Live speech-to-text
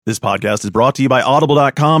This podcast is brought to you by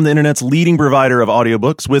Audible.com, the internet's leading provider of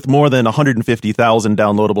audiobooks with more than 150,000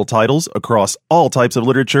 downloadable titles across all types of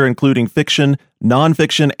literature, including fiction,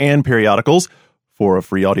 nonfiction, and periodicals. For a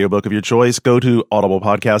free audiobook of your choice, go to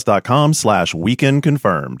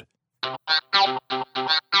audiblepodcast.com/weekendconfirmed.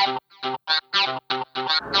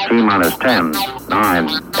 T-minus 10, 9,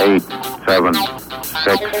 8, 7,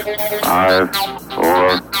 6, 5,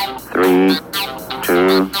 4, 3,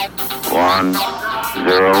 2, 1,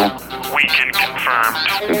 0. Weekend confirmed.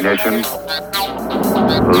 Ignition.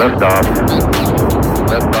 Liftoff.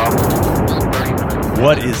 Liftoff.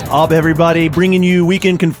 What is up, everybody? Bringing you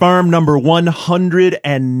Weekend Confirmed number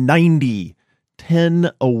 190.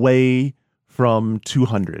 10 away from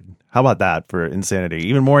 200. How about that for insanity?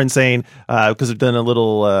 Even more insane, because I've done a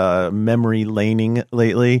little memory laning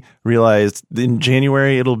lately. Realized in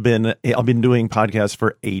January I've been doing podcasts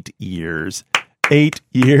for 8 years. 8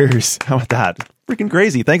 years. How about that? Freaking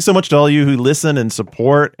crazy. Thanks so much to all you who listen and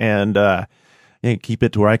support and keep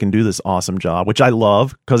it to where I can do this awesome job, which I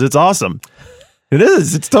love because it's awesome. It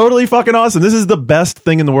is. It's totally fucking awesome. This is the best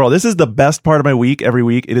thing in the world. This is the best part of my week every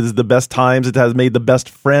week. It is the best times. It has made the best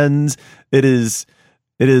friends. It is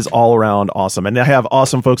all around awesome. And I have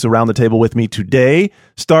awesome folks around the table with me today,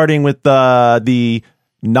 starting with the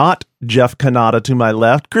not Jeff Kanata to my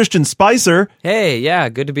left, Christian Spicer. Hey, yeah,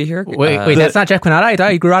 good to be here. Wait, that's not Jeff Kanata? I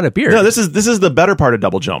thought he grew out a beard. No, this is the better part of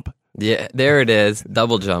Double Jump. Yeah, there it is.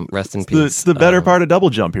 Double Jump. Rest in peace. It's the better part of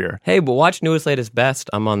Double Jump here. Hey, but watch Newest Latest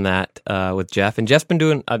Best. I'm on that with Jeff. And Jeff's been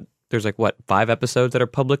doing, there's 5 episodes that are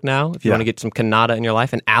public now, if you want to get some Kanata in your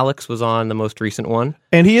life. And Alex was on the most recent one.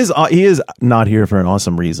 And he is not here for an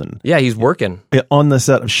awesome reason. Yeah, he's working. On the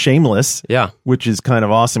set of Shameless. Yeah. Which is kind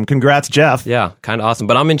of awesome. Congrats, Jeff. Yeah, kind of awesome.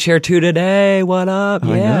 But I'm in chair 2 today. What up?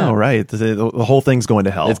 Yeah. I know, right? The whole thing's going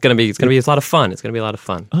to hell. It's gonna be a lot of fun. It's gonna be a lot of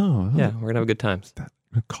fun. Oh. Yeah, we're gonna have good times. That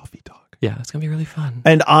coffee dog. Yeah, it's gonna be really fun.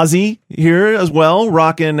 And Ozzy here as well,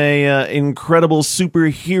 rocking a incredible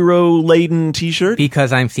superhero laden T-shirt.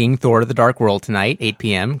 Because I'm seeing Thor: The Dark World tonight, 8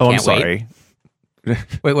 p.m. Oh, Can't I'm sorry.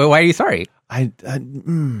 Wait, why are you sorry?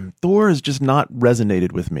 Thor has just not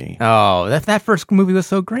resonated with me. Oh, that first movie was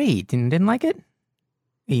so great. And didn't like it?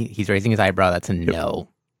 He's raising his eyebrow. That's a no.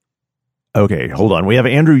 Okay, hold on. We have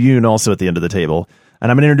Andrew Yoon also at the end of the table. And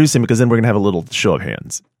I'm going to introduce him because then we're going to have a little show of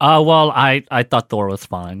hands. Well, I thought Thor was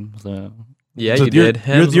fine. So. Yeah, so you did.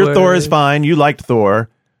 Your Thor is fine. You liked Thor.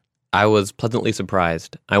 I was pleasantly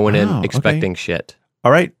surprised. I went in expecting shit.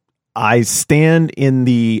 All right. I stand in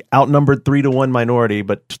the outnumbered 3-1 minority,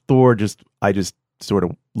 but Thor I just sort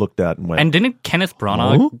of looked at and went. And didn't Kenneth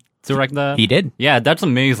Branagh direct that? He did. Yeah, that's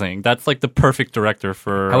amazing. That's like the perfect director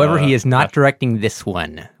for... However, he is not directing this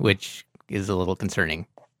one, which is a little concerning.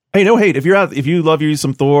 Hey, no hate. If you love you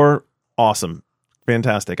some Thor, awesome.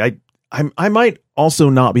 Fantastic. I might also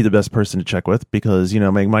not be the best person to check with because,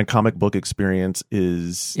 my comic book experience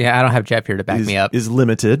is... Yeah, I don't have Jeff here to back me up. Is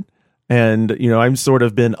limited. And, I've sort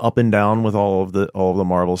of been up and down with all of the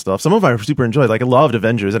Marvel stuff. Some of I super enjoyed. Like, I loved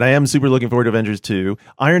Avengers, and I am super looking forward to Avengers 2.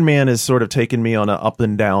 Iron Man has sort of taken me on an up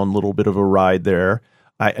and down little bit of a ride there.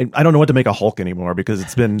 I don't know what to make of Hulk anymore because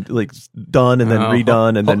it's been, done and then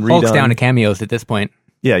redone and then redone. Hulk's down to cameos at this point.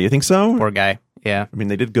 Yeah, you think so? Poor guy. Yeah. I mean,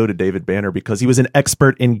 they did go to David Banner because he was an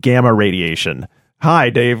expert in gamma radiation.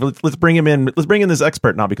 Hi, Dave. Let's bring him in. Let's bring in this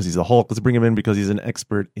expert, not because he's a Hulk. Let's bring him in because he's an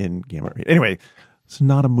expert in gamma radiation. Anyway, it's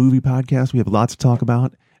not a movie podcast. We have lots to talk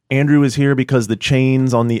about. Andrew is here because the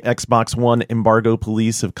chains on the Xbox One embargo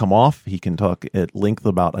police have come off. He can talk at length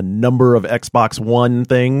about a number of Xbox One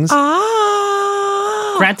things.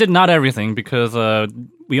 Granted, not everything, because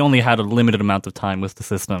we only had a limited amount of time with the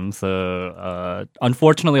system. So,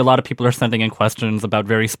 unfortunately, a lot of people are sending in questions about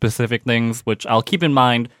very specific things, which I'll keep in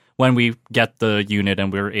mind when we get the unit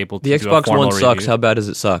and we're able to do a Xbox formal One sucks. review. How bad does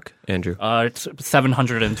it suck, Andrew? It's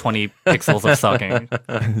 720 pixels of sucking.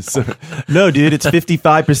 No, dude, it's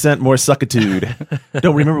 55% more suckitude.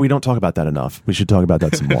 Don't remember, we don't talk about that enough. We should talk about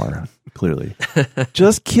that some more, clearly.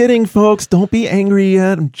 Just kidding, folks. Don't be angry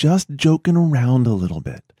yet. I'm just joking around a little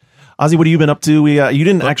bit. Ozzy, what have you been up to? You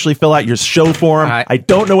didn't actually fill out your show form. I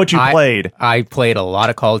don't know what you played. I played a lot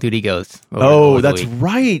of Call of Duty Ghosts. That's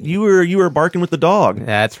right. You were barking with the dog.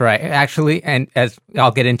 That's right. Actually, and as I'll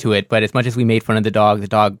get into it, but as much as we made fun of the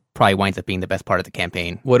dog probably winds up being the best part of the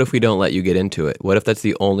campaign. What if we don't let you get into it? What if that's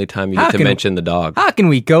the only time you get to mention the dog? How can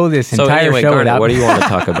we go this entire show Garnet, without... what do you want to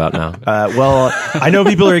talk about now? Well, I know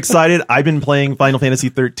people are excited. I've been playing Final Fantasy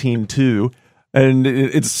 13 too, and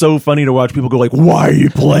it's so funny to watch people go like, "Why are you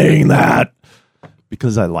playing that?"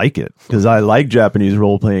 Because I like it. Because I like Japanese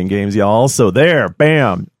role-playing games, y'all. So there,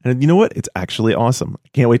 bam. And you know what? It's actually awesome. I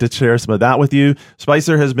can't wait to share some of that with you.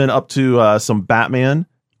 Spicer has been up to some Batman.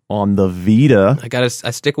 on the Vita.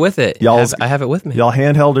 I stick with it. I have it with me. Y'all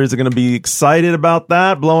handhelders are going to be excited about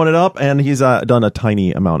that, blowing it up. And he's done a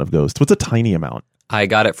tiny amount of Ghost. What's a tiny amount? I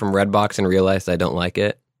got it from Redbox and realized I don't like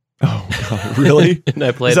it. Oh, God, really? And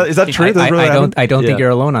I played. Is that true? I don't think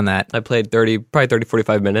you're alone on that. I played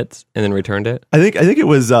 45 minutes and then returned it. I think it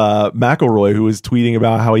was McElroy who was tweeting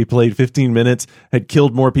about how he played 15 minutes, had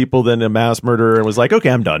killed more people than a mass murderer, and was like,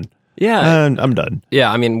 okay, I'm done. Yeah. And I'm done.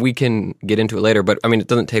 Yeah, I mean, we can get into it later, but I mean, it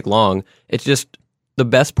doesn't take long. It's just the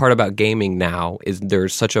best part about gaming now is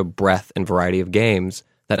there's such a breadth and variety of games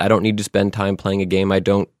that I don't need to spend time playing a game I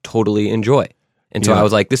don't totally enjoy. And so I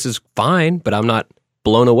was like, this is fine, but I'm not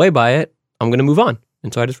blown away by it. I'm going to move on.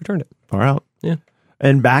 And so I just returned it. Far out. Yeah.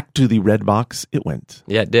 And back to the Redbox it went.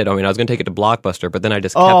 Yeah, it did. I mean, I was going to take it to Blockbuster, but then I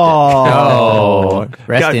just kept Oh,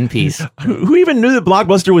 rest in peace. Who even knew that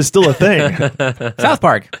Blockbuster was still a thing? South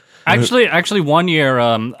Park. Actually, one year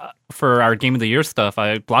for our Game of the Year stuff,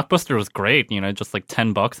 Blockbuster was great. Just like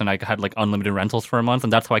 $10, and I had like unlimited rentals for a month,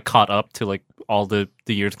 and that's how I caught up to like all the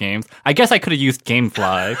year's games. I guess I could have used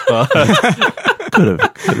GameFly, but Could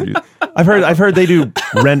have. I've heard they do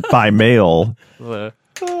rent by mail.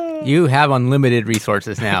 You have unlimited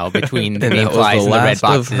resources now between the and that was GameFlies the and the last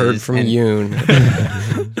Redboxes. I've heard from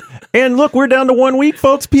Yoon. And look, we're down to 1 week,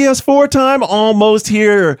 folks. PS4 time almost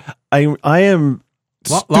here. I am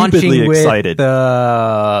Launching stupidly with excited.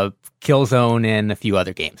 Killzone and a few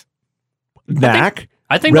other games. Knack.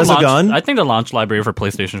 I think Resogun. the launch library for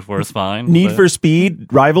PlayStation 4 is fine. Need but- for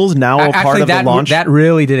Speed Rivals now part of the launch. That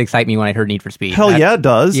really did excite me when I heard Need for Speed. Hell yeah, it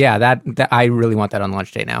does. Yeah, that I really want that on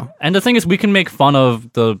launch day now. And the thing is, we can make fun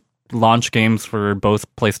of the launch games for both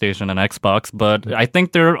PlayStation and Xbox, but I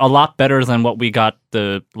think they're a lot better than what we got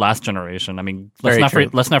the last generation. I mean, let's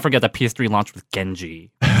not forget that PS3 launched with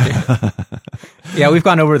Genji. Yeah, we've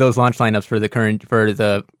gone over those launch lineups for the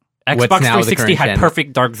Xbox 360 had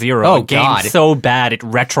Perfect Dark Zero. Oh, a game God. so bad it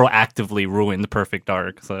retroactively ruined Perfect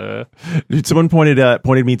Dark. So. Dude, someone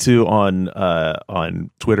pointed me to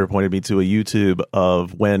on Twitter, pointed me to a YouTube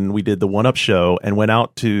of when we did the 1UP show and went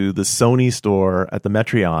out to the Sony store at the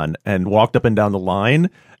Metreon and walked up and down the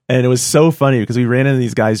line. And it was so funny because we ran into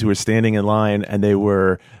these guys who were standing in line, and they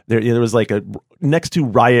were there. There was like a next to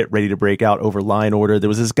riot ready to break out over line order. There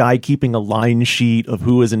was this guy keeping a line sheet of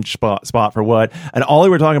who was in spot for what, and all they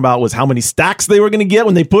were talking about was how many stacks they were going to get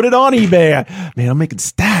when they put it on eBay. Man, I'm making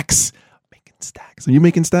stacks. Are you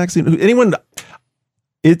making stacks? Anyone?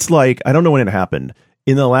 It's like, I don't know when it happened.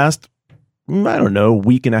 In the last, I don't know,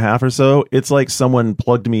 week and a half or so, it's like someone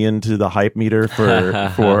plugged me into the hype meter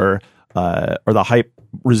or the hype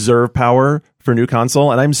reserve power for new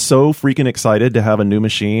console, and I'm so freaking excited to have a new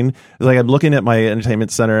machine. It's like I'm looking at my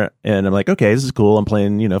entertainment center and I'm like, okay, this is cool. I'm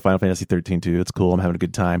playing, Final Fantasy 13 too. It's cool. I'm having a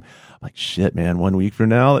good time. I'm like, shit, man, 1 week from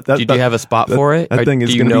now. Do you have a spot for it? That thing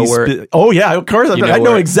is going to be. Oh yeah, of course. I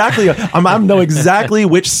know exactly. I know exactly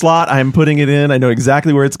which slot I'm putting it in. I know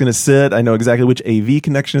exactly where it's going to sit. I know exactly which AV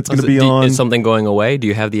connection it's going to be on. Is something going away? Do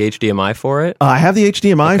you have the HDMI for it? I have the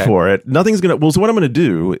HDMI for it. Nothing's going to. Well, so what I'm going to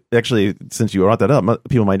do, actually, since you brought that up,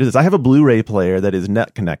 people might do this. I have a Blu-ray player that is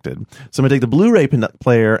net connected. So I'm going to take the Blu-ray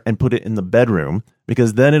player and put it in the bedroom,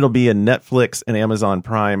 because then it'll be a Netflix and Amazon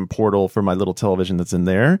Prime portal for my little television that's in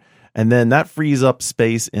there. And then that frees up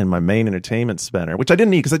space in my main entertainment center, which I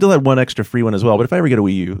didn't need because I still had one extra free one as well. But if I ever get a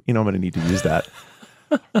Wii U, I'm going to need to use that.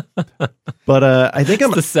 But I think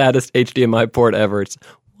it's the saddest HDMI port ever. It's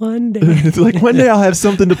one day. It's like one day I'll have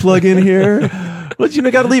something to plug in here. But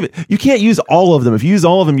got to leave it. You can't use all of them. If you use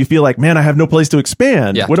all of them, you feel like, man, I have no place to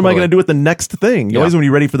expand. Yeah, what am I going to do with the next thing? You always want to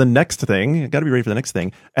be ready for the next thing. You got to be ready for the next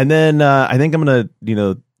thing. And then I think I'm going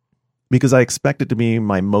to, because I expect it to be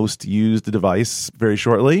my most used device very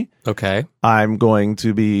shortly. Okay. I'm going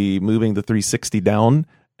to be moving the 360 down,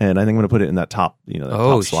 and I think I'm going to put it in that top,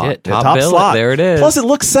 top slot. Shit, top slot. There it is. Plus, it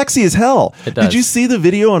looks sexy as hell. It does. Did you see the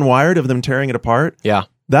video on Wired of them tearing it apart? Yeah.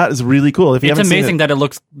 That is really cool. If you it's amazing that it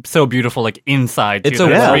looks so beautiful, like inside. It's too.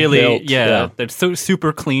 built. It's so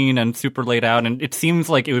super clean and super laid out, and it seems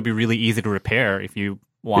like it would be really easy to repair if you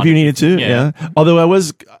wanted. If you needed to, yeah. Although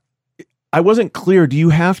I wasn't clear. Do you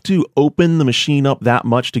have to open the machine up that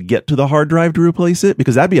much to get to the hard drive to replace it?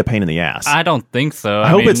 Because that'd be a pain in the ass. I don't think so. I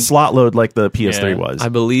hope it's slot load like the PS3 was. I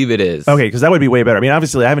believe it is. Okay, because that would be way better. I mean,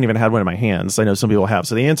 obviously, I haven't even had one in my hands. I know some people have.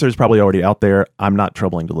 So the answer is probably already out there. I'm not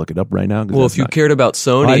troubling to look it up right now. Well, if you cared about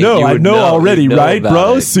Sony, I know already, right,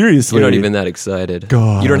 bro? It. Seriously. You're not even that excited.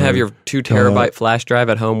 God. You don't have your 2 terabyte flash drive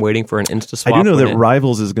at home waiting for an Insta-swap? I do know that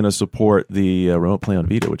Rivals is going to support the Remote Play on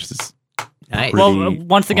Vita, which is nice. Well,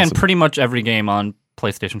 once again, pretty much every game on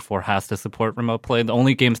PlayStation 4 has to support remote play. The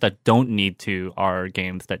only games that don't need to are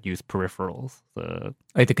games that use peripherals. So,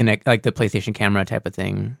 Like the Kinect, like the PlayStation camera type of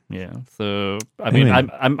thing. yeah. So I mean,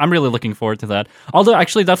 I'm really looking forward to that. Although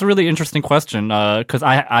actually, that's a really interesting question because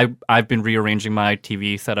I've been rearranging my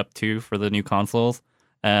TV setup too for the new consoles,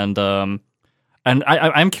 and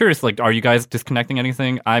I'm curious. Like, are you guys disconnecting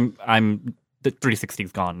anything? The 360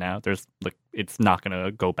 is gone now. There's like, it's not going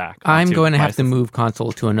to go back. I'm going to my have to move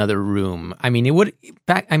console to another room. I mean, it would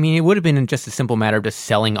have been just a simple matter of just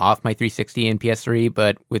selling off my 360 and PS3,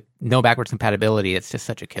 but with no backwards compatibility, it's just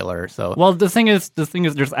such a killer. So, Well, the thing is,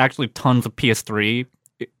 there's actually tons of PS3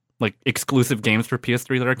 like exclusive games for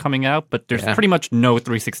PS3 that are coming out, but there's pretty much no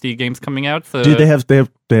 360 games coming out. So, Dude, they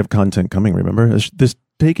have content coming. Remember, this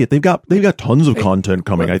take it. They've got tons of content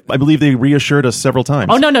coming. I believe they reassured us several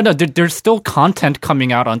times. Oh no! There's still content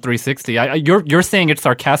coming out on 360. You're saying it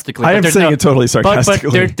sarcastically. I am saying it totally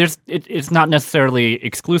sarcastically. But it's not necessarily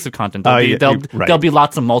exclusive content. There'll be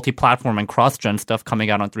lots of multi-platform and cross-gen stuff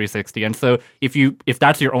coming out on 360. And so if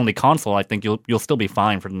that's your only console, I think you'll still be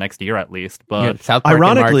fine for the next year at least. But South Park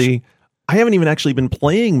ironically, I haven't even actually been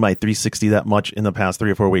playing my 360 that much in the past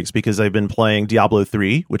 3 or 4 weeks because I've been playing Diablo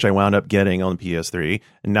 3, which I wound up getting on PS3,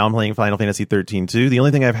 and now I'm playing Final Fantasy 13 too. The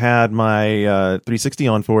only thing I've had my 360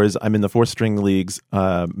 on for is I'm in the 4th String League's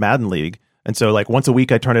Madden League, and so like once a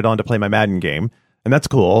week I turn it on to play my Madden game, and that's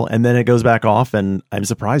cool, and then it goes back off, and I'm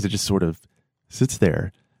surprised it just sort of sits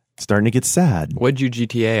there, starting to get sad. What'd you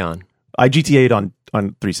GTA on? I GTA'd on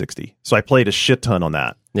 360, so I played a shit ton on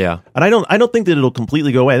that. Yeah. And I don't think that it'll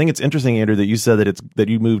completely go away. I think it's interesting, Andrew, that you said that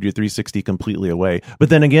you moved your 360 completely away. But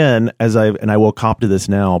then again, I will cop to this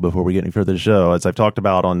now before we get any further to the show, as I've talked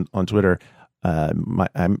about on Twitter,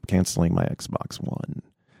 I'm canceling my Xbox One.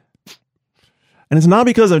 And it's not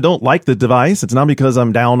because I don't like the device. It's not because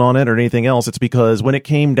I'm down on it or anything else. It's because when it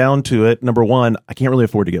came down to it, number one, I can't really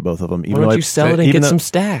afford to get both of them. Why don't you sell it and get some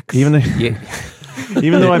stacks?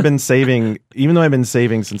 Even though I've been saving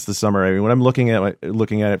since the summer, I mean, when I'm looking at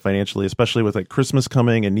it financially, especially with like Christmas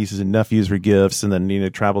coming and nieces and nephews for gifts, and then needing to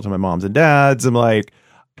travel to my mom's and dad's, I'm like,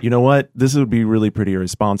 you know what? This would be really pretty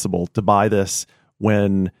irresponsible to buy this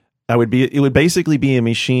when it would basically be a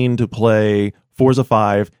machine to play Forza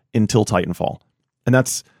 5 until Titanfall, and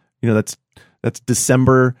that's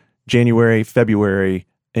December, January, February,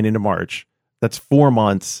 and into March. That's 4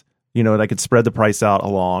 months. And I could spread the price out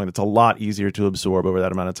along. It's a lot easier to absorb over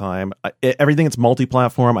that amount of time. Everything that's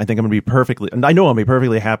multi-platform, I think I'm going to be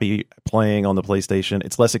perfectly happy playing on the PlayStation.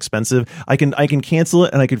 It's less expensive. I can cancel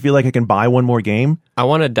it, and I can feel like I can buy one more game. I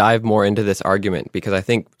want to dive more into this argument because I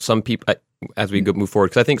think some people, as we move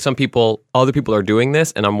forward, because I think other people are doing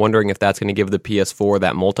this, and I'm wondering if that's going to give the PS4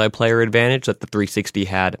 that multiplayer advantage that the 360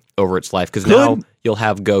 had over its life. Because now you'll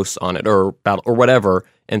have Ghosts on it or Battle or whatever.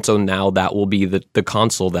 And so now that will be the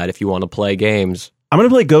console that if you want to play games. I'm going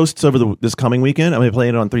to play Ghosts over this coming weekend. I'm going to play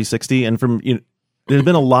it on 360. And there's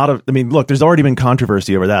been a lot of, look, there's already been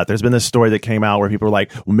controversy over that. There's been this story that came out where people are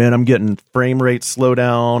like, well, man, I'm getting frame rate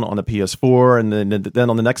slowdown on the PS4 and then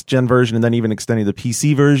on the next gen version, and then even extending the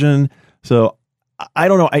PC version. So I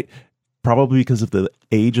don't know. Probably because of the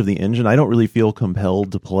age of the engine, I don't really feel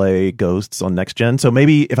compelled to play Ghosts on next gen. So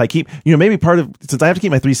maybe if I keep, maybe since I have to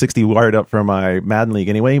keep my 360 wired up for my Madden League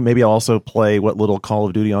anyway, maybe I'll also play what little Call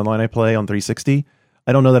of Duty Online I play on 360.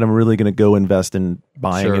 I don't know that I'm really going to go invest in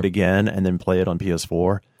buying it again and then play it on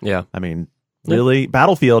PS4. Yeah. Really?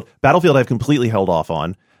 Battlefield I've completely held off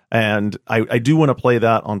on. And I do want to play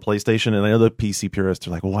that on PlayStation. And I know the PC purists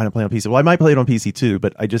are like, well, why not play on PC? Well, I might play it on PC too,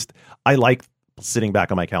 but I like sitting back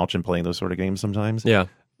on my couch and playing those sort of games sometimes. Yeah.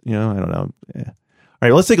 I don't know. Yeah. All right,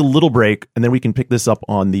 well, let's take a little break, and then we can pick this up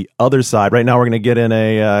on the other side. Right now, we're going to get in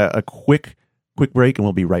a quick break, and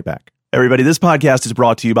we'll be right back. Everybody, this podcast is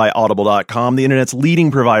brought to you by Audible.com, the internet's leading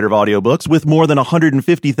provider of audiobooks, with more than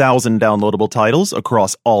 150,000 downloadable titles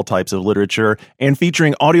across all types of literature, and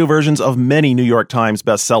featuring audio versions of many New York Times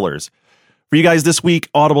bestsellers. For you guys this week,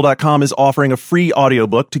 Audible.com is offering a free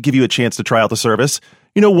audiobook to give you a chance to try out the service.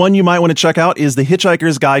 One you might want to check out is The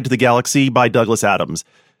Hitchhiker's Guide to the Galaxy by Douglas Adams.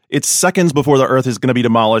 It's seconds before the Earth is going to be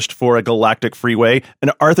demolished for a galactic freeway,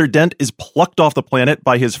 and Arthur Dent is plucked off the planet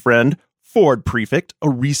by his friend, Ford Prefect, a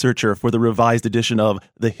researcher for the revised edition of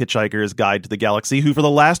The Hitchhiker's Guide to the Galaxy, who for the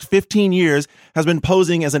last 15 years has been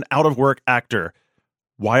posing as an out-of-work actor.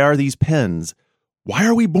 Why are these pens? Why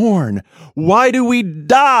are we born? Why do we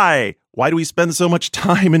die? Why do we spend so much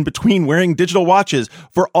time in between wearing digital watches?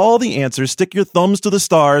 For all the answers, stick your thumbs to the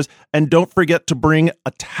stars and don't forget to bring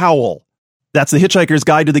a towel. That's The Hitchhiker's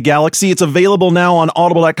Guide to the Galaxy. It's available now on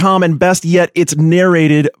audible.com, and best yet, it's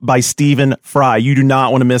narrated by Stephen Fry. You do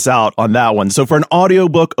not want to miss out on that one. So for an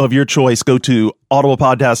audiobook of your choice, go to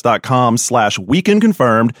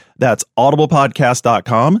audiblepodcast.com/weekendconfirmed. That's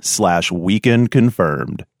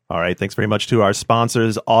audiblepodcast.com/weekendconfirmed. All right. Thanks very much to our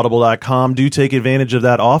sponsors, audible.com. Do take advantage of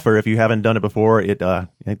that offer if you haven't done it before.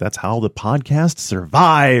 That's how the podcast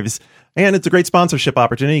survives. And it's a great sponsorship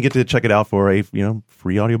opportunity. You get to check it out for a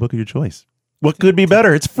free audiobook of your choice. What could be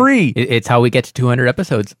better? It's free. It's how we get to 200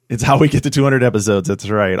 episodes. It's how we get to 200 episodes. That's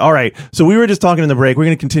right. All right. So we were just talking in the break. We're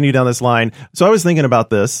going to continue down this line. So I was thinking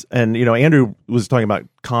about this, and Andrew was talking about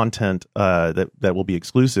content that will be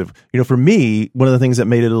exclusive. For me, one of the things that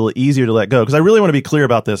made it a little easier to let go, because I really want to be clear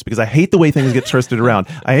about this, because I hate the way things get twisted around.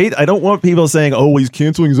 I don't want people saying, "Oh, he's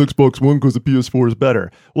canceling his Xbox One because the PS4 is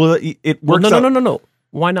better." Well, it works. No.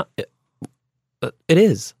 Why not? It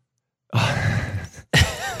is.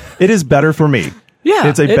 It is better for me. Yeah,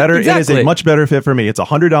 It is a exactly. much better fit for me. It's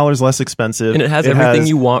 $100 less expensive, and it has everything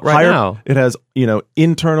you want right now. It has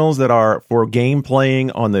internals that are for game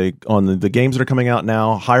playing on the games that are coming out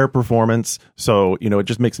now, higher performance. So it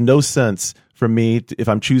just makes no sense for me if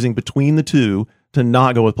I'm choosing between the two to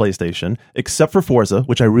not go with PlayStation, except for Forza,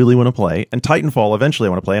 which I really want to play, and Titanfall eventually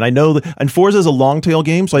I want to play. And I know and Forza is a long tail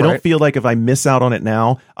game, so I don't feel like if I miss out on it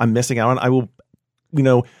now, I'm missing out on it. I will.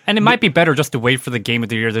 And it might be better just to wait for the Game of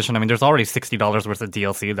the Year edition. I mean, there's already $60 worth of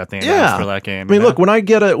DLC that they announced for that game. I mean, look, when I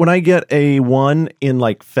get a one in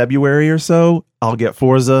like February or so, I'll get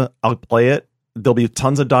Forza. I'll play it. There'll be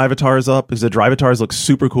tons of Divatars up because the Divatars look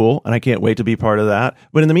super cool, and I can't wait to be part of that.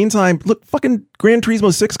 But in the meantime, look, fucking Gran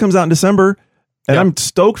Turismo 6 comes out in December, and I'm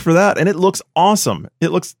stoked for that, and it looks awesome.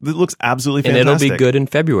 It looks absolutely fantastic. And it'll be good in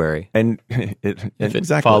February. And if it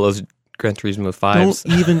follows Gran Turismo 5.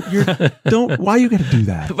 Why you got to do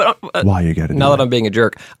that? Why you got to do that? Now that I'm being a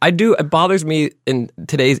jerk. It bothers me in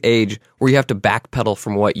today's age where you have to backpedal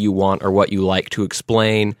from what you want or what you like to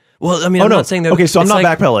explain. Well, I mean, I'm not saying that. Okay, so I'm not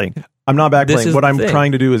backpedaling. I'm not backpedaling. What I'm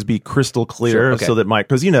trying to do is be crystal clear so that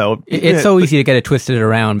because it's so easy to get it twisted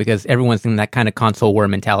around because everyone's in that kind of console war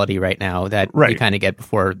mentality right now that you kind of get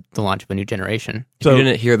before the launch of a new generation. If you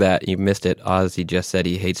didn't hear that, you missed it. Ozzy just said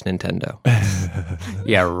he hates Nintendo.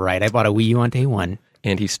 Yeah, right. I bought a Wii U on day one.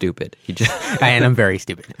 And he's stupid. And I'm very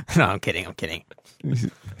stupid. No, I'm kidding.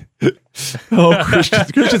 Oh,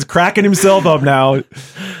 Christian's cracking himself up now.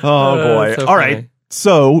 Oh, boy. So all right.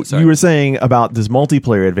 So you were saying about this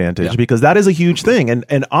multiplayer advantage because that is a huge thing.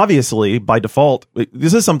 And obviously, by default,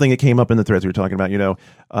 this is something that came up in the threads we were talking about,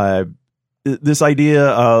 this idea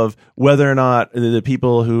of whether or not the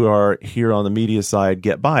people who are here on the media side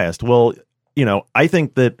get biased. Well, I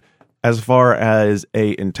think that as far as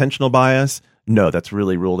a intentional bias, no, that's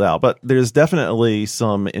really ruled out. But there's definitely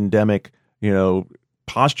some endemic,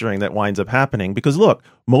 posturing that winds up happening because look,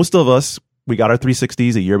 most of us, we got our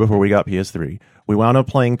 360s a year before we got PS3. We wound up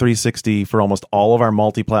playing 360 for almost all of our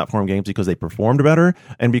multi-platform games because they performed better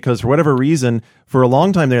and because for whatever reason, for a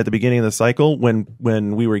long time there at the beginning of the cycle, when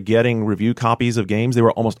we were getting review copies of games, they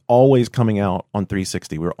were almost always coming out on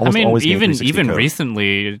 360. We were almost always getting 360 even code.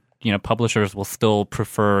 Recently, publishers will still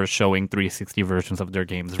prefer showing 360 versions of their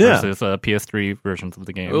games versus PS3 versions of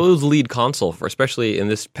the game. It was lead console, especially in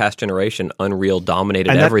this past generation. Unreal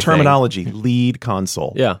dominated and everything. And that terminology, lead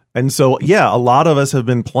console. Yeah. And so, a lot of us have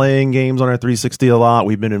been playing games on our 360 a lot.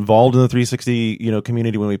 We've been involved in the 360,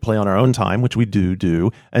 community when we play on our own time, which we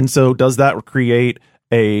do. And so does that create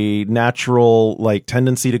a natural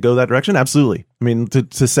tendency to go that direction? Absolutely. I mean,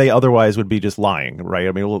 to say otherwise would be just lying, right?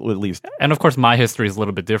 I mean, at least. And of course, my history is a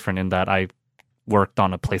little bit different in that I worked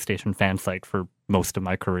on a PlayStation fan site for most of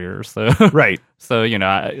my career. So right. So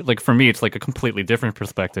for me, it's like a completely different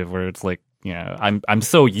perspective where it's like I'm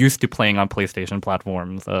so used to playing on PlayStation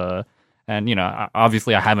platforms. And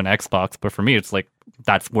obviously I have an Xbox, but for me, it's like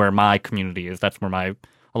that's where my community is. That's where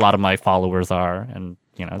a lot of my followers are, and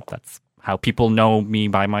that's how people know me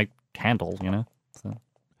by my handle, So.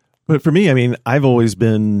 But for me, I mean, I've always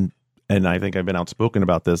been, and I think I've been outspoken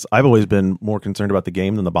about this, I've always been more concerned about the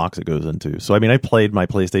game than the box it goes into. So, I mean, I played my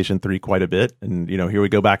PlayStation 3 quite a bit, and, here we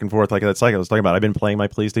go back and forth like that cycle I was talking about. I've been playing my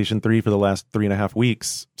PlayStation 3 for the last 3.5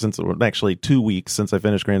 weeks, actually 2 weeks since I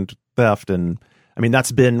finished Grand Theft, and, I mean,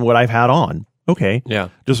 that's been what I've had on. Okay. Yeah.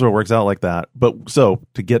 Just sort of works out like that. But, so,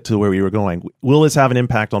 to get to where we were going, will this have an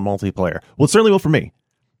impact on multiplayer? Well, it certainly will for me.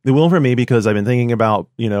 It will for me because I've been thinking about,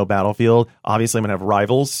 Battlefield. Obviously, I'm going to have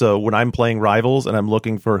Rivals. So when I'm playing Rivals and I'm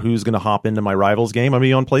looking for who's going to hop into my Rivals game, I'm going to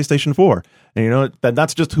be on PlayStation 4. And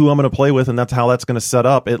that's just who I'm going to play with, and that's how that's going to set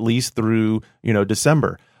up at least through,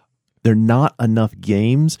 December. There are not enough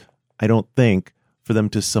games, I don't think, for them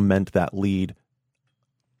to cement that lead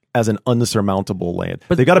as an unsurmountable land.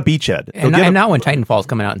 But they got a beachhead. And not when Titanfall's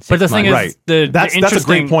coming out in 6 But the months. thing is, Right. That's a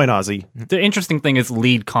great point, Ozzy. The interesting thing is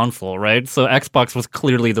lead console, right? So Xbox was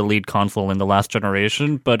clearly the lead console in the last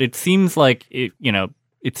generation, but it seems like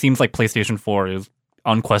PlayStation 4 is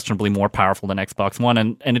unquestionably more powerful than Xbox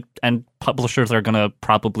One, and publishers are going to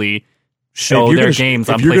probably show their games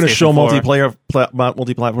on PlayStation 4. If you're going to show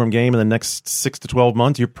multi-platform game in the next 6 to 12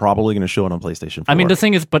 months, you're probably going to show it on PlayStation 4. I mean, the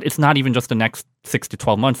thing is, but it's not even just the next 6 to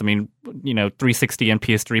 12 months. I mean, 360 and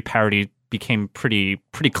PS3 parity became pretty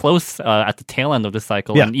close at the tail end of the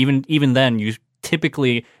cycle, Yeah. and even then, you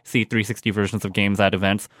typically see 360 versions of games at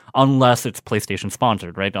events, unless it's PlayStation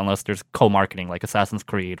sponsored, right? Unless there's co-marketing like Assassin's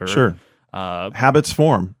Creed or Sure. Habits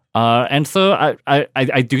form. And so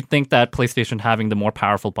I do think that PlayStation having the more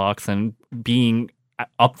powerful box and being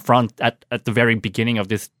up front at the very beginning of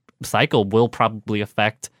this cycle will probably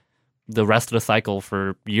affect the rest of the cycle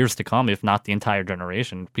for years to come, if not the entire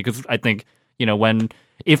generation. Because I think,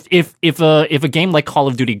 if a game like Call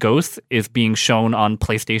of Duty Ghosts is being shown on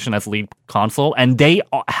PlayStation as lead console, and they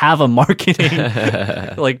have a marketing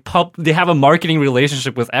they have a marketing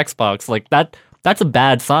relationship with Xbox, like that's a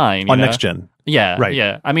bad sign On next gen. Yeah, Right.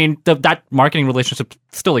 Yeah, I mean that marketing relationship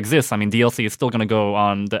still exists. I mean DLC is still going to go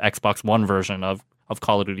on the Xbox One version of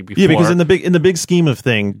Call of Duty before. Yeah, because in the big scheme of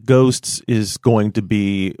thing, Ghosts is going to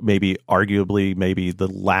be arguably the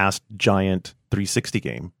last giant 360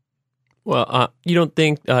 game. Well, you don't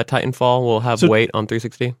think Titanfall will have weight on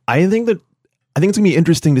 360? I think it's going to be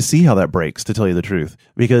interesting to see how that breaks, to tell you the truth,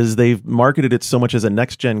 because they've marketed it so much as a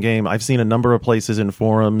next-gen game. I've seen a number of places in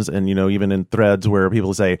forums and, even in threads where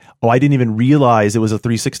people say, oh, I didn't even realize it was a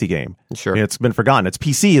 360 game. Sure. It's been forgotten. It's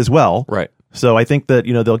PC as well. Right. So I think that,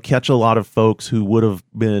 they'll catch a lot of folks who would have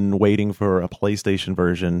been waiting for a PlayStation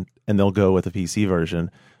version, and they'll go with a PC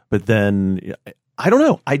version. But then, I don't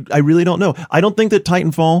know. I really don't know. I don't think that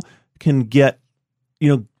Titanfall can get,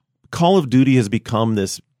 Call of Duty has become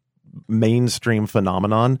this mainstream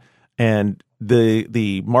phenomenon, and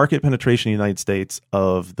the market penetration in the United States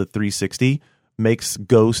of the 360 makes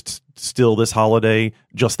Ghosts still this holiday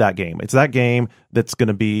just that game. It's that game that's going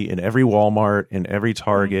to be in every Walmart, in every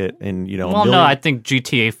Target, and no, I think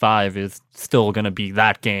GTA 5 is still going to be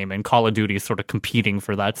that game, and Call of Duty is sort of competing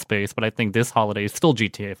for that space. But I think this holiday is still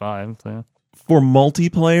GTA 5. So. For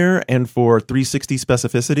multiplayer and for 360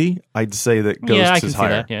 specificity, I'd say that Ghosts is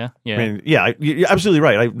higher. Yeah. I mean, you're absolutely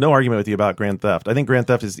right. I have no argument with you about Grand Theft. I think Grand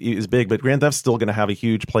Theft is big, but Grand Theft's still going to have a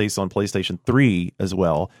huge place on PlayStation 3 as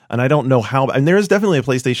well. And I don't know how. And there is definitely a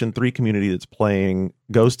PlayStation 3 community that's playing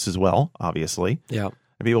Ghosts as well, obviously. Yeah.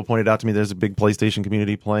 And people pointed out to me there's a big PlayStation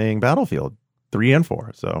community playing Battlefield 3 and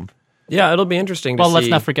 4. So. Yeah, it'll be interesting to see. Well, let's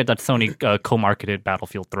not forget that Sony co-marketed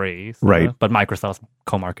Battlefield 3. So, right. But Microsoft's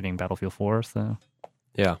co-marketing Battlefield 4, so...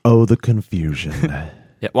 Yeah. Oh, the confusion.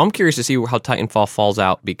 Yeah, well, I'm curious to see how Titanfall falls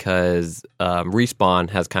out, because Respawn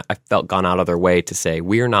has, I felt, gone out of their way to say,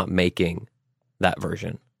 we're not making that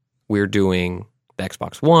version. We're doing the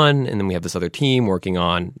Xbox One, and then we have this other team working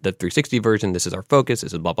on the 360 version. This is our focus.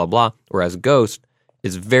 This is blah, blah, blah. Whereas Ghost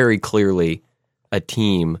is very clearly a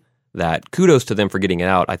team that, kudos to them for getting it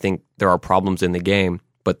out. I think there are problems in the game,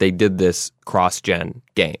 but they did this cross-gen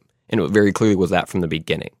game. And it very clearly was that from the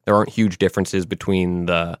beginning. There aren't huge differences between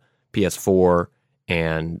the PS4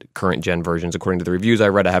 and current gen versions. According to the reviews I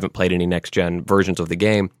read, I haven't played any next gen versions of the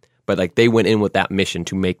game, but they went in with that mission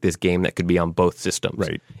to make this game that could be on both systems.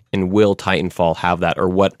 Right. And will Titanfall have that, or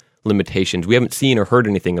what limitations? We haven't seen or heard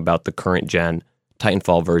anything about the current gen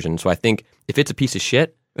Titanfall version. So I think if it's a piece of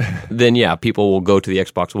shit, then yeah, people will go to the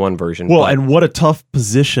Xbox One version. Well, and what a tough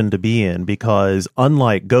position to be in, because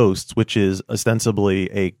unlike Ghosts, which is ostensibly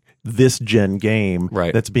a this gen game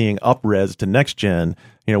that's being up-res to next gen,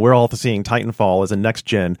 we're all seeing Titanfall as a next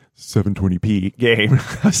gen 720p game.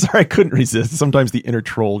 I'm sorry, I couldn't resist. Sometimes the inner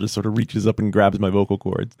troll just sort of reaches up and grabs my vocal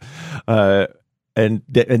cords. And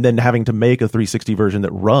then having to make a 360 version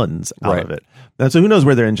that runs out of it. And so who knows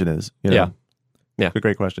where their engine is? Yeah. It's a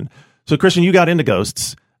great question. So Christian, you got into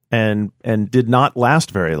Ghosts and did not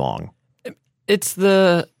last very long. It's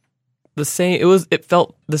the same. It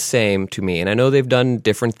felt the same to me, and I know they've done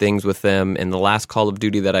different things with them. And the last Call of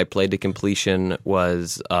Duty that I played to completion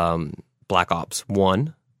was Black Ops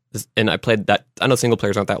 1, and I played that. I know single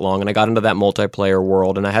players aren't that long, and I got into that multiplayer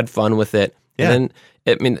world, and I had fun with it. Yeah. And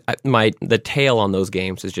then, the tail on those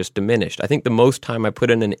games has just diminished. I think the most time I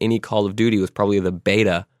put in any Call of Duty was probably the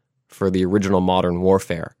beta for the original Modern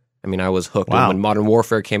Warfare. I mean, I was hooked. Wow. When Modern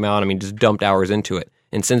Warfare came out, just dumped hours into it.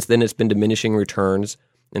 And since then, it's been diminishing returns.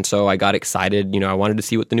 And so I got excited. I wanted to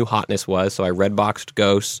see what the new hotness was. So I redboxed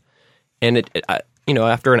Ghosts. And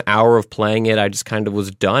after an hour of playing it, I just kind of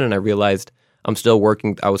was done. And I realized I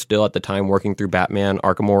was still at the time working through Batman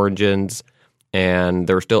Arkham Origins, and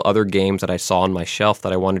there were still other games that I saw on my shelf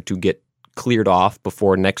that I wanted to get cleared off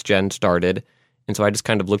before next gen started. And so I just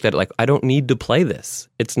kind of looked at it like, I don't need to play this.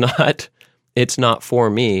 It's not for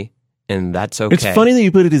me, and that's okay. It's funny that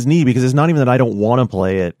you put it as need, because it's not even that I don't want to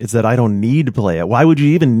play it. It's that I don't need to play it. Why would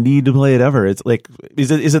you even need to play it ever? It's like,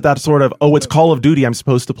 is it that sort of, oh, it's Call of Duty, I'm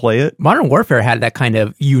supposed to play it? Modern Warfare had that kind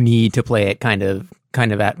of you need to play it kind of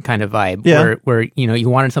vibe. Yeah. Where you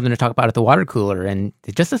wanted something to talk about at the water cooler, and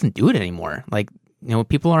it just doesn't do it anymore. Like,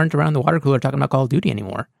 people aren't around the water cooler talking about Call of Duty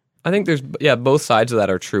anymore. I think there's both sides of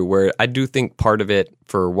that are true, where I do think part of it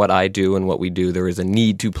for what I do and what we do, there is a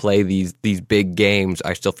need to play these big games.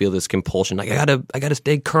 I still feel this compulsion, like I gotta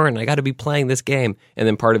stay current, I gotta be playing this game. And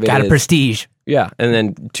then part of it Got a is prestige. Yeah. And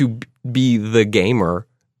then to be the gamer,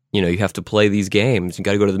 you have to play these games. You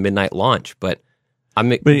gotta go to the midnight launch. But I'm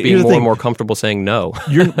being more and more comfortable saying no.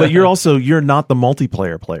 But you're not the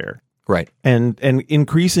multiplayer player. Right. And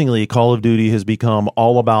increasingly Call of Duty has become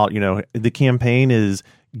all about, the campaign is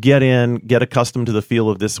get accustomed to the feel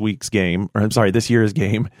of this year's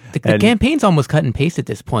game. The campaign's almost cut and paste at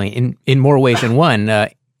this point in more ways than one.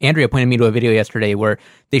 Andrea pointed me to a video yesterday where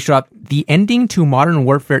they showed up the ending to the Modern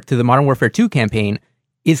Warfare 2 campaign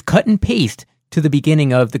is cut and paste to the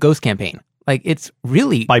beginning of the Ghost campaign. Like, it's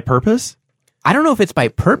really by purpose. I don't know if it's by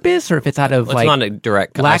purpose or if it's out of it's not a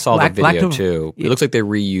direct. I saw the video too. It looks like they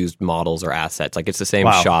reused models or assets. Like, it's the same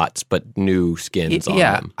shots but new skins on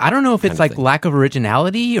them. I don't know if it's like lack of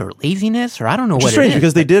originality or laziness, or I don't know what it is. Strange,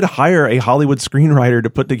 because they did hire a Hollywood screenwriter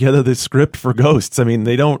to put together the script for Ghosts. I mean,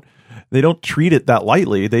 they don't treat it that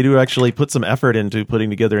lightly. They do actually put some effort into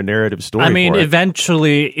putting together a narrative story. I mean, for it.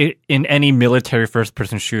 eventually, in any military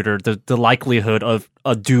first-person shooter, the likelihood of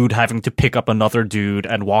a dude having to pick up another dude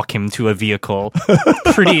and walk him to a vehicle,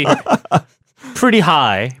 pretty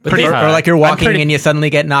high. Or like you're walking and you suddenly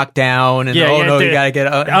get knocked down, and you gotta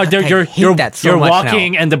get. You're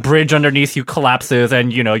walking and the bridge underneath you collapses,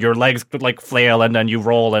 and your legs like flail, and then you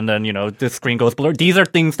roll, and then the screen goes blurred. These are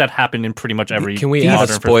things that happen in pretty much every. Can we add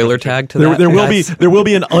a spoiler tag to that? There will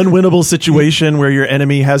be an unwinnable situation where your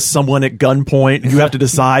enemy has someone at gunpoint, and you have to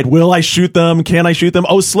decide: will I shoot them? Can I shoot them?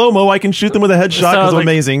 Oh, slow mo! I can shoot them with a headshot. Because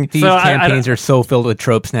amazing. These campaigns are so filled with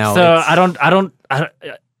tropes now. So I don't.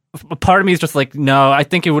 Part of me is just like, no, I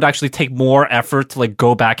think it would actually take more effort to like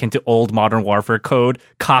go back into old Modern Warfare code,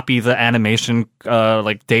 copy the animation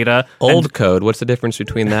data. Old code. What's the difference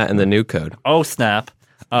between that and the new code? Oh, snap.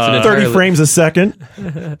 30 frames a second.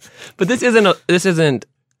 But this isn't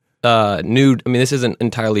new. I mean, this isn't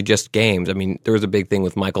entirely just games. I mean, there was a big thing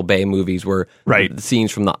with Michael Bay movies where the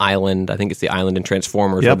scenes from The Island, I think it's The Island and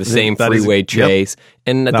Transformers, are the same freeway chase.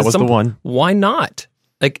 And that was the one. Why not?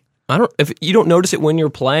 Like, if you don't notice it when you're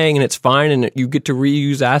playing and it's fine and you get to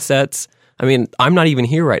reuse assets. I mean, I'm not even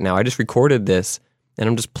here right now. I just recorded this and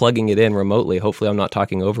I'm just plugging it in remotely. Hopefully I'm not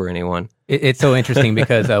talking over anyone. It's so interesting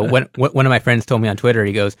because when one of my friends told me on Twitter,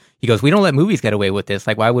 he goes, we don't let movies get away with this.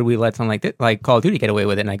 Like, why would we let something like this, like Call of Duty, get away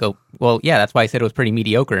with it? And I go, well, yeah, that's why I said it was pretty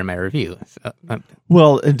mediocre in my review. So,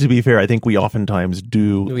 well, and to be fair, I think we oftentimes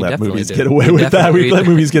let movies do. get away with that. We let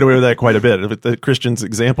movies get away with that quite a bit. With the Christian's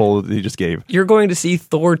example he just gave. You're going to see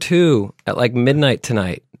Thor 2 at like midnight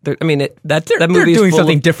tonight. That movie they're is doing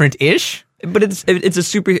something different-ish. But it's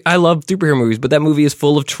I love superhero movies, but that movie is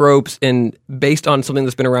full of tropes and based on something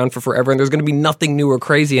that's been around for forever, and there's going to be nothing new or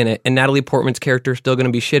crazy in it, and Natalie Portman's character is still going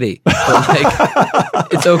to be shitty. But like,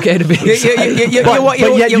 it's okay to be excited.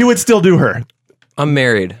 But yet you would still do her. I'm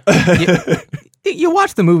married. You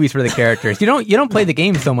watch the movies for the characters. You don't play the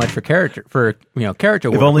game so much for character work.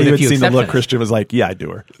 If only you had seen the look Christian was like, yeah, I'd do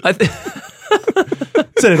her.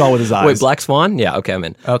 Said it all with his eyes. Wait, Black Swan? Yeah, okay, I'm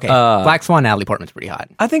in. Okay, Black Swan, Natalie Portman's pretty hot.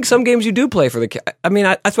 I think some games you do play for the... I mean,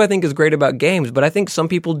 that's what I think is great about games, but I think some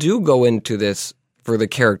people do go into this for the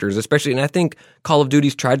characters, especially, and I think Call of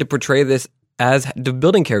Duty's tried to portray this as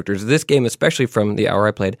building characters. This game, especially from the hour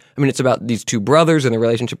I played, I mean, it's about these two brothers and the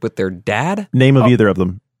relationship with their dad. Name of either of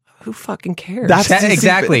them. Who fucking cares? That's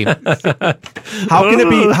exactly. How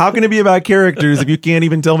can it be about characters if you can't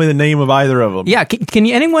even tell me the name of either of them? Yeah, can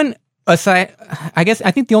you anyone... Aside,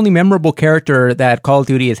 I think the only memorable character that Call of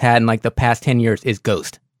Duty has had in like the past 10 years is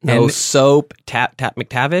Ghost. Soap, Tap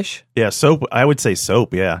McTavish? Yeah, Soap. I would say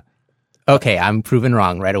Soap, yeah. Okay, I'm proven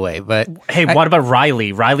wrong right away. But hey, what about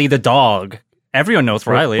Riley? Riley the dog. Everyone knows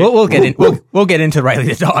Riley. We'll get into Riley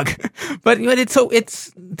the dog, but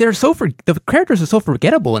the characters are so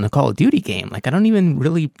forgettable in a Call of Duty game. Like, I don't even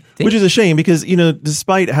really think. Which is a shame because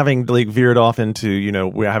despite having like veered off into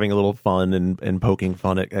we're having a little fun and poking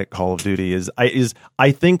fun at Call of Duty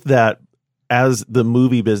I think that as the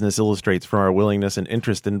movie business illustrates from our willingness and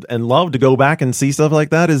interest and love to go back and see stuff like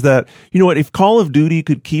that is that, you know what, if Call of Duty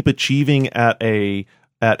could keep achieving at a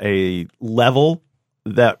level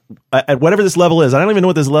that at whatever this level is, I don't even know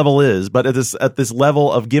what this level is, but at this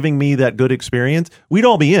level of giving me that good experience, we'd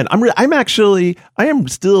all be in. I am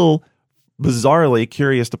still bizarrely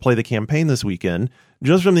curious to play the campaign this weekend,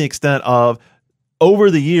 just from the extent of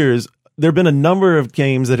over the years, there have been a number of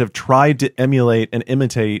games that have tried to emulate and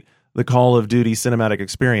imitate the Call of Duty cinematic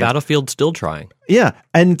experience. Battlefield's still trying. Yeah,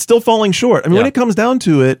 and still falling short. I mean, when it comes down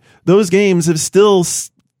to it, those games have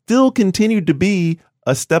still continued to be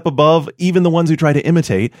a step above even the ones who try to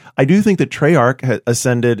imitate. I do think that Treyarch has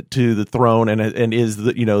ascended to the throne and is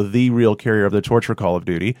the real carrier of the torch for Call of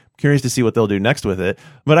Duty. Curious to see what they'll do next with it.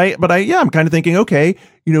 But I'm kind of thinking, okay,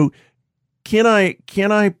 can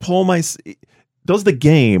I pull my? Does the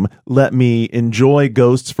game let me enjoy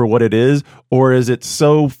Ghosts for what it is, or is it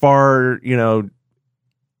so far,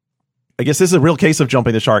 I guess this is a real case of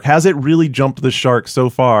jumping the shark. Has it really jumped the shark so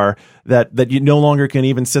far that you no longer can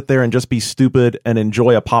even sit there and just be stupid and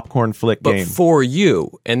enjoy a popcorn flick game? But for you,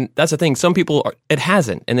 and that's the thing, some people, it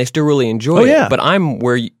hasn't, and they still really enjoy it. But I'm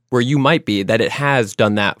where you might be, that it has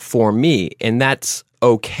done that for me, and that's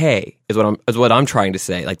okay, is what I'm trying to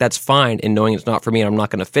say. Like, that's fine in knowing it's not for me and I'm not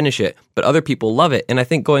going to finish it, but other people love it. And I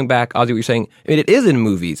think going back, Ozzy, what you're saying, I mean, it is in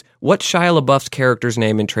movies. What's Shia LaBeouf's character's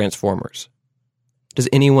name in Transformers? Does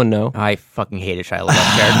anyone know? I fucking hated Shia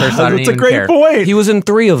LaBeouf's character, so I don't That's a even great care. point. He was in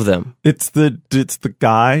 3 of them. It's the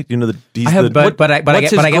guy, I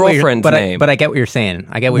get what you're saying.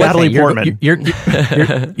 I get what Natalie you're Portman.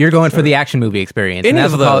 saying. You're going for the action movie experience. Any and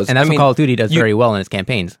of that's those. And that's what Call of Duty does very well in its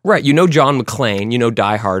campaigns. Right, John McClane,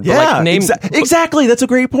 Die Hard. But Yeah, name, exactly. That's a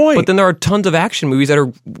great point. But then there are tons of action movies that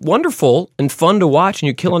are wonderful and fun to watch, and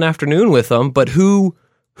you kill an afternoon with them. But who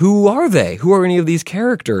are they? Who are any of these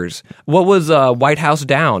characters? What was White House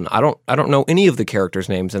Down? I don't know any of the characters'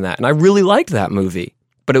 names in that, and I really liked that movie.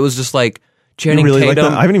 But it was just like Channing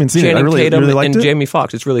Tatum. I haven't even seen it. I really liked and it. Jamie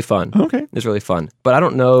Foxx. It's really fun. Okay, it's really fun. But I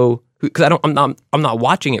don't know because I'm not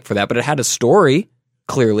watching it for that. But it had a story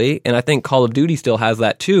clearly, and I think Call of Duty still has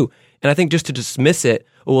that too. And I think just to dismiss it,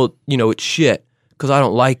 well, it's shit because I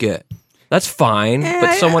don't like it. That's fine,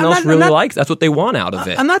 but someone else really likes. That's what they want out of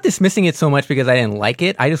it. I'm not dismissing it so much because I didn't like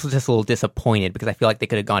it. I just was a little disappointed because I feel like they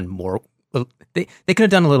could have gone more. They could have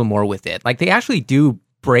done a little more with it. Like, they actually do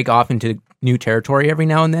break off into new territory every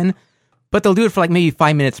now and then, but they'll do it for like maybe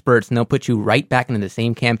 5-minute spurts, and they'll put you right back into the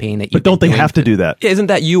same campaign that you. But don't they have to do that? Isn't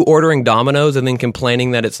that you ordering Domino's and then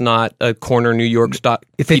complaining that it's not a corner New York stop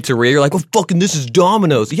pizzeria? You're like, well, fucking, this is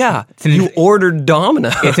Domino's. Yeah, you ordered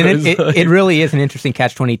Domino's. It really is an interesting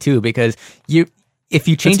catch-22 because if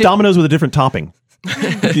you change it's Domino's with a different topping.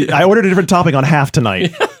 I ordered a different topping on half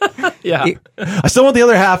tonight. Yeah, I still want the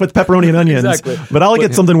other half with pepperoni and onions, but I'll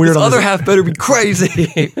get something weird on the other this. half. Better be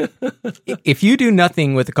crazy. If you do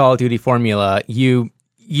nothing with the Call of Duty formula, you're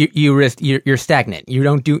stagnant.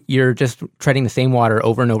 You're just treading the same water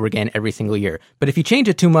over and over again every single year. But if you change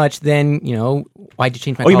it too much, then why'd you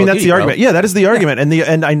change my? Oh, you mean Call of that's Duty, the argument? bro? Yeah, that is the argument,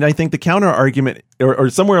 and I think the counter argument, or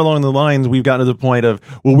somewhere along the lines, we've gotten to the point of,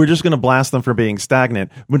 well, we're just going to blast them for being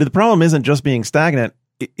stagnant. But the problem isn't just being stagnant.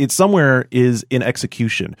 It somewhere is in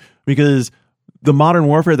execution, because the modern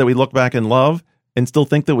warfare that we look back and love and still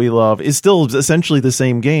think that we love is still essentially the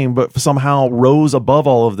same game, but somehow rose above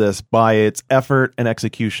all of this by its effort and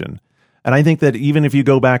execution. And I think that even if you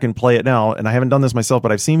go back and play it now, and I haven't done this myself,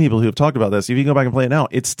 but I've seen people who have talked about this, if you go back and play it now,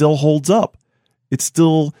 it still holds up. It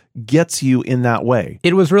still gets you in that way.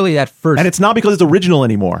 It was really that first... And it's not because it's original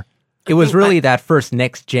anymore. It was really that first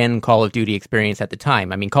next-gen Call of Duty experience at the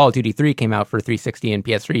time. I mean, Call of Duty 3 came out for 360 and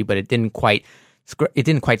PS3, but it didn't quite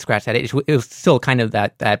scratch that. It was still kind of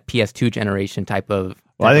that PS2 generation type of...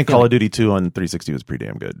 Well, I think Call of Duty 2 on 360 was pretty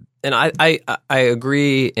damn good. And I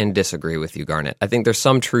agree and disagree with you, Garnet. I think there's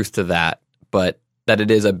some truth to that, but that it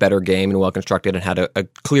is a better game and well-constructed and had a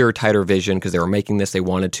clearer, tighter vision because they were making this. They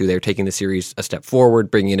wanted to. They were taking the series a step forward,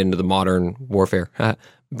 bringing it into the modern warfare,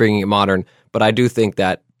 bringing it modern. But I do think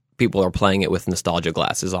that people are playing it with nostalgia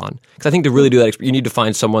glasses on. Because I think to really do that, you need to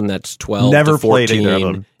find someone that's 12 Never to 14. played either of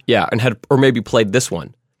them. Yeah, or maybe played this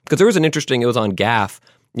one. Because there was it was on GAF,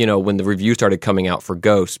 when the review started coming out for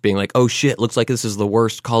Ghost, being like, oh shit, looks like this is the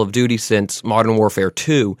worst Call of Duty since Modern Warfare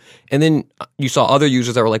 2. And then you saw other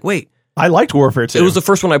users that were like, wait, I liked Warfare 2. It was the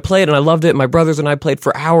first one I played, and I loved it. My brothers and I played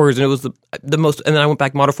for hours, and it was the most. And then I went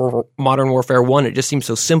back Modern Warfare 1. It just seemed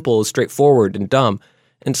so simple, straightforward, and dumb.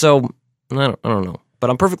 And so I don't know, but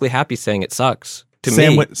I'm perfectly happy saying it sucks to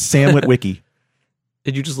me. Sam Witwicky.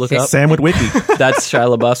 Did you just look up Sam Witwicky? That's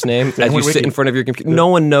Shia LaBeouf's name. As you sit in front of your computer, no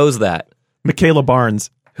one knows that. Michaela Barnes.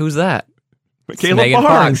 Who's that? Michaela Megan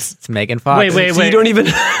Barnes. Fox. It's Megan Fox. Wait. So you don't even.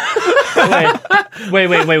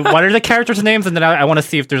 wait. What are the characters' names? And then I want to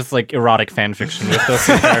see if there's like erotic fan fiction with those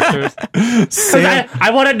two characters. 'Cause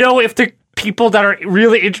I want to know if the people that are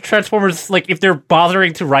really into Transformers, like if they're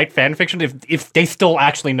bothering to write fan fiction, if they still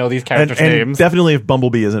actually know these characters' and names. definitely if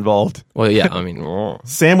Bumblebee is involved. Well, yeah. I mean,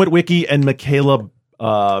 Sam Witwicky and Michaela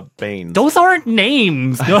Baines. Those aren't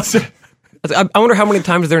names. I wonder how many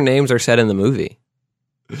times their names are said in the movie.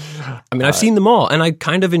 I mean, I've seen them all, and I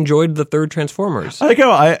kind of enjoyed the third Transformers. I like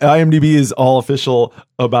how IMDb is all official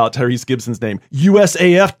about Tyrese Gibson's name.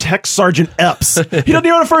 USAF Tech Sergeant Epps. He doesn't even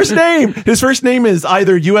have a first name. His first name is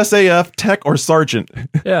either USAF Tech or Sergeant.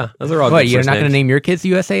 Yeah, those are all. What, good you're first not going to names. name your kids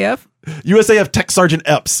USAF? USAF Tech Sergeant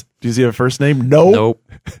Epps. Do you have a first name? No.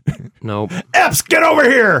 Nope. Epps, get over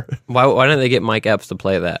here. Why didn't they get Mike Epps to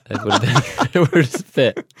play that? It would have it would have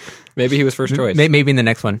fit. Maybe he was first choice. Maybe in the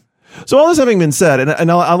next one. So all this having been said, and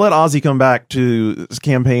I'll let Ozzy come back to this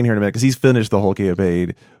campaign here in a minute because he's finished the whole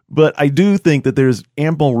campaign. But I do think that there's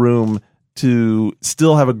ample room to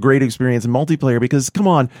still have a great experience in multiplayer because, come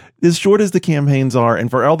on, as short as the campaigns are, and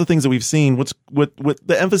for all the things that we've seen, what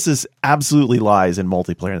the emphasis absolutely lies in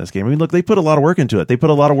multiplayer in this game. I mean, look, they put a lot of work into it. They put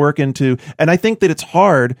a lot of work into, and I think that it's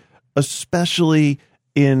hard, especially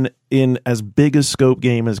in as big a scope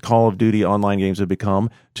game as Call of Duty online games have become,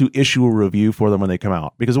 to issue a review for them when they come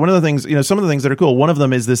out. Because one of the things, some of the things that are cool, one of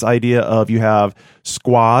them is this idea of you have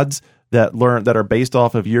squads that are based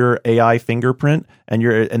off of your AI fingerprint, and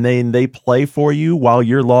then they play for you while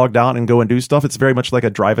you're logged out and go and do stuff. It's very much like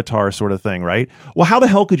a Drivatar sort of thing, right? Well, how the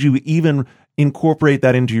hell could you even incorporate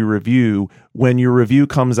that into your review when your review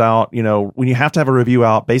comes out, when you have to have a review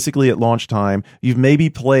out basically at launch time? You've maybe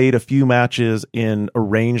played a few matches in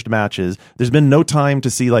arranged matches. There's been no time to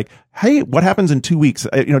see like, hey, what happens in 2 weeks?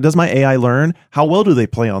 Does my AI learn? How well do they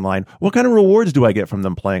play online? What kind of rewards do I get from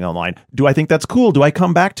them playing online? Do I think that's cool? Do I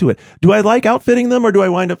come back to it? Do I like outfitting them, or do I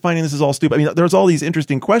wind up finding this is all stupid? I mean, there's all these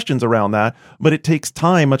interesting questions around that, but it takes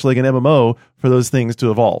time, much like an MMO, for those things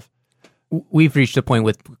to evolve. We've reached a point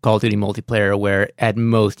with Call of Duty multiplayer where at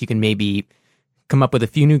most you can maybe come up with a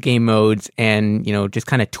few new game modes and just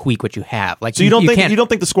kind of tweak what you have. Like, so you don't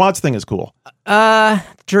think the squads thing is cool?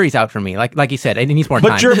 Jury's out for me. Like you said, it needs more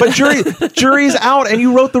time. But jury's out, and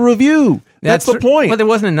you wrote the review. That's the point. But there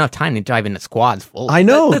wasn't enough time to dive into squads fully. I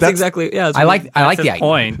know. That's exactly. Yeah, I like the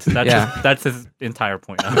point. That's his entire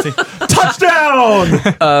point. Touchdown!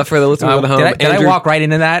 For the listeners at home, did I walk right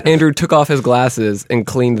into that? Andrew took off his glasses and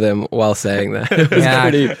cleaned them while saying that. It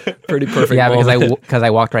was pretty perfect. Yeah, because I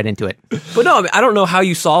walked right into it. But no, I don't know how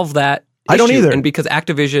you solve that. I don't either. And because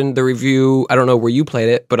Activision, the review, I don't know where you played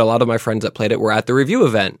it, but a lot of my friends that played it were at the review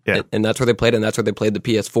event. Yeah. And that's where they played it, and that's where they played the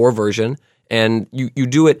PS4 version. And you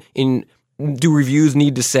do it in, do reviews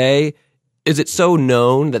need to say, is it so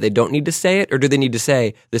known that they don't need to say it? Or do they need to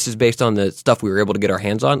say, this is based on the stuff we were able to get our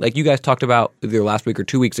hands on? Like you guys talked about either last week or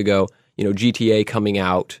 2 weeks ago, GTA coming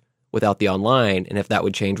out without the online, and if that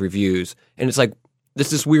would change reviews. And it's like,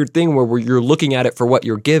 this weird thing where you're looking at it for what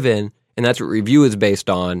you're given, and that's what review is based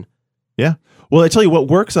on. Yeah. Well, I tell you what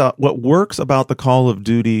works about the Call of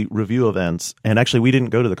Duty review events, and actually we didn't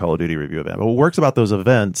go to the Call of Duty review event, but what works about those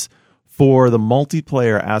events for the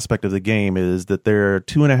multiplayer aspect of the game is that they're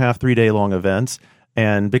 2.5, 3 day long events.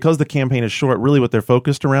 And because the campaign is short, really what they're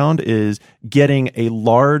focused around is getting a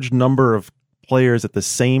large number of players at the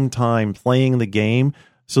same time playing the game,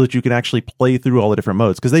 so that you can actually play through all the different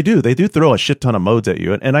modes. Because they do throw a shit ton of modes at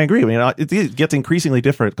you. And I agree. I mean, it gets increasingly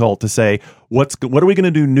difficult to say, what are we going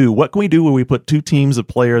to do new? What can we do when we put two teams of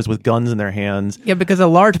players with guns in their hands? Yeah, because a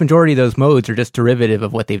large majority of those modes are just derivative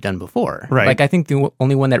of what they've done before. Right. Like, I think the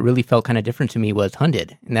only one that really felt kind of different to me was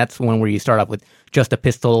Hunted. And that's one where you start off with just a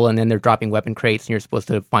pistol, and then they're dropping weapon crates, and you're supposed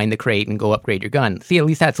to find the crate and go upgrade your gun. See, at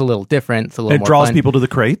least that's a little different. It's a little more draws fun. people to the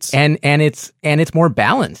crates. And it's more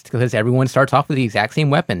balanced because everyone starts off with the exact same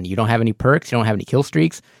weapon. You don't have any perks, you don't have any kill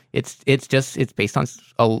streaks. It's based on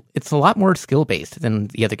it's a lot more skill based than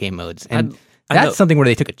the other game modes. And that's something where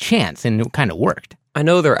they took a chance and it kind of worked. I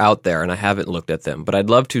know they're out there, and I haven't looked at them, but I'd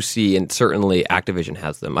love to see, and certainly Activision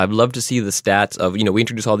has them, I'd love to see the stats of, we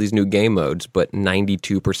introduce all these new game modes, but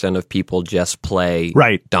 92% of people just play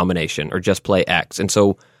Domination or just play X. And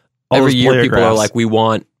so every year people are like, we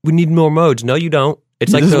need more modes. No, you don't.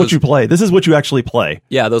 It's like this is what you play. This is what you actually play.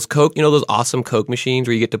 Yeah, those Coke, those awesome Coke machines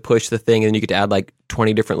where you get to push the thing and then you get to add like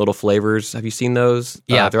 20 different little flavors. Have you seen those?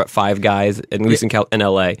 Yeah. They're at Five Guys, at least in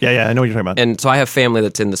LA. Yeah, I know what you're talking about. And so I have family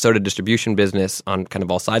that's in the soda distribution business on kind of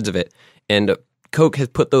all sides of it. And Coke has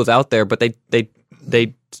put those out there, but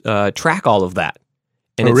they track all of that.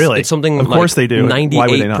 And really? It's something of course they do.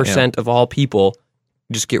 98% of all people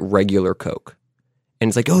just get regular Coke. And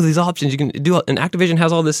it's like, oh, these options you can do, and Activision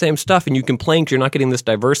has all this same stuff, and you complain because you're not getting this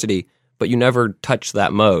diversity, but you never touch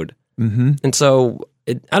that mode. Mm-hmm. And so,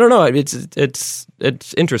 I don't know. It's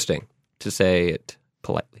interesting to say it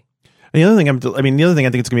politely. The other thing I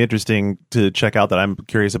think it's gonna be interesting to check out that I'm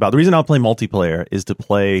curious about. The reason I'll play multiplayer is to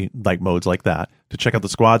play like modes like that, to check out the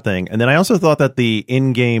squad thing. And then I also thought that the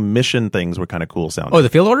in-game mission things were kind of cool sounding. Oh, the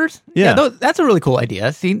field orders? Yeah. That's a really cool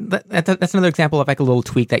idea. See, that's another example of like a little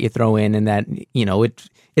tweak that you throw in, and that, you know, it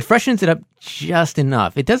freshens it up just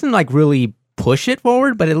enough. It doesn't like really push it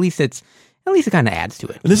forward, but at least it kind of adds to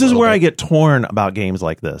it. And this is where I get torn about games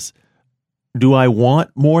like this. Do I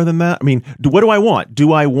want more than that? I mean, what do I want?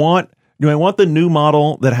 Do I want the new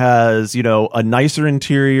model that has, you know, a nicer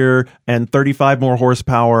interior and 35 more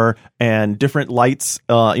horsepower and different lights,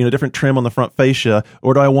 different trim on the front fascia?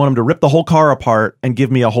 Or do I want them to rip the whole car apart and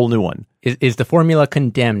give me a whole new one? Is the formula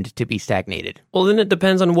condemned to be stagnated? Well, then it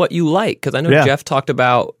depends on what you like. Because I know Jeff talked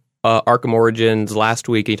about Arkham Origins last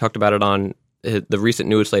week. He talked about it on the recent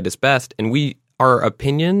Newest Latest Best. And our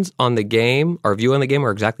opinions on the game, our view on the game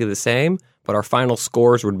are exactly the same, but our final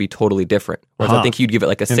scores would be totally different. Whereas I think you'd give it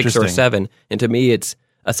like a 6 or 7. And to me, it's,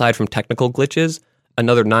 aside from technical glitches,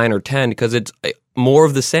 another 9 or 10, because it's more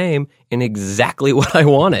of the same in exactly what I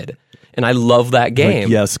wanted. And I love that game.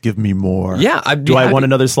 Like, yes, give me more. Yeah. Do I want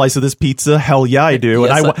another slice of this pizza? Hell yeah, I do.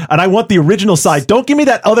 Yes, and I want the original side. Don't give me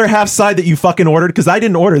that other half side that you fucking ordered, because I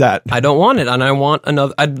didn't order that. I don't want it. And I want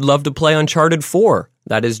another. I'd love to play Uncharted 4.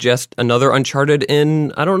 That is just another Uncharted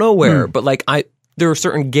in I don't know where. But like there are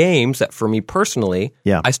certain games that for me personally,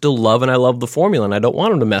 I still love, and I love the formula, and I don't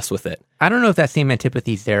want them to mess with it. I don't know if that same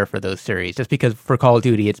antipathy is there for those series, just because for Call of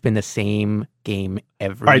Duty, it's been the same game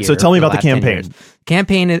every year. All right, so tell me about the campaign.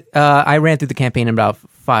 Campaign, I ran through the campaign in about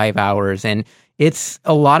 5 hours, and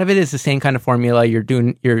a lot of it is the same kind of formula. You're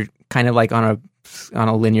kind of like on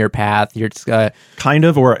a linear path. You're just, kind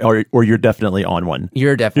of, or you're definitely on one.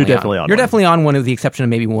 You're definitely on one, with the exception of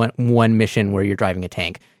maybe one mission where you're driving a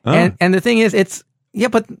tank. Oh. And the thing is,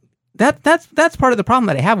 but that's part of the problem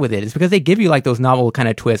that I have with it, is because they give you like those novel kind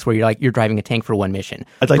of twists where you're driving a tank for one mission.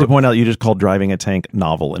 I'd like to point out you just called driving a tank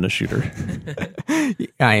novel in a shooter.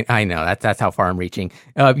 I know that's how far I'm reaching.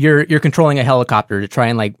 You're controlling a helicopter to try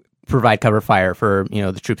and like provide cover fire for, you know,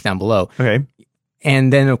 the troops down below. Okay.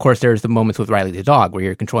 And then, of course, there's the moments with Riley the dog where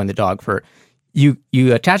you're controlling the dog for... You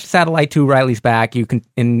attach the satellite to Riley's back, and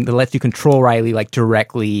it lets you control Riley, like,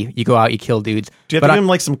 directly. You go out, you kill dudes. Do you have to give him,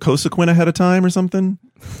 like, some Cosequin ahead of time or something?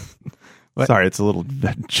 Sorry, it's a little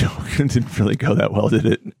joke. It didn't really go that well, did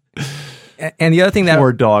it? And the other thing that...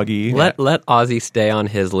 Poor doggy. Let Ozzy stay on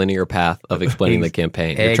his linear path of explaining the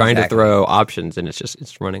campaign. You're trying to throw options, and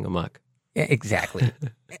it's running amok. Exactly.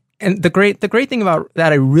 And the great thing about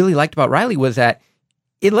that I really liked about Riley was that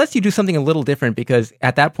it lets you do something a little different, because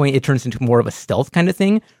at that point it turns into more of a stealth kind of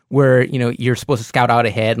thing where, you know, you're supposed to scout out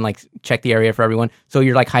ahead and like check the area for everyone. So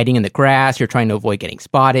you're like hiding in the grass, you're trying to avoid getting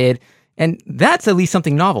spotted. And that's at least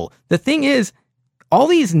something novel. The thing is, all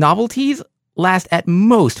these novelties last at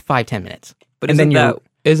most 5-10 minutes. But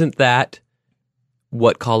isn't that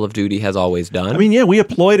what Call of Duty has always done? I mean, yeah, we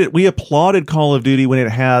applauded Call of Duty when it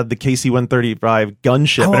had the KC-135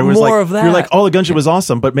 gunship. Oh, and it was more like, of that. You're like, oh, the gunship was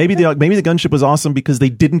awesome, but maybe the gunship was awesome because they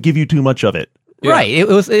didn't give you too much of it. Yeah. Right.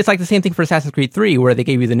 It's like the same thing for Assassin's Creed 3, where they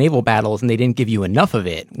gave you the naval battles and they didn't give you enough of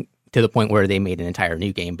it, to the point where they made an entire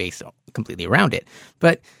new game based completely around it.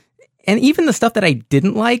 And even the stuff that I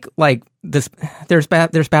didn't like this, there's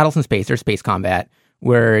battles in space, there's space combat,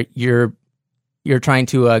 where you're trying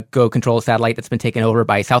to go control a satellite that's been taken over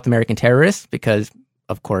by South American terrorists, because,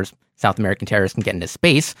 of course, South American terrorists can get into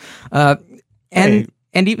space.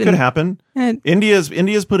 And even could happen.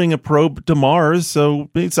 India's putting a probe to Mars, so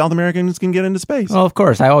South Americans can get into space. Well, of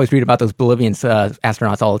course, I always read about those Bolivian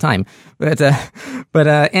astronauts all the time. But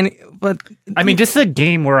I mean, this is a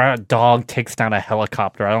game where a dog takes down a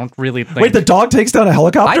helicopter. I don't really think... Wait, the dog takes down a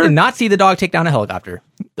helicopter? I did not see the dog take down a helicopter.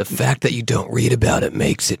 The fact that you don't read about it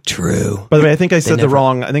makes it true. By the way, I think I said the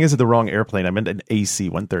wrong airplane. I meant an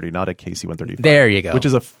AC-130, not a KC-135. There you go.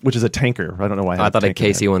 Which is a tanker. I don't know why. I thought a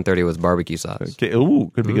KC-130 was barbecue sauce. Okay.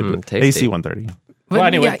 Ooh, could be good. AC-130. Well,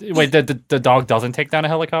 anyway, wait, the dog doesn't take down a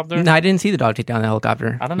helicopter? No, I didn't see the dog take down the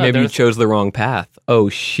helicopter. I don't know. Maybe you chose the wrong path. Oh,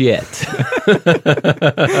 shit.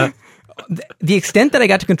 The extent that I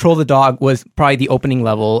got to control the dog was probably the opening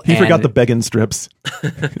level. He forgot the begging strips.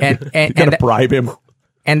 And you gotta bribe him.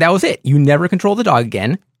 And that was it. You never control the dog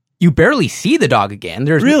again. You barely see the dog again.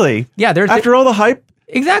 Really? Yeah. After all the hype?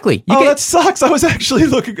 Exactly. That sucks. I was actually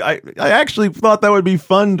looking. I actually thought that would be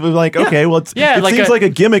fun. To be like, okay, well, it seems like a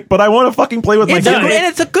gimmick, but I want to fucking play with my gimmick. And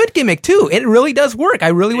it's a good gimmick too. It really does work. I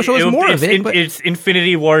really wish there was more of it. It's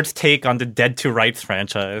Infinity Ward's take on the Dead to Rights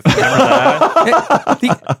franchise. Remember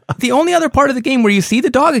that? The only other part of the game where you see the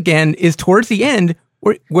dog again is towards the end,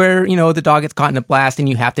 where the dog gets caught in a blast and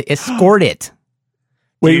you have to escort it.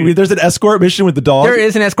 Wait, there's an escort mission with the dog? There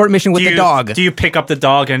is an escort mission with the dog. Do you pick up the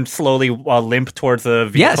dog and slowly limp towards the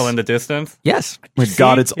vehicle in the distance? Yes. My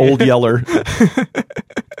God, it's Old Yeller.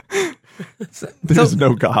 There's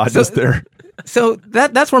no God, is there? So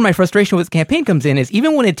that's where my frustration with the campaign comes in, is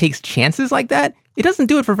even when it takes chances like that, it doesn't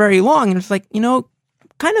do it for very long. And it's like,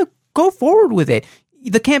 kind of go forward with it.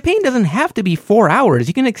 The campaign doesn't have to be 4 hours.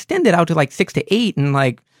 You can extend it out to like 6 to 8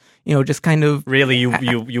 and just kind of... Really,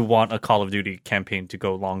 you want a Call of Duty campaign to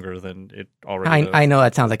go longer than it already does. I know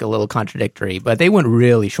that sounds like a little contradictory, but they went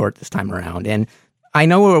really short this time around. And I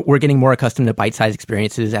know we're getting more accustomed to bite-sized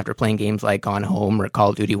experiences after playing games like Gone Home or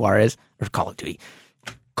Call of Juarez,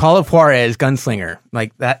 Gunslinger.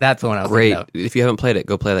 Like that's the one I was great. thinking of. If you haven't played it,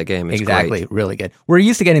 go play that game. It's exactly, great. Really good. We're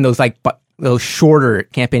used to getting those those shorter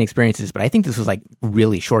campaign experiences, but I think this was like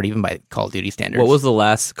really short even by Call of Duty standards. What was the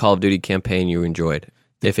last Call of Duty campaign you enjoyed,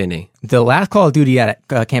 if any? The last Call of Duty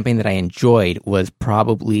campaign that I enjoyed was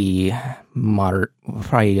probably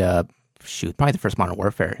the first Modern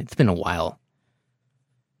Warfare. It's been a while.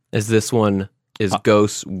 Is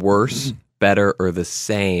Ghosts worse, better, or the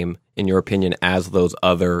same, in your opinion, as those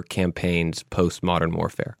other campaigns post Modern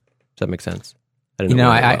Warfare? Does that make sense? I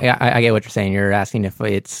get what you're saying. You're asking if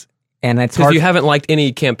it's... And it's because you haven't liked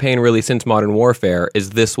any campaign really since Modern Warfare. Is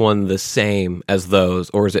this one the same as those,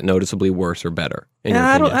 or is it noticeably worse or better?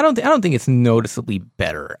 I don't think it's noticeably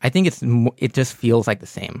better. I think it just feels like the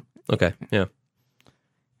same. Okay, yeah.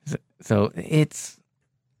 So it's,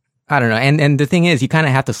 I don't know. And the thing is, you kind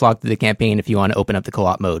of have to slog through the campaign if you want to open up the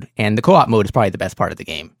co-op mode, and the co-op mode is probably the best part of the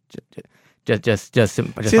game. Just see,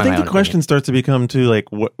 I think the question starts to become too like,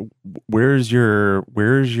 where's your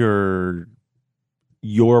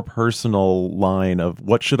personal line of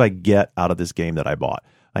what should I get out of this game that I bought?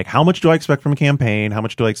 Like, how much do I expect from a campaign? How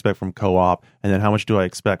much do I expect from co-op? And then how much do I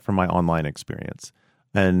expect from my online experience?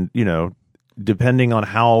 And, depending on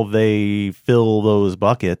how they fill those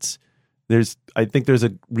buckets, I think there's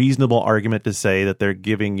a reasonable argument to say that they're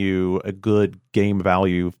giving you a good game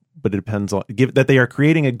value, but it depends on that they are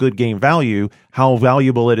creating a good game value. How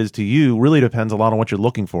valuable it is to you really depends a lot on what you're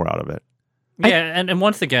looking for out of it. Yeah, and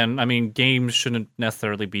once again, I mean, games shouldn't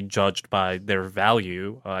necessarily be judged by their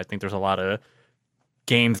value. I think there's a lot of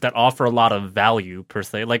games that offer a lot of value, per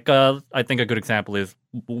se. Like, I think a good example is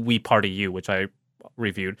We Party U, which I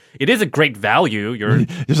reviewed. It is a great value.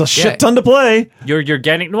 There's a shit ton to play. You're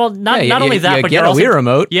getting, not only that, but you're you're also... Wii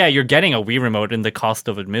remote. Yeah, you're getting a Wii remote in the cost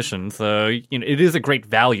of admission. So, it is a great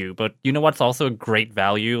value. But you know what's also a great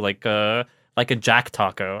value? Like a Jack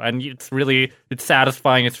Taco, and it's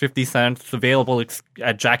satisfying. It's 50 cents. It's available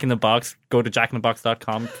at Jack in the Box. Go to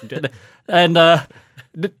jackinthebox.com. And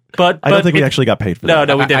but I don't think we actually got paid for that.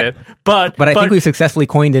 No, we didn't. But I think we successfully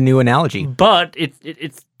coined a new analogy. But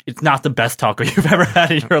it's not the best taco you've ever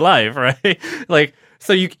had in your life, right? Like,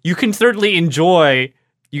 so you can certainly enjoy.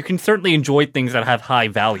 You can certainly enjoy things that have high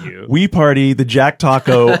value. Wii Party, the Jack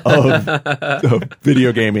Taco of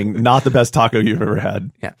video gaming, not the best taco you've ever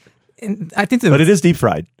had. Yeah. And I think but it is deep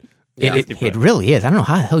fried. It really is. I don't know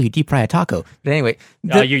how the hell you deep fry a taco. But anyway.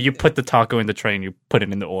 You put the taco in the tray and you put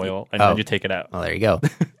it in the oil and then you take it out. Oh, there you go.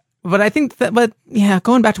 But I think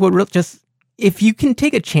going back to what if you can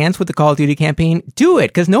take a chance with the Call of Duty campaign, do it,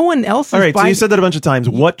 because no one else is. All right, so you said that a bunch of times.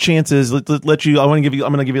 What chances? I'm going to give you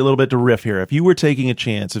a little bit to riff here. If you were taking a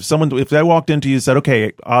chance, if I walked into you and said,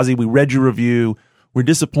 "Okay, Ozzy, we read your review, we're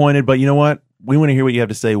disappointed, but you know what? We want to hear what you have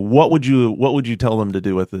to say." What would you tell them to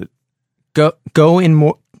do with it? Go in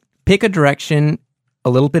more. Pick a direction,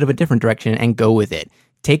 a little bit of a different direction, and go with it.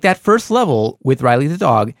 Take that first level with Riley the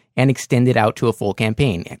dog and extend it out to a full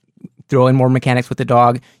campaign. Throw in more mechanics with the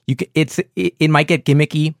dog. It might get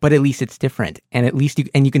gimmicky, but at least it's different, and at least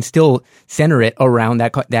you can still center it around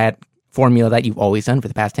that formula that you've always done for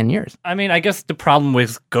the past 10 years. I mean, I guess the problem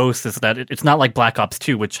with Ghosts is that it's not like Black Ops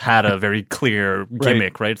 2, which had a very clear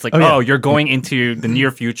gimmick, right? It's like, you're going into the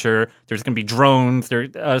near future. There's going to be drones.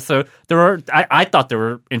 So there are. I thought there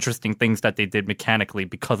were interesting things that they did mechanically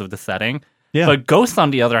because of the setting. Yeah. But Ghosts,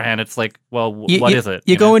 on the other hand, it's like, well, what is it?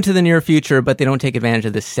 You go into the near future, but they don't take advantage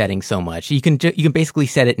of the setting so much. You can basically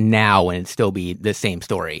set it now and it'd still be the same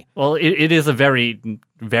story. Well, it is a very,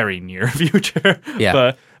 very near future.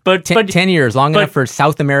 Yeah. But 10 years, long enough for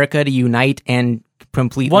South America to unite and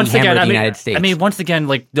completely once hammered again, the United States. I mean, once again,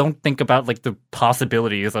 like, don't think about like the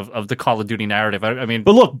possibilities of the Call of Duty narrative. I mean,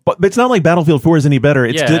 But look, but it's not like Battlefield 4 is any better.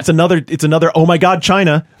 It's Yeah. it's another. Oh my God,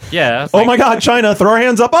 China! yeah. it's Oh like- my God, China! Throw our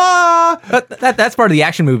hands up! Ah! that's part of the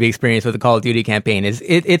action movie experience with the Call of Duty campaign.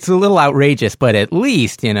 It's a little outrageous, but at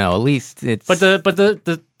least it's. But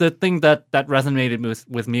the thing that resonated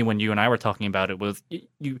with me when you and I were talking about it was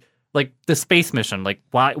you like the space mission. Like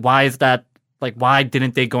why is that? Like why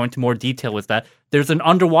didn't they go into more detail with that? There's an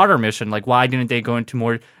underwater mission. Like why didn't they go into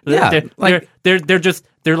more? Yeah,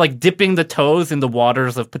 They're like dipping the toes in the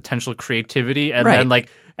waters of potential creativity, and Right. then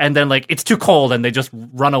like it's too cold, and they just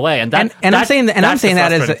run away. And that I'm saying that thing.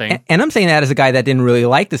 I'm saying that as a guy that didn't really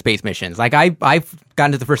like the space missions. Like I've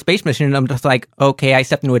gotten to the first space mission and I'm just like, okay, I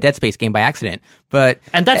stepped into a Dead Space game by accident. But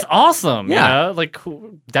And that's awesome. Yeah. Yeah, like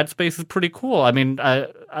Dead Space is pretty cool. I mean, I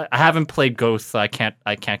haven't played Ghosts, so I can't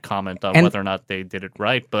comment on whether or not they did it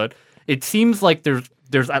right. But it seems like there's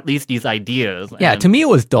at least these ideas. yeah, and- to me it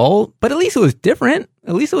was dull, but at least it was different.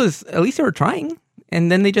 At least they were trying. And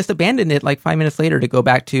then they just abandoned it like 5 minutes later to go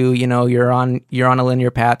back to, you're on a linear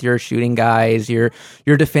path, you're shooting guys, you're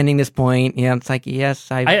defending this point. Yeah, it's like, yes,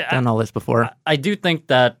 I've done all this before. I do think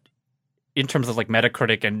that in terms of like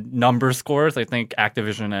Metacritic and number scores, I think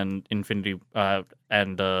Activision and Infinity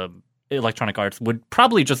and Electronic Arts would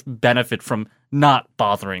probably just benefit from not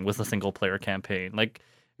bothering with a single player campaign. Like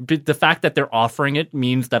the fact that they're offering it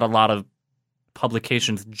means that a lot of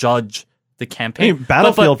publications judge the I campaign. mean,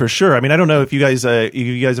 Battlefield for sure. I mean, I don't know if you guys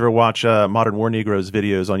ever watch Modern War Negro's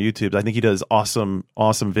videos on YouTube. I think he does awesome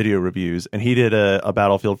video reviews, and he did a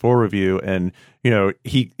Battlefield 4 review, and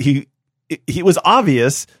he was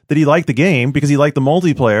obvious that he liked the game because he liked the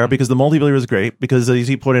multiplayer, because the multiplayer was great, because as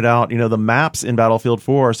he pointed out, the maps in Battlefield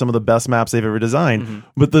 4 are some of the best maps they've ever designed.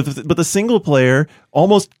 Mm-hmm. But the single player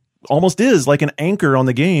almost is like an anchor on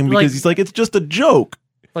the game, because Like- he's like, it's just a joke.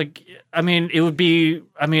 Like, I mean, it would be.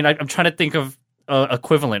 I mean, I'm trying to think of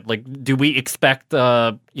equivalent. Like, do we expect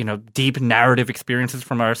deep narrative experiences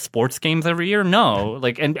from our sports games every year? No.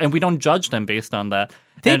 Like, and we don't judge them based on that.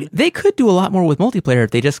 They could do a lot more with multiplayer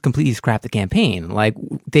if they just completely scrapped the campaign. Like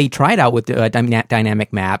they tried out with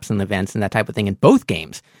dynamic maps and events and that type of thing in both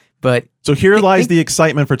games. But So here lies the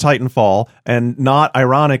excitement for Titanfall, and not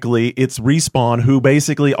ironically, it's Respawn, who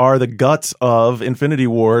basically are the guts of Infinity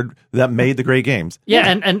Ward that made the great games. Yeah,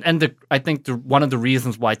 and I think one of the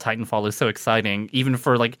reasons why Titanfall is so exciting, even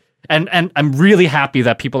for like, and I'm really happy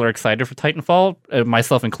that people are excited for Titanfall,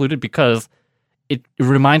 myself included, because it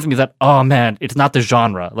reminds me that, oh man, it's not the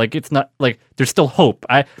genre. Like it's not like there's still hope.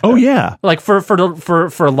 Oh yeah. Like for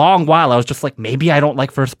a long while, I was just like, maybe I don't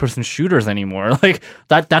like first person shooters anymore. Like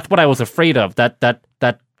that's what I was afraid of. That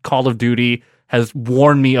Call of Duty has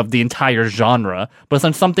warned me of the entire genre. But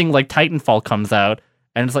then something like Titanfall comes out,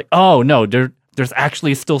 and it's like, oh no, there's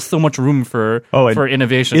actually still so much room for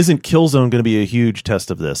innovation. Isn't Killzone going to be a huge test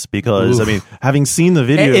of this? Because I mean, having seen the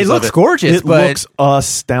videos, it looks of gorgeous, It but- looks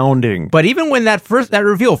astounding. But even when that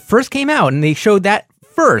reveal first came out and they showed that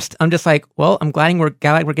first, I'm just like, well, I'm glad we're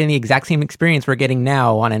getting the exact same experience we're getting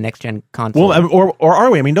now on a next gen console. Well, or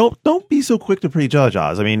are we? I mean, don't be so quick to prejudge,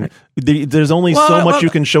 Oz. I mean, there's only so much you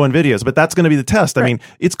can show in videos, but that's going to be the test. I mean,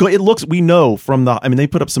 it looks. We know from the. I mean, they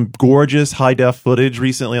put up some gorgeous high def footage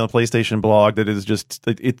recently on the PlayStation blog that is just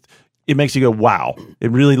it makes you go wow.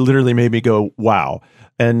 It really literally made me go wow,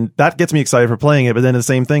 and that gets me excited for playing it. But then the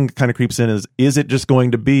same thing kind of creeps in: is it just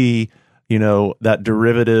going to be that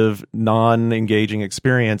derivative, non-engaging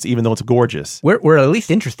experience, even though it's gorgeous? We're at least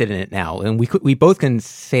interested in it now, and we both can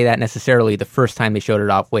say that necessarily the first time they showed it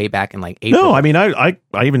off way back in like April. No, I mean I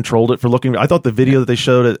even trolled it for looking. I thought the video that they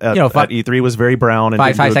showed at E3 was very brown and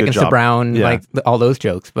five didn't do a good seconds to job. brown, Yeah. like all those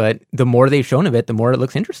jokes. But the more they've shown of it, the more it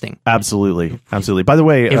looks interesting. Absolutely. By the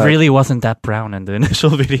way, it really wasn't that brown in the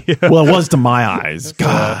initial video. well, it was to my eyes.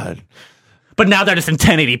 God. But now that it's in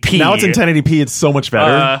 1080p. Now it's in 1080p. It's so much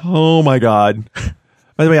better. Oh my God.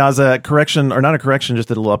 By the way, as a correction, or not a correction,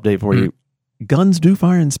 just a little update for you. Guns do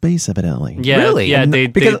fire in space, evidently. Yeah, Really? Yeah,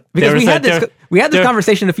 Because we had this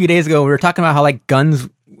conversation a few days ago. We were talking about how like guns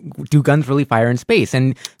really fire in space,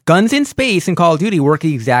 and guns in space in Call of Duty work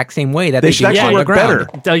the exact same way that They they should do actually on the work ground.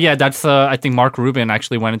 better. Yeah, that's. I think Mark Rubin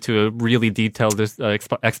actually went into a really detailed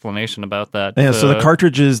explanation about that. Yeah, so the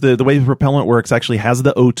cartridges, the way the propellant works actually has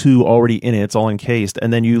the O2 already in it. It's all encased.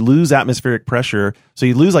 And then you lose atmospheric pressure. So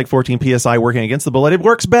you lose like 14 PSI working against the bullet. It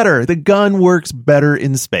works better. The gun works better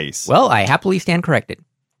in space. Well, I happily stand corrected.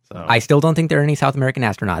 So. I still don't think there are any South American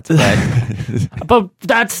astronauts, but But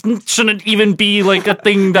that shouldn't even be like a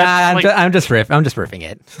thing that. I'm just riffing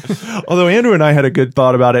it. Although Andrew and I had a good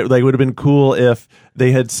thought about it, like it would have been cool if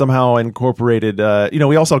they had somehow incorporated.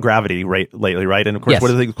 We all saw Gravity lately, right? And of course, Yes.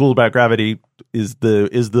 what I think is cool about Gravity is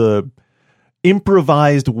the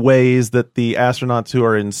improvised ways that the astronauts who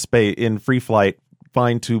are in space in free flight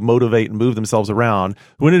find to motivate and move themselves around.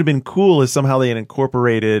 Wouldn't it have been cool if somehow they had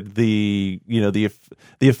incorporated the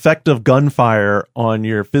effect of gunfire on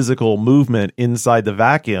your physical movement inside the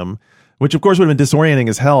vacuum, which of course would have been disorienting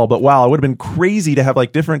as hell. But wow, it would have been crazy to have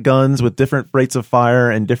like different guns with different rates of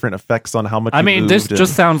fire and different effects on how much. I mean, this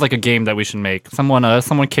just sounds like a game that we should make. Someone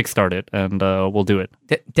kickstart it, and we'll do it.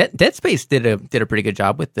 Dead Space did a pretty good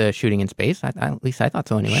job with the shooting in space. At least I thought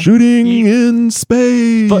so anyway. Shooting in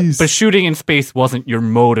space. But shooting in space wasn't your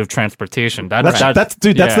mode of transportation. That's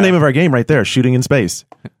the name of our game right there. Shooting in space.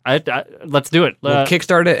 Let's do it. We'll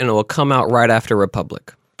kickstart it, and it will come out right after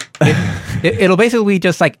Republic. It'll basically be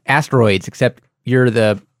just like Asteroids, except you're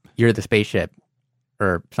the spaceship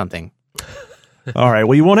or something. All right.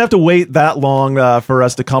 Well, you won't have to wait that long for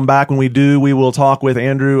us to come back. When we do, we will talk with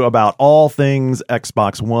Andrew about all things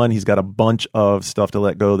Xbox One. He's got a bunch of stuff to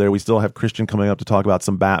let go there. We still have Christian coming up to talk about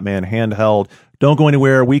some Batman handheld. Don't go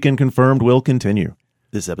anywhere. Weekend Confirmed will continue.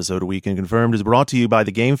 This episode of Weekend Confirmed is brought to you by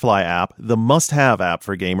the GameFly app, the must-have app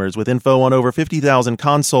for gamers with info on over 50,000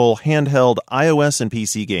 console, handheld, iOS, and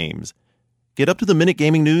PC games. Get up-to-the-minute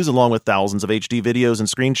gaming news along with thousands of HD videos and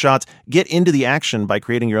screenshots. Get into the action by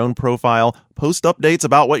creating your own profile, post updates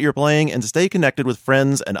about what you're playing, and stay connected with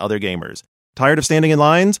friends and other gamers. Tired of standing in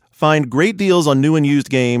lines? Find great deals on new and used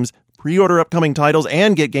games, pre-order upcoming titles,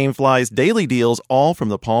 and get GameFly's daily deals all from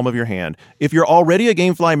the palm of your hand. If you're already a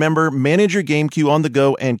GameFly member, manage your game queue on the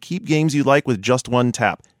go and keep games you like with just one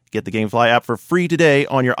tap. Get the GameFly app for free today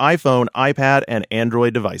on your iPhone, iPad, and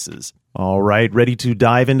Android devices. All right, ready to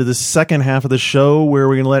dive into the second half of the show where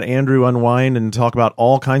we're going to let Andrew unwind and talk about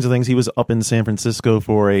all kinds of things. He was up in San Francisco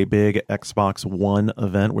for a big Xbox One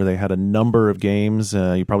event where they had a number of games.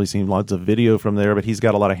 You've probably seen lots of video from there, but he's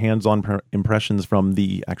got a lot of hands-on impressions from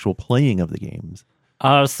the actual playing of the games.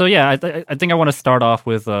 I think I want to start off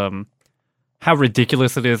with how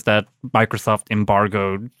ridiculous it is that Microsoft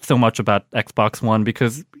embargoed so much about Xbox One,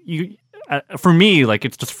 because for me, like,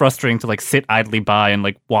 it's just frustrating to like sit idly by and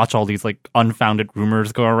like watch all these like unfounded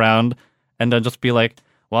rumors go around and then just be like,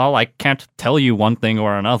 well, I can't tell you one thing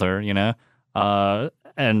or another, you know?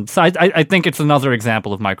 And so I think it's another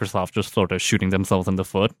example of Microsoft just sort of shooting themselves in the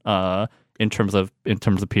foot in terms of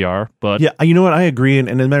PR. But yeah, you know what? I agree. And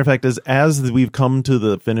as a matter of fact, as we've come to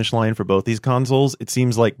the finish line for both these consoles, it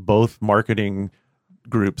seems like both marketing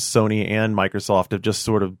groups, Sony and Microsoft, have just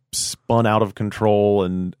sort of spun out of control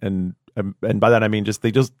and by that I mean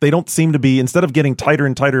they don't seem to be, instead of getting tighter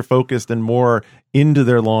and tighter focused and more into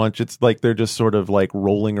their launch, it's like they're just sort of like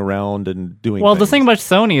rolling around and doing well things. The thing about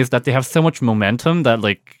Sony is that they have so much momentum that,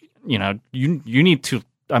 like, you know, you need to,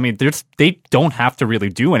 I mean, they don't have to really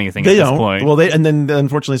do anything at this point. Well, and then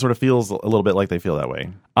unfortunately sort of feels a little bit like they feel that way.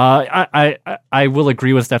 I will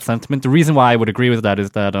agree with that sentiment. The reason why I would agree with that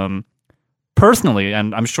is that personally,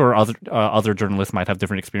 and I'm sure other journalists might have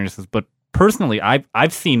different experiences, but personally,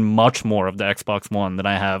 I've seen much more of the Xbox One than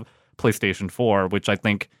I have PlayStation 4, which I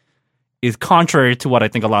think is contrary to what I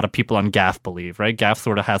think a lot of people on GAF believe, right? GAF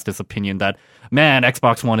sort of has this opinion that, man,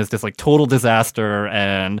 Xbox One is this like total disaster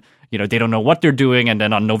and, you know, they don't know what they're doing. And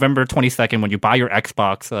then on November 22nd, when you buy your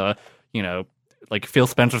Xbox, you know, like Phil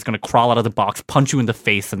Spencer's going to crawl out of the box, punch you in the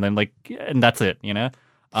face, and then like, and that's it, you know?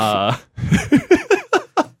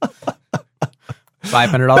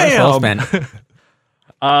 $500 well spent.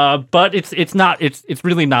 But it's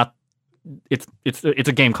really not. It's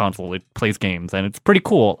a game console. It plays games, and it's pretty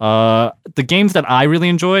cool. The games that I really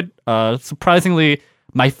enjoyed, surprisingly,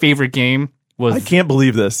 my favorite game was. I cannot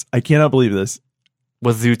believe this.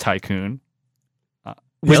 Was Zoo Tycoon.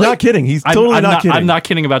 He's not kidding. He's totally not kidding. I'm not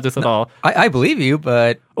kidding about this at all. I believe you,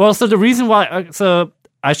 but well, so the reason why, so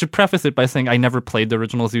I should preface it by saying I never played the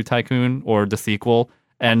original Zoo Tycoon or the sequel.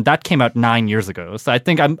 And that came out 9 years ago, so I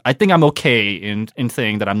think I'm okay in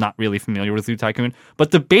saying that I'm not really familiar with Zoo Tycoon.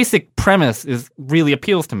 But the basic premise really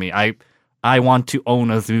appeals to me. I want to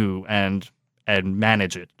own a zoo and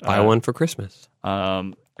manage it. Buy one for Christmas.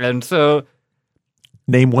 And so,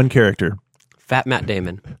 name one character. Fat Matt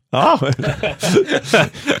Damon. Oh,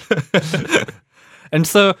 and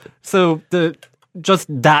so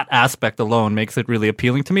just that aspect alone makes it really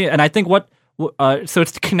appealing to me. And I think so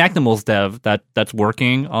it's the Kinectimals dev that's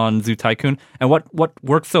working on Zoo Tycoon, and what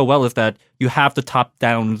works so well is that you have the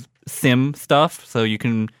top-down sim stuff, so you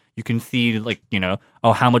can You can see like,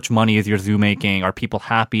 how much money is your zoo making? Are people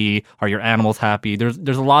happy? Are your animals happy? There's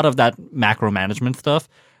a lot of that macro management stuff.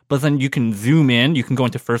 But then you can zoom in. You can go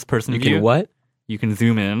into first person view. You can what? You can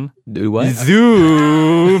zoom in. Do what?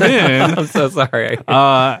 Zoom in. I'm so sorry.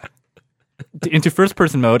 Into first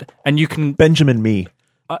person mode, and you can Benjamin Me.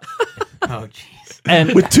 Oh, jeez.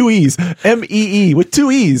 and With 2 E's. MEE with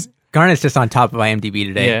 2 E's. Garnet's just on top of IMDb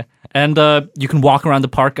today. yeah, and you can walk around the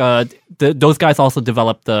park. Those guys also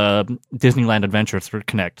developed the Disneyland Adventures for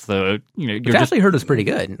Kinect, so you're Which actually heard was pretty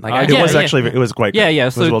good. Like, It was yeah. actually it was quite good. Yeah.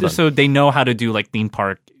 It was well done. So they know how to do like theme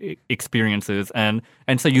park experiences, and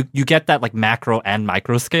so you get that like macro and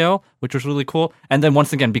micro scale, which was really cool. And then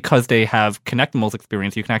once again, because they have Kinectimals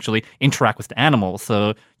experience, you can actually interact with the animals.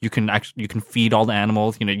 So you can feed all the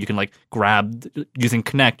animals. You can like grab using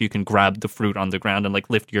Kinect. You can grab the fruit on the ground and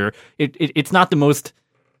like lift your. It's not the most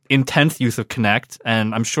intense use of Kinect,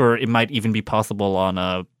 and I'm sure it might even be possible on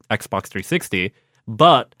a Xbox 360.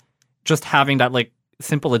 But just having that like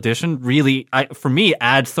simple addition really, for me,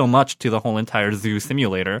 adds so much to the whole entire zoo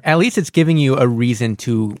simulator. at least it's giving you a reason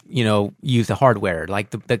to, use the hardware, like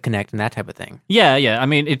the Kinect and that type of thing. Yeah. I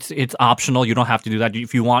mean, it's optional. You don't have to do that.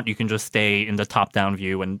 If you want, you can just stay in the top-down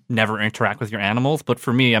view and never interact with your animals. But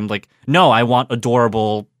for me, I'm like, no, I want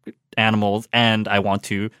adorable animals and I want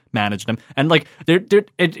to manage them. And like, the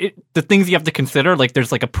things you have to consider, like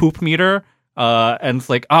there's like a poop meter, and it's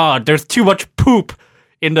like, there's too much poop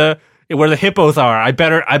in where the hippos are. I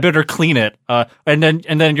better clean it. And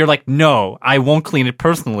then you're like, no, I won't clean it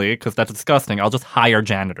personally because that's disgusting. I'll just hire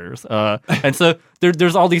janitors. And so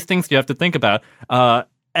there's all these things you have to think about.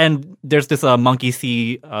 And there's this monkey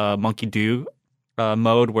see, monkey do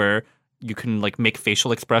mode where you can like make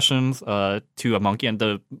facial expressions to a monkey, and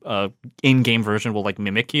the in-game version will like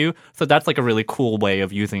mimic you. So that's like a really cool way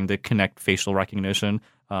of using the Kinect facial recognition.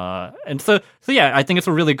 And so yeah, I think it's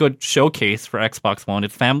a really good showcase for Xbox One.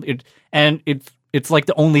 It's like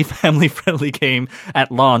the only family-friendly game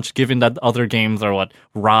at launch, given that other games are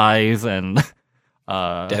Rise and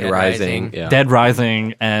Dead Rising. Yeah. Dead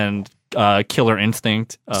Rising and Killer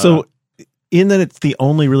Instinct. So, in that it's the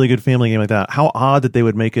only really good family game like that, how odd that they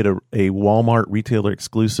would make it a Walmart retailer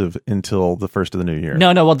exclusive until the first of the new year.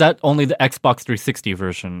 No, well, that only the Xbox 360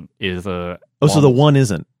 version is so the one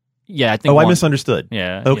isn't. Yeah, I think. I misunderstood.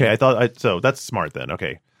 Yeah. Okay, yeah. I thought so. That's smart then.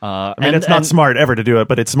 Okay. And it's not smart ever to do it,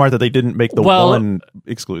 but it's smart that they didn't make the one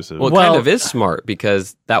exclusive. Well, it kind of is smart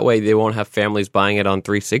because that way they won't have families buying it on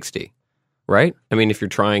 360. Right? I mean, if you're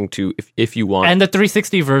trying to, if you want, and the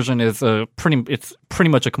 360 version is pretty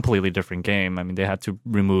much a completely different game. I mean, they had to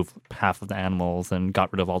remove half of the animals and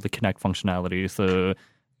got rid of all the Kinect functionality. So,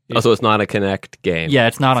 so it's not a Kinect game. Yeah,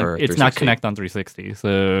 it's not for not 360. Kinect on 360.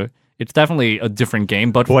 So it's definitely a different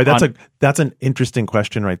game. But boy, that's an interesting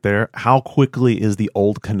question right there. How quickly is the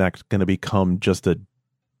old Kinect going to become just a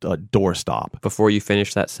doorstop? Before you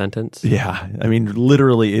finish that sentence, Yeah, I mean,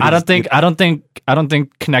 literally. I don't think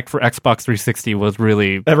Kinect for Xbox 360 was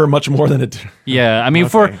really ever much more than it. Yeah, I mean,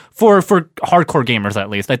 Okay. for hardcore gamers at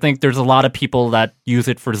least, I think there's a lot of people that use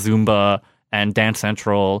it for Zumba and Dance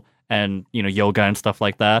Central and yoga and stuff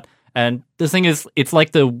like that. And the thing is, it's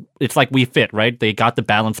like Wii Fit, right? They got the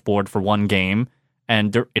balance board for one game,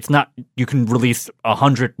 and it's not. You can release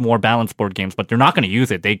 100 more balance board games, but they're not going to use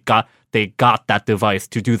it. They got that device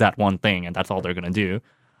to do that one thing, and that's all they're going to do.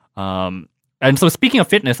 And so, speaking of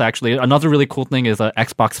fitness, actually, another really cool thing is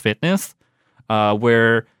Xbox Fitness,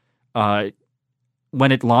 where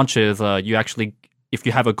when it launches, you actually, if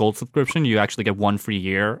you have a gold subscription, you actually get 1 free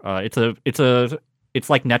year. It's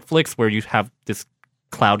like Netflix, where you have this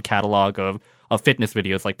cloud catalog of fitness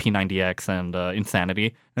videos like P90X and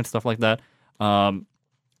Insanity and stuff like that.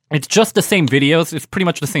 It's just the same videos. It's pretty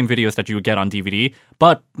much the same videos that you would get on DVD.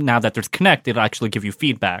 But now that there's Kinect, it'll actually give you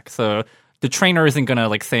feedback. So the trainer isn't gonna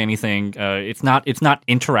like say anything. It's not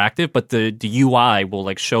interactive, but the UI will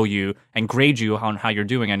like show you and grade you on how you're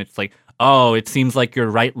doing. And it's like, oh, it seems like your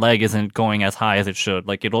right leg isn't going as high as it should.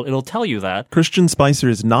 Like it'll tell you that. Christian Spicer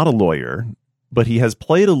is not a lawyer, but he has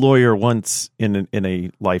played a lawyer once in a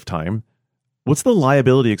lifetime. What's the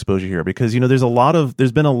liability exposure here? Because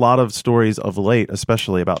there's been a lot of stories of late,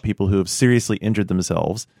 especially about people who have seriously injured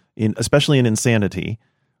themselves, especially in Insanity.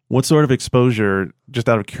 What sort of exposure, just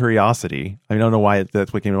out of curiosity? I don't know why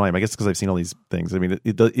that's what came to mind. I guess because I've seen all these things. I mean,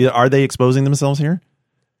 are they exposing themselves here?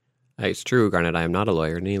 It's true, Garnet. I am not a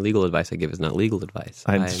lawyer. Any legal advice I give is not legal advice.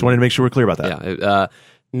 I just wanted to make sure we're clear about that. Yeah.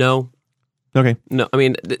 No. Okay. No. I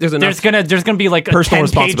mean, there's enough. There's gonna be like a Personal 10-page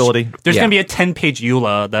responsibility. There's Yeah. gonna be a 10-page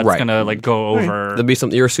EULA that's Right. gonna like go over. There'll be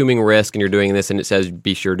something. You're assuming risk, and you're doing this, and it says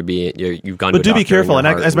be sure to be. You've gone. But to a do be doctor in careful. your And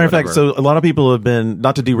heart as a matter of fact, whatever. so a lot of people have been,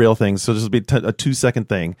 not to derail things, so this will be a 2-second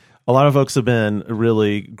thing. a lot of folks have been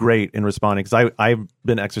really great in responding because I've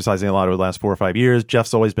been exercising a lot over the last 4 or 5 years.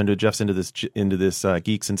 Jeff's into this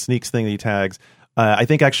Geeks and Sneaks thing that he tags. I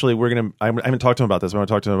think actually I haven't talked to him about this. I want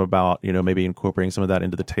to talk to him about maybe incorporating some of that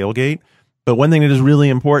into the tailgate. But one thing that is really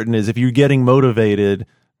important is if you're getting motivated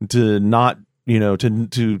to not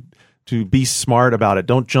to be smart about it.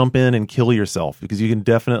 Don't jump in and kill yourself because you can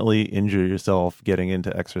definitely injure yourself getting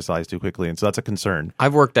into exercise too quickly. And so that's a concern.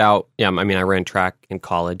 I've worked out. Yeah, I mean, I ran track in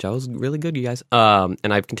college. I was really good, you guys.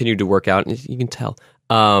 And I've continued to work out, and you can tell.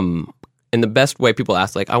 And the best way people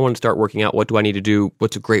ask, like, I want to start working out. What do I need to do?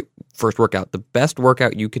 What's a great first workout? The best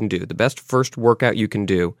workout you can do, the best first workout you can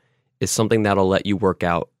do is something that'll let you work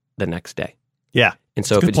out the next day. Yeah. And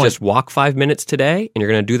so if it's just walk 5 minutes today and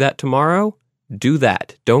you're going to do that tomorrow, do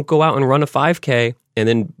that. Don't go out and run a 5K and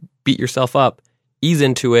then beat yourself up. Ease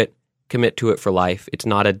into it. Commit to it for life. It's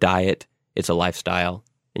not a diet. It's a lifestyle,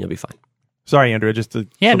 and you'll be fine. Sorry, Andrea, just to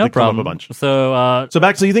no problem. Up a bunch. So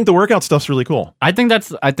so you think the workout stuff's really cool? I think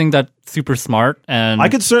that's super smart, and I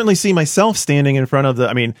could certainly see myself standing in front of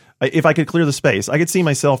if I could clear the space, I could see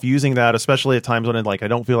myself using that, especially at times when I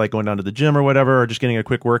don't feel like going down to the gym or whatever, or just getting a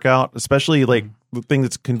quick workout. Especially the thing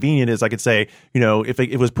that's convenient is I could say, if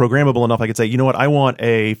it was programmable enough, I could say, you know what, I want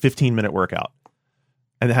a 15-minute workout.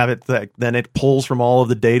 And have it then it pulls from all of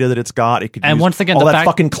the data that it's got. It could and once again, all that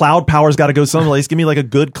fucking cloud power's got to go someplace. Give me like a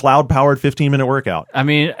good cloud powered 15-minute workout. I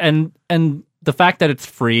mean, and the fact that it's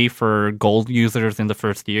free for gold users in the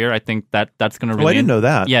first year, I think that's going to really. I didn't know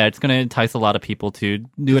that. Yeah, it's going to entice a lot of people to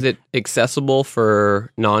do it. Is it accessible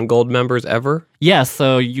for non-gold members ever? Yeah,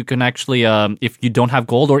 so you can actually, if you don't have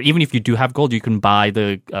gold, or even if you do have gold, you can buy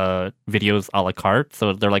the videos a la carte.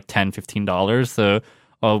 So they're like $10, $15. So.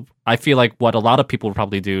 I feel like what a lot of people will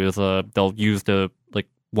probably do is they'll use the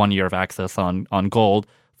 1 year of access on gold,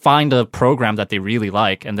 find a program that they really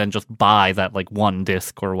like, and then just buy that one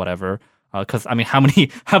disc or whatever. Because I mean, how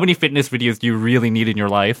many fitness videos do you really need in your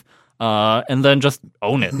life? And then just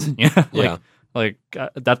own it.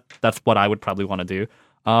 That's what I would probably want to do.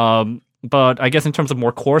 But I guess in terms of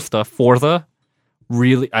more core stuff, Forza,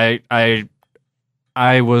 really, I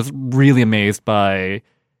was really amazed by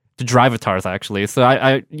the Drivatars, actually.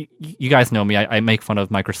 So you guys know me. I make fun of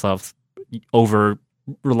Microsoft's over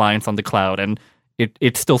reliance on the cloud, and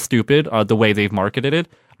it's still stupid the way they've marketed it.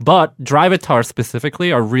 But Drivatars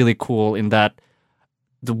specifically are really cool in that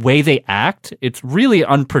the way they act, it's really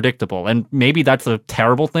unpredictable, and maybe that's a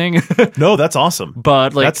terrible thing. No, that's awesome. But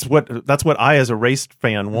that's what I as a race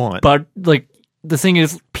fan want. But the thing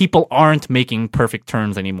is, people aren't making perfect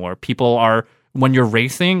turns anymore. People are, when you're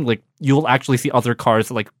racing, you'll actually see other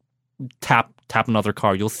cars tap another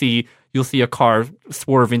car. You'll see a car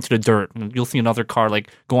swerve into the dirt, and you'll see another car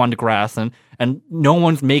go on the grass, and no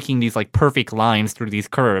one's making these perfect lines through these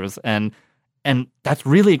curves, and that's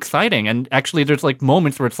really exciting. And actually, there's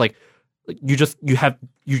moments where it's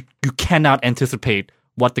you cannot anticipate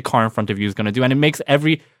what the car in front of you is going to do, and it makes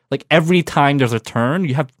every time there's a turn,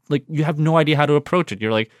 you have no idea how to approach it.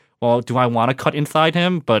 You're like, well, do I want to cut inside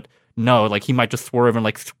him? But no, he might just swerve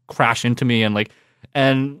and crash into me,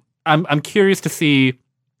 and I'm curious to see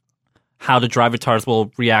how the Drivatars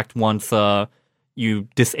will react once you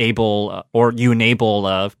disable or you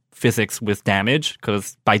enable physics with damage,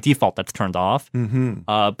 because by default that's turned off. Mm-hmm.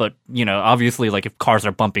 But obviously, if cars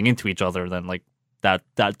are bumping into each other, then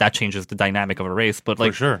that changes the dynamic of a race. But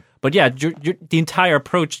for sure. But yeah, the entire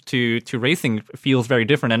approach to racing feels very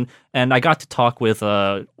different. And I got to talk with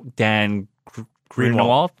Dan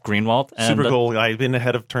Greenwald. And super cool guy. He's been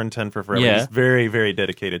ahead of Turn 10 for forever. Yeah. He's very, very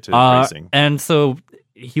dedicated to racing. And so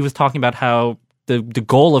he was talking about how the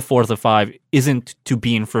goal of Forza 5 isn't to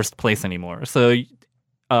be in first place anymore. So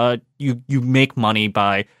you make money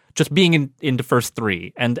by just being in the first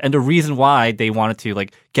three. And the reason why they wanted to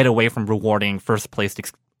get away from rewarding first place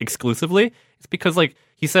exclusively is because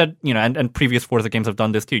he said, and previous Forza games have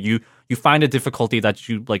done this too. You find a difficulty that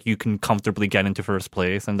you can comfortably get into first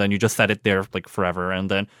place, and then you just set it there forever,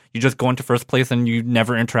 and then you just go into first place and you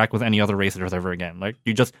never interact with any other racers ever again.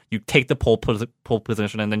 You take the pole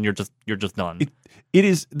position, and then you're just done.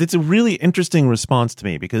 It's a really interesting response to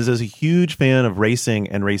me, because as a huge fan of racing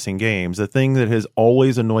and racing games, the thing that has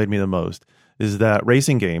always annoyed me the most is that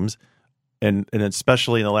racing games, and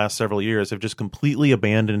especially in the last several years, have just completely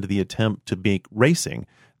abandoned the attempt to make racing.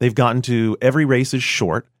 They've gotten to, every race is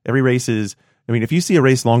short. Every race is, if you see a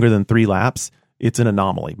race longer than 3 laps, it's an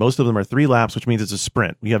anomaly. Most of them are 3 laps, which means it's a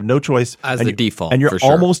sprint. You have no choice As and the you- default, and you're for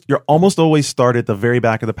sure. almost always start at the very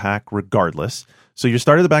back of the pack, regardless. So you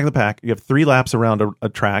start at the back of the pack. You have 3 laps around a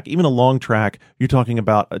track, even a long track. You're talking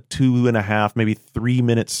about a 2.5, maybe 3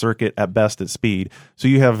 minute circuit at best at speed. So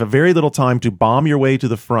you have a very little time to bomb your way to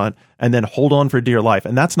the front and then hold on for dear life.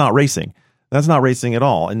 And that's not racing. That's not racing at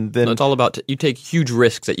all. And then No, it's all about you take huge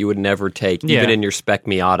risks that you would never take, Yeah. even in your Spec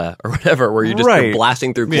Miata or whatever, where you're Right.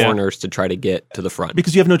 blasting through Yeah. corners to try to get to the front.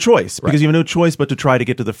 because you have no choice. Because you have no choice but to try to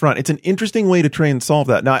get to the front. It's an interesting way to try and solve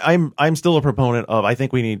that. Now, I'm still a proponent of. I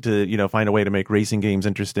think we need to find a way to make racing games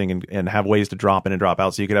interesting and have ways to drop in and drop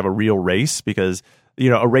out so you could have a real race. Because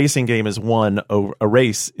a racing game is won over a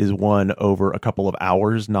race is won over a couple of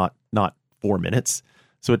hours, not 4 minutes.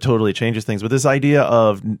 So it totally changes things. But this idea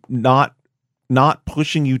of not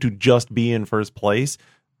pushing you to just be in first place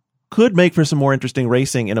could make for some more interesting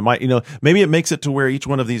racing, and it might, maybe it makes it to where each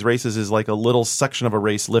one of these races is like a little section of a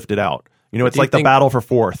race lifted out. It's do you like the think- battle for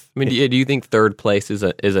fourth. I mean, do you think third place is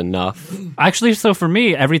enough? Actually, so for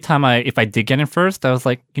me, every time if I did get in first, I was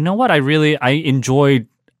like, you know what? I enjoyed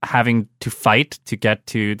having to fight to get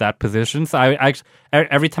to that position. So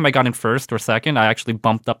every time I got in first or second, I actually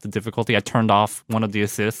bumped up the difficulty. I turned off one of the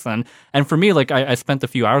assists, and for me, like I spent a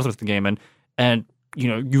few hours with the game, and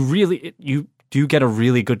you do get a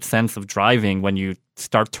really good sense of driving when you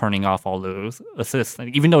start turning off all those assists.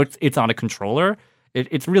 And even though it's on a controller,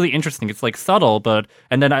 it's really interesting. It's like subtle,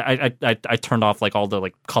 and then I turned off like all the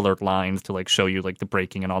like colored lines to like show you like the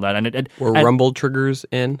braking and all that. And Were rumble triggers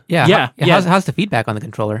in? Yeah. Yeah. How's the feedback on the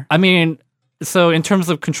controller? I mean, so in terms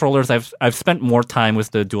of controllers, I've spent more time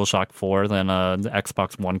with the DualShock 4 than the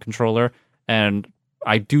Xbox One controller, and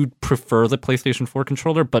I do prefer the PlayStation 4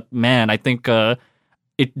 controller. But man, I think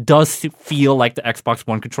it does feel like the Xbox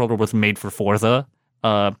One controller was made for Forza.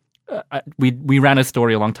 We ran a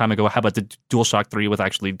story a long time ago how about the DualShock 3 was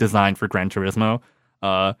actually designed for Gran Turismo.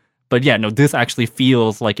 But yeah, no, this actually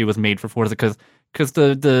feels like it was made for Forza because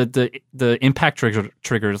the impact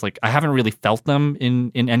triggers, like I haven't really felt them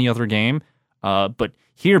in any other game. But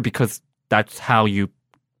here, because that's how you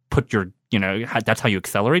put that's how you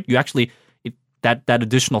accelerate. You actually that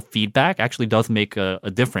additional feedback actually does make a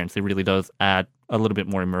difference. It really does add a little bit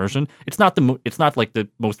more immersion. It's not like the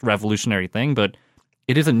most revolutionary thing, but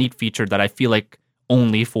it is a neat feature that I feel like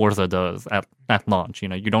only Forza does at launch. You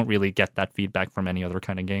don't really get that feedback from any other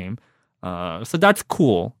kind of game. So that's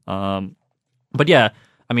cool. But yeah,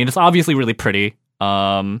 I mean, it's obviously really pretty.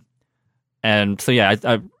 And so yeah,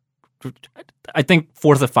 I think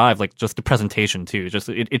Forza 5, like just the presentation too, just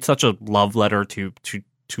it's such a love letter to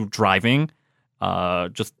driving.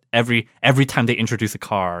 Just every time they introduce a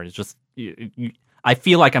car, it's just I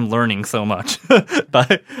feel like I'm learning so much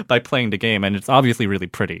by playing the game, and it's obviously really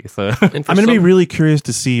pretty. So I'm going to be really curious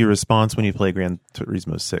to see your response when you play Gran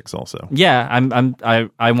Turismo 6 also. yeah,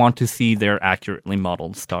 I want to see their accurately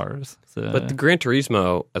modeled stars. So. But the Gran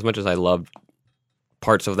Turismo, as much as I loved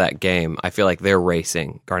parts of that game, I feel like their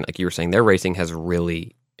racing, Garnet, like you were saying, their racing has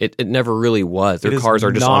really... It never really was. Their It is cars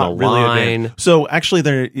are just not on a really line. game. So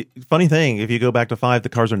actually, funny thing, if you go back to 5, the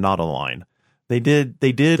cars are not on a line. They did.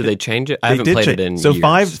 Did they change it? I They haven't did played change- it in So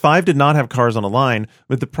years. five did not have cars on a line,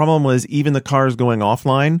 but the problem was even the cars going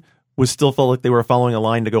offline was still felt like they were following a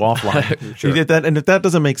line to go offline. Sure. You get that, and if that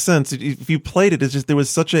doesn't make sense, if you played it, it's just there was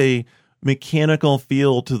such a mechanical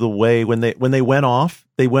feel to the way when they went off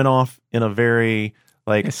in a very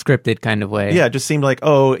like A scripted kind of way. yeah, it just seemed like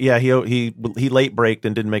he late braked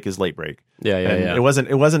and didn't make his late brake. Yeah. It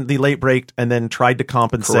wasn't the late braked and then tried to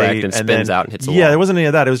compensate Correct, and spins then, out and hits the yeah, wall. there wasn't any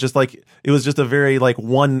of that. It was just a very like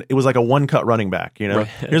one. It was like a one cut running back. Right.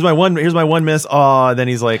 Here's my one miss. Oh, then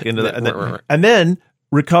he's like into that, and then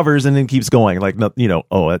recovers and then keeps going. Like no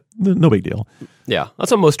big deal. Yeah,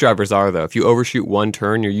 that's what most drivers are, though. If you overshoot one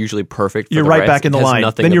turn, you're usually perfect. For You're the right rest. back in the It has line.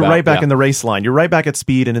 nothing Then you're about- right back yeah. in the race line. You're right back at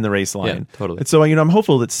speed and in the race line. Yeah, totally. And so I'm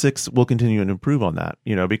hopeful that 6 will continue to improve on that.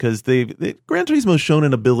 Because Gran Turismo's shown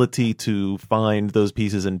an ability to find those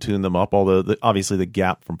pieces and tune them up. Although obviously the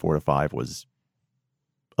gap from 4 to 5 was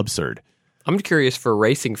absurd. I'm curious for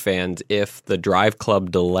racing fans if the Drive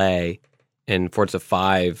Club delay in Forza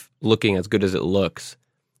 5 looking as good as it looks,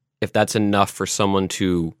 if that's enough for someone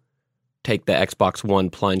to take the Xbox One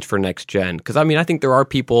plunge for next gen. Because, I mean, I think there are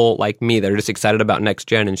people like me that are just excited about next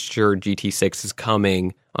gen, and sure, GT6 is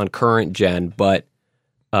coming on current gen, but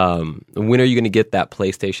when are you going to get that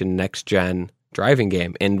PlayStation next gen driving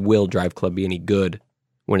game? And will Drive Club be any good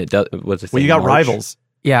when it does? Well, you got Rivals.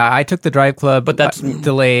 Yeah, I took the Drive Club, But that's-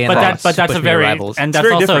 delay, and But that's switched a me to very Rivals. and It's that's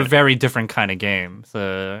very also different. a very different kind of game.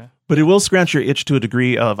 So But it will scratch your itch to a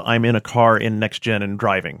degree of I'm in a car in next gen and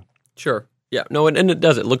driving. Sure. Yeah, no, and it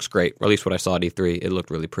does. It looks great. Or at least what I saw at E3, it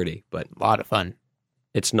looked really pretty. But A lot of fun.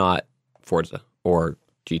 it's not Forza or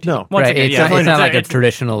GT. No. Once Right, again, it's not it's like a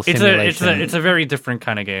traditional simulation. It's a very different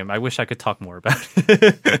kind of game. I wish I could talk more about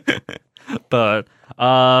it. But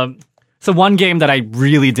so one game that I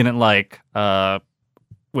really didn't like,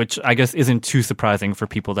 which I guess isn't too surprising for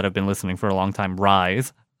people that have been listening for a long time,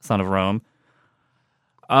 Rise, Son of Rome.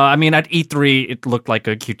 I mean, at E3, it looked like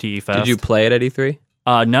a QTE fest. Did you play it at E3?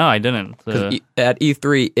 No, I didn't. At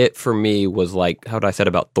E3, it for me was like how did I said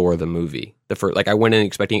about Thor the movie? I went in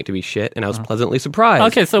expecting it to be shit, and I was pleasantly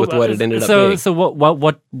surprised. Okay, so with what it ended up being. So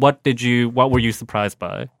what were you surprised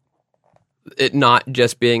by? It not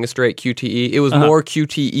just being a straight QTE. It was more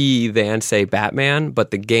QTE than, say, Batman, but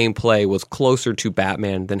the gameplay was closer to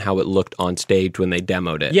Batman than how it looked on stage when they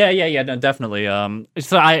demoed it. Yeah, no, definitely.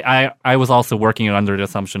 So I was also working under the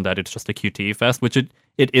assumption that it's just a QTE fest, which it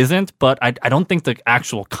isn't, but I don't think the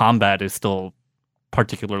actual combat is still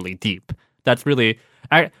particularly deep. That's really...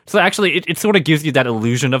 So actually, it sort of gives you that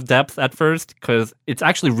illusion of depth at first, because it's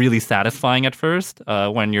actually really satisfying at first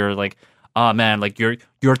when you're like, oh man, like your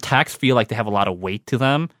attacks feel like they have a lot of weight to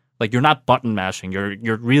them. Like you're not button mashing.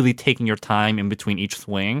 You're really taking your time in between each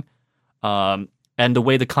swing. And the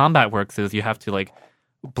way the combat works is you have to like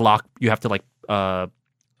block. You have to like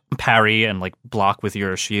parry and like block with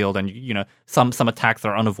your shield. And you know some attacks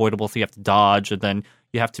are unavoidable, so you have to dodge. And then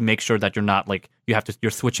you have to make sure that you're not like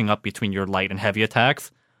you're switching up between your light and heavy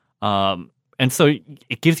attacks. And so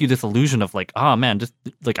it gives you this illusion of like, oh man, just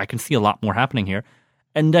like I can see a lot more happening here.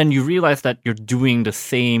 And then you realize that you're doing the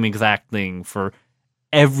same exact thing for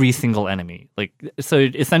every single enemy. Like, so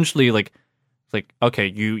essentially, like, okay,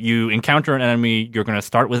 you encounter an enemy, you're gonna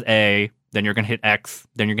start with A, then you're gonna hit X,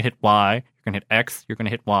 then you're gonna hit Y, you're gonna hit X, you're gonna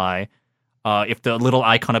hit Y. If the little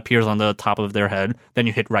icon appears on the top of their head, then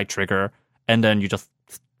you hit right trigger, and then you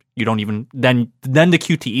don't even then the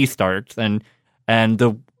QTE starts, and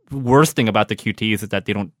the worst thing about the QTEs is that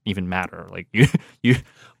they don't even matter. Like you.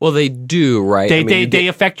 Well, they do, right? They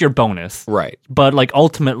affect your bonus, right? But like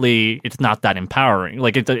ultimately, it's not that empowering.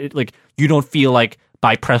 Like like you don't feel like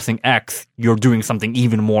by pressing X you're doing something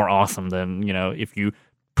even more awesome than if you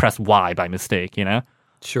press Y by mistake.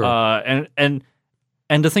 Sure. And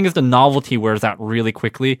the thing is, the novelty wears out really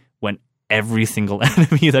quickly when every single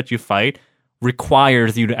enemy that you fight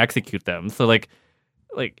requires you to execute them. So like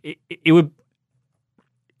it would.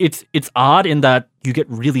 It's odd in that you get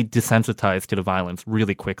really desensitized to the violence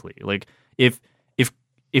really quickly. Like if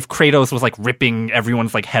Kratos was like ripping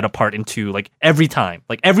everyone's like head apart into like every time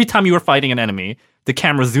you were fighting an enemy, the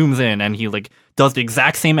camera zooms in and he like does the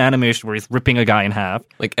exact same animation where he's ripping a guy in half.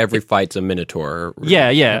 Like every fight's a Minotaur.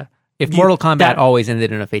 Yeah. If Mortal Kombat always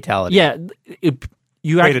ended in a fatality. Yeah.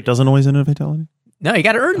 It doesn't always end in a fatality? No, you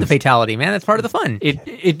got to earn the fatality, man. That's part of the fun.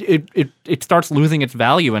 It starts losing its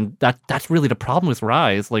value, and that's really the problem with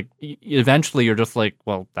Rise. Like eventually, you're just like,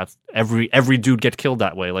 well, that's every dude gets killed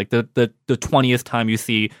that way. Like the 20th time you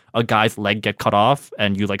see a guy's leg get cut off,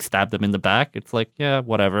 and you like stab them in the back, it's like, yeah,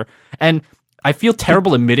 whatever. And I feel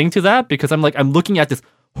terrible admitting to that because I'm looking at this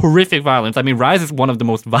horrific violence. I mean, Rise is one of the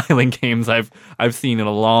most violent games I've seen in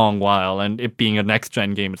a long while, and it being a next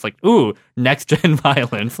gen game, it's like, ooh, next gen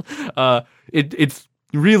violence. It's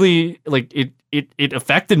really like it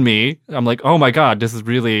affected me. I'm like, oh my god, this is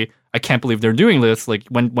really, I can't believe they're doing this. Like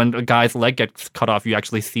when a guy's leg gets cut off, you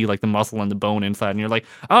actually see like the muscle and the bone inside, and you're like,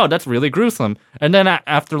 oh, that's really gruesome. And then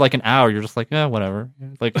after like an hour, you're just like, yeah, whatever.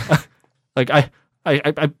 Like like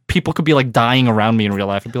I people could be like dying around me in real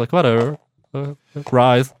life and be like, whatever.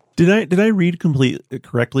 Rise. Did I read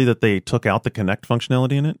correctly that they took out the Kinect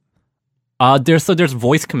functionality in it? There's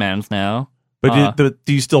voice commands now. But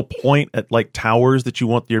do you still point at like towers that you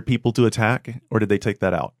want your people to attack, or did they take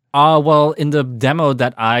that out? Well, in the demo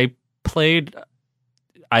that I played,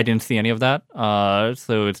 I didn't see any of that.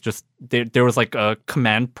 So it's just there was like a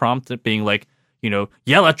command prompt that being like,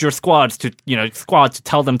 yell at your squads to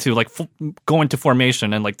tell them to like go into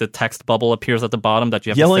formation, and like the text bubble appears at the bottom that you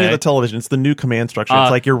have yelling to say. at the television. It's the new command structure. It's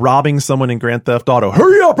like you're robbing someone in Grand Theft Auto.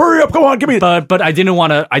 Hurry up, come on, give me. But I didn't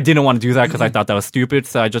want to do that because I thought that was stupid.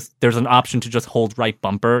 So there's an option to just hold right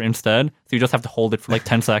bumper instead. So you just have to hold it for like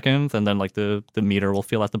 10 seconds, and then like the meter will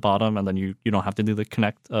feel at the bottom, and then you don't have to do the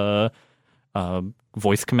connect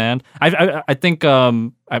voice command. I think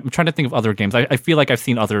I'm trying to think of other games. I feel like I've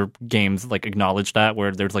seen other games like acknowledge that,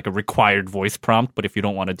 where there's like a required voice prompt, but if you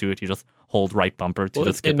don't want to do it, you just hold right bumper to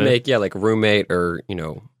just skip it. Like roommate, or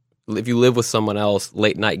if you live with someone else,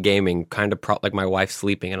 late night gaming, kind of like my wife's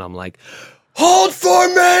sleeping and I'm like, hold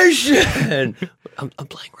formation. I'm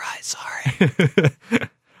playing Rise. Sorry.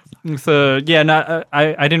 So yeah,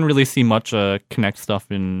 I didn't really see much Kinect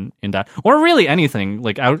stuff in that, or really anything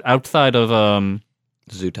like outside of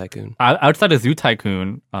Zoo Tycoon. Outside of Zoo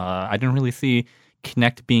Tycoon, I didn't really see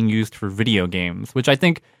Kinect being used for video games, which I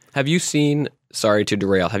think. Have you seen? Sorry to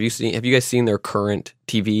derail. Have you guys seen their current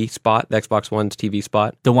TV spot, the Xbox One's TV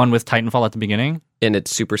spot? The one with Titanfall at the beginning? And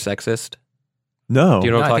it's super sexist. No. Do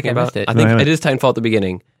you know what I'm talking about? I think it is Titanfall at the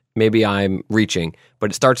beginning. Maybe I'm reaching,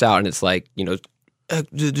 but it starts out and it's like,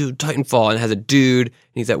 Titanfall, and it has a dude, and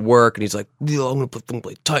he's at work, and he's like, "Yo, I'm gonna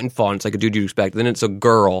play Titanfall," and it's like a dude you'd expect. Then it's a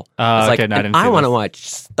girl. It's like, okay, I want to watch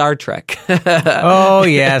Star Trek. Oh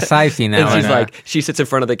yes, I've seen that And one. she's like, she sits in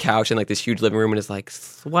front of the couch in like this huge living room and is like,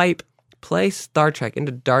 swipe, play Star Trek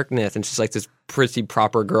Into Darkness. And she's like this pretty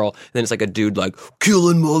proper girl. And then it's like a dude like,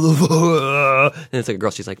 killing motherfucker. And it's like a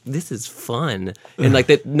girl, she's like, this is fun. And like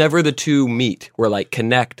that, never the two meet, where like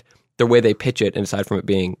Kinect, the way they pitch it, and aside from it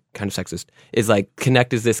being kind of sexist, is like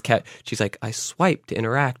Kinect is this cat. She's like, I swipe to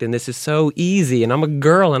interact and this is so easy and I'm a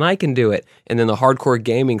girl and I can do it. And then the hardcore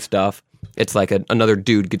gaming stuff, it's like another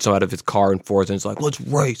dude gets out of his car in Forza and it's like, let's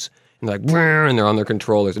race. And they're like, and they're on their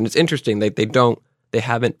controllers. And it's interesting. They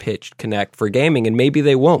haven't pitched Kinect for gaming, and maybe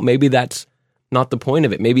they won't. Maybe that's not the point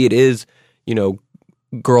of it. Maybe it is,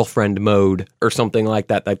 girlfriend mode or something like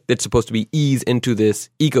that. That it's supposed to be ease into this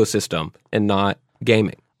ecosystem and not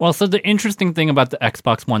gaming. Well, so the interesting thing about the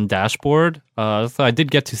Xbox One dashboard, so I did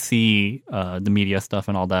get to see the media stuff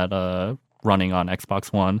and all that running on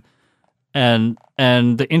Xbox One, and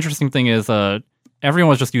the interesting thing is everyone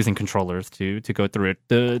was just using controllers to go through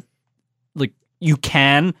it. You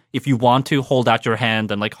can, if you want to, hold out your hand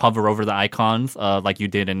and like hover over the icons like you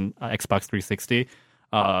did in Xbox 360.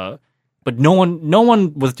 But no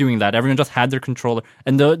one was doing that. Everyone just had their controller,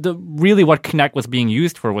 and the really what Kinect was being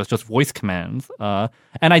used for was just voice commands.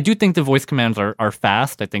 And I do think the voice commands are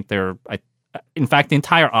fast. I think in fact, the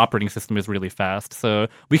entire operating system is really fast. So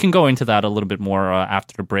we can go into that a little bit more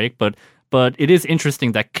after the break. But it is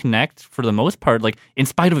interesting that Kinect, for the most part, like in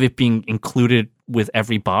spite of it being included with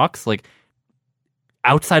every box, like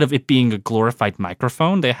outside of it being a glorified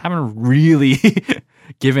microphone, they haven't really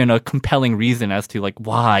given a compelling reason as to like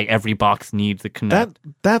why every box needs a Kinect.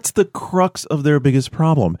 That's the crux of their biggest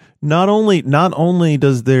problem. Not only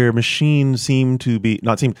does their machine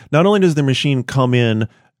not only does their machine come in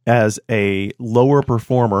as a lower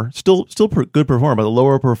performer, still good performer, but a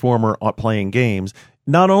lower performer at playing games.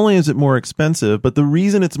 Not only is it more expensive, but the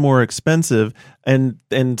reason it's more expensive and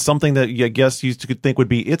something that I guess you could think would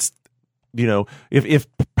be if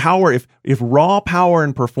raw power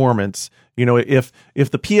and performance, if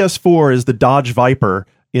the PS4 is the Dodge Viper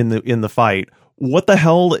in the fight, what the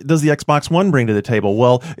hell does the Xbox One bring to the table?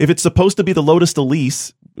 Well, if it's supposed to be the Lotus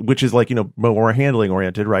Elise, which is like, more handling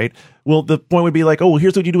oriented, right? Well, the point would be like, oh,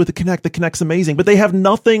 here's what you do with the Kinect. The Kinect's amazing, but they have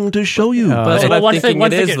nothing to show you. That's what I'm thinking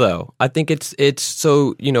it is, though. I think it's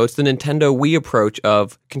so, it's the Nintendo Wii approach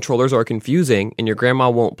of controllers are confusing and your grandma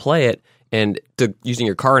won't play it. And using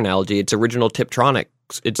your car analogy, it's original Tiptronics.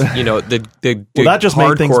 It's the well, that just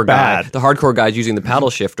made things bad. The hardcore guy's using the paddle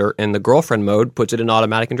shifter, and the girlfriend mode puts it in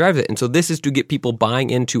automatic and drives it. And so this is to get people buying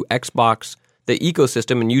into Xbox, the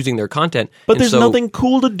ecosystem, and using their content. But there's nothing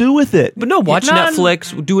cool to do with it. But no, watch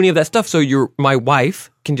Netflix, do any of that stuff. So my wife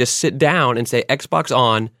can just sit down and say Xbox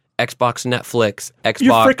on, Xbox Netflix,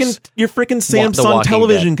 Xbox. Your freaking Samsung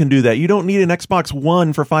television can do that. You don't need an Xbox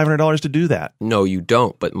One for $500 to do that. No, you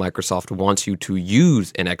don't. But Microsoft wants you to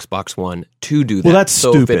use an Xbox One to do that. Well, that's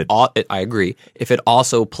stupid. I agree. If it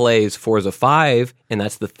also plays Forza 5, and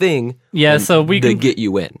that's the thing, so we can get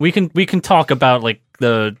you in. We can talk about like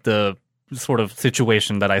the sort of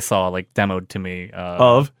situation that I saw like demoed to me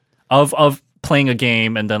of playing a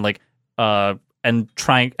game and then like and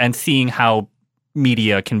trying and seeing how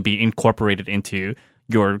media can be incorporated into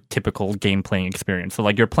your typical game playing experience. So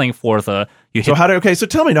like you're playing Forza, so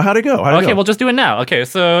tell me now how'd it go? We'll just do it now. Okay,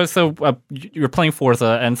 so you're playing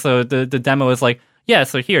Forza, and so the demo is like,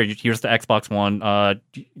 here's the Xbox One. Why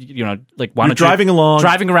don't you driving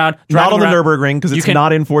around, not on the Nürburgring because it's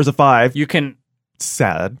not in Forza 5. You can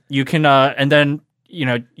sad. You can and then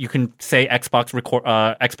you can say Xbox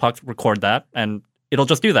record that, and it'll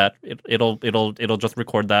just do that. It'll just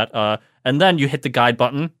record that. And then you hit the guide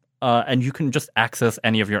button, and you can just access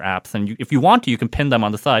any of your apps. And if you want to, you can pin them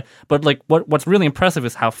on the side. But like what's really impressive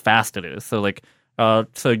is how fast it is. So like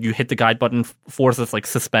so you hit the guide button, Forza's like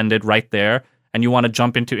suspended right there, and you want to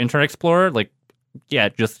jump into Internet Explorer,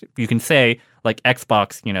 just you can say like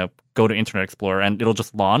Xbox, go to Internet Explorer, and it'll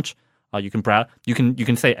just launch. You can browse. You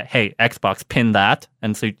can say, hey, Xbox, pin that,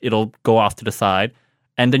 and so it'll go off to the side.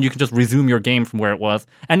 And then you can just resume your game from where it was,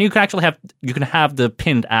 and you can actually have the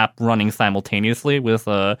pinned app running simultaneously with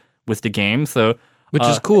with the game. So which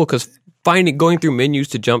is cool because going through menus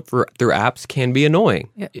to jump through apps can be annoying.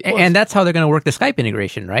 Yeah. And that's how they're going to work the Skype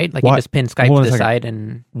integration, right? Like Why- you just pin Skype hold on to a the second. side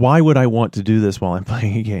and Why would I want to do this while I'm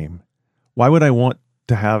playing a game? Why would I want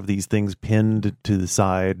to have these things pinned to the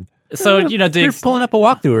side? so they're pulling up a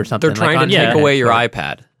walkthrough or something. They're trying like to on take the- away your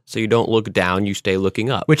iPad, so you don't look down, you stay looking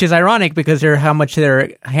up. Which is ironic because they're how much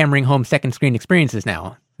they're hammering home second screen experiences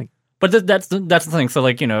now. Like, But that's the thing. So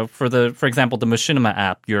like for example the Machinima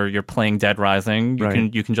app, you're playing Dead Rising.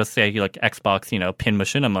 You can just say like Xbox pin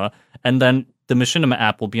Machinima, and then the Machinima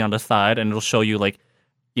app will be on the side and it'll show you like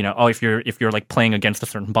if you're like playing against a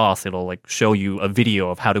certain boss, it'll like show you a video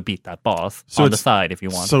of how to beat that boss So on the it's- side if you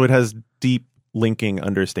want. So it has deep linking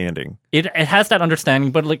understanding. It has that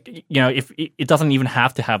understanding, but like if it doesn't even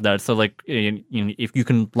have to have that. So like if you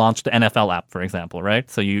can launch the NFL app, for example, right?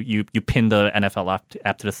 So you pin the NFL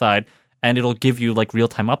app to the side, and it'll give you like real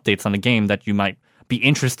time updates on the game that you might be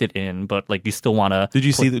interested in, but like you still want to.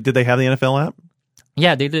 Did they have the NFL app?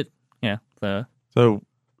 Yeah, they did. Yeah. So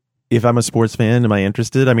if I'm a sports fan, am I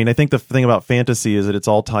interested? I mean, I think the thing about fantasy is that it's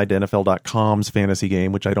all tied to NFL.com's fantasy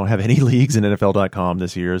game, which I don't have any leagues in NFL.com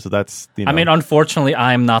this year. So that's, I mean, unfortunately,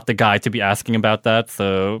 I'm not the guy to be asking about that.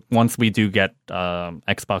 So once we do get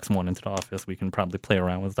Xbox One into the office, we can probably play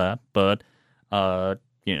around with that. But, that,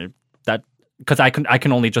 because I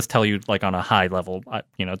can only just tell you like on a high level,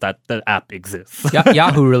 that the app exists.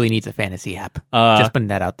 Yahoo really needs a fantasy app. Just putting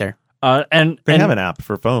that out there. And they have an app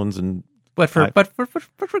for phones and But for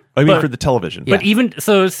for the television. But even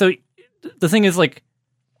so the thing is like,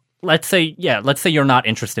 let's say you're not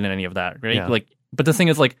interested in any of that, right? Yeah. Like, but the thing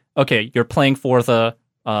is like, okay, you're playing Forza,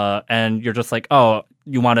 and you're just like, oh,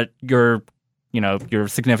 your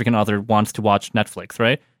significant other wants to watch Netflix,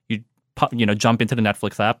 right? You jump into the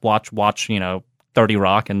Netflix app, watch 30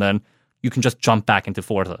 Rock, and then you can just jump back into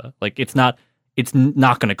Forza. Like it's not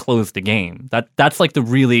going to close the game. That's like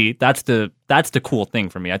that's the cool thing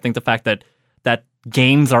for me. I think the fact that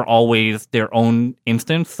games are always their own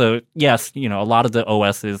instance. So yes, a lot of the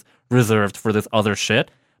OS is reserved for this other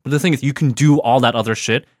shit. But the thing is, you can do all that other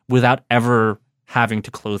shit without ever having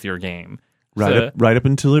to close your game. Right up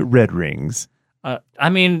until it red rings. I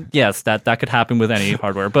mean, yes, that could happen with any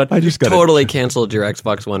hardware. But I just got totally canceled your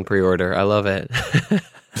Xbox One pre-order. I love it.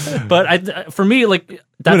 But for me, like,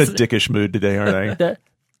 I'm in a that's dickish mood today, aren't I?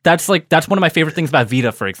 that's one of my favorite things about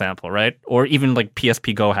Vita, for example, right? Or even like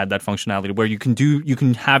PSP Go had that functionality where you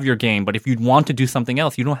can have your game, but if you want to do something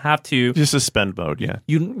else, you don't have to. Just suspend mode, yeah.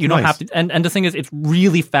 You don't have to. And the thing is, it's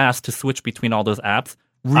really fast to switch between all those apps.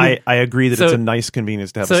 I agree that it's a nice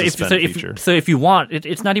convenience to have a suspend feature. So if you want,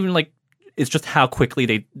 it's not even like. It's just how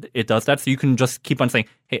quickly it does that. So you can just keep on saying,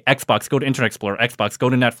 "Hey, Xbox, go to Internet Explorer. Xbox, go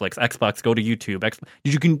to Netflix. Xbox, go to YouTube."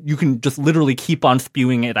 You can just literally keep on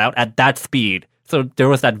spewing it out at that speed. So there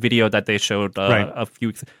was that video that they showed a few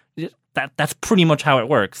weeks. That's pretty much how it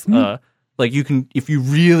works. Like you can, if you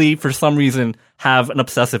really for some reason have an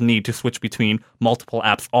obsessive need to switch between multiple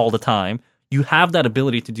apps all the time, you have that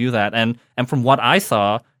ability to do that. And from what I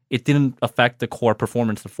saw, it didn't affect the core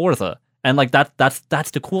performance of Forza. And like that's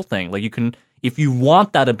the cool thing. Like you can, if you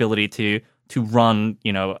want that ability to run,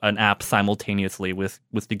 an app simultaneously with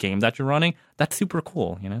the game that you're running, that's super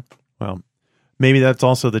cool. Well, maybe that's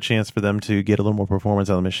also the chance for them to get a little more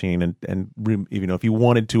performance on the machine, and if you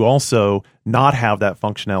wanted to also not have that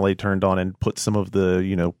functionality turned on and put some of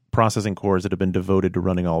the processing cores that have been devoted to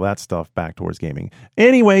running all that stuff back towards gaming.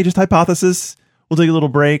 Anyway, just hypothesis. We'll take a little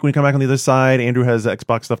break. When we come back on the other side, Andrew has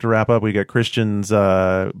Xbox stuff to wrap up. We got Christian's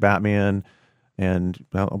Batman, and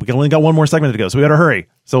we only got one more segment to go, so we got to hurry.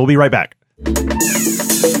 So we'll be right back.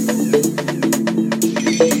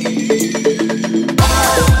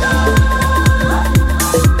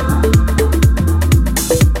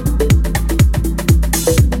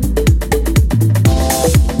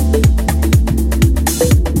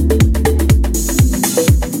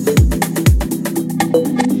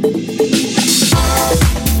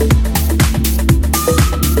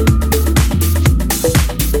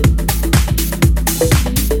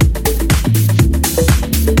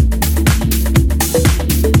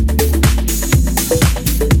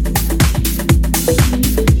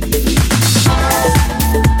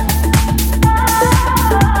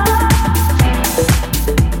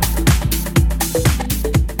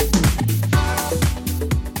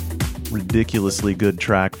 Ridiculously good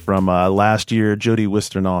track from last year, Jody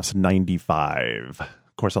Wisternoff's 95.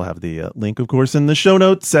 Of course, I'll have the link, of course, in the show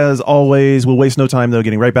notes. As always, we'll waste no time, though,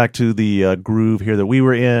 getting right back to the groove here that we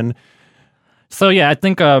were in. So, yeah, I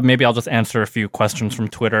think maybe I'll just answer a few questions from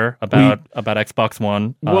Twitter about Xbox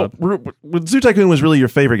One. Zoo Tycoon was really your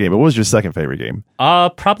favorite game, but what was your second favorite game?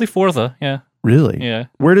 Probably Forza, yeah. Really? Yeah.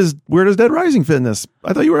 Where does Dead Rising fit in this?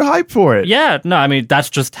 I thought you were hyped for it. Yeah, no, I mean that's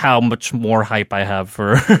just how much more hype I have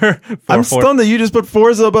for. I'm stunned that you just put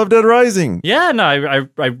Forza above Dead Rising. Yeah, no,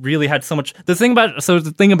 I really had so much. The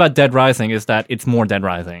thing about Dead Rising is that it's more Dead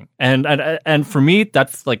Rising, and for me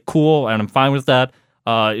that's like cool, and I'm fine with that.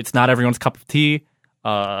 It's not everyone's cup of tea,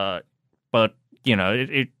 but you know,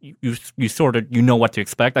 you sort of you know what to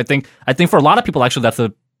expect. I think for a lot of people actually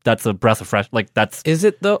that's a breath of fresh. Like that's Is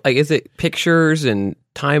it though? Like, is it pictures and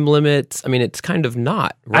time limits? I mean, it's kind of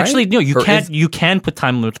not. Right? actually no. You Or can't. is- You can put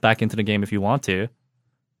time limits back into the game if you want to.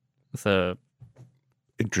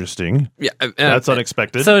 Interesting. Yeah, That's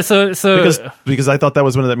unexpected. So because I thought that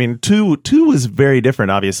was one of the. I mean, two was very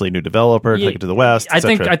different. Obviously, new developer, take it to the West. I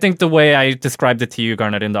etc. think the way I described it to you,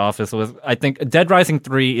 Garnet, in the office was I think Dead Rising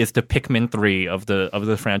 3 is the Pikmin 3 of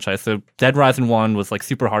the franchise. So Dead Rising 1 was like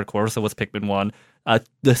super hardcore, so was Pikmin 1.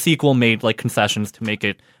 The sequel made like concessions to make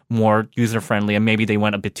it more user friendly, and maybe they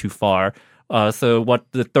went a bit too far. So what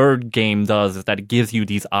the third game does is that it gives you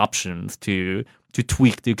these options to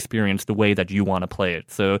tweak the experience the way that you want to play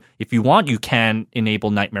it. So if you want, you can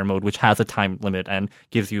enable Nightmare Mode, which has a time limit and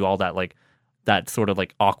gives you all that like that sort of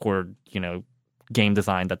like awkward, you know, game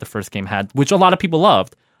design that the first game had, which a lot of people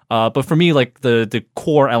loved. But for me, like the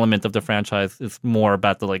core element of the franchise is more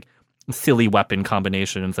about the like silly weapon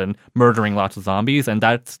combinations and murdering lots of zombies, and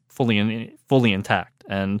that's fully intact.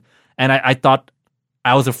 And I thought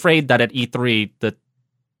I was afraid that at E3 that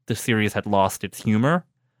the series had lost its humor,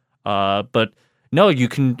 but no, you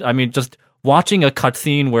can. I mean, just watching a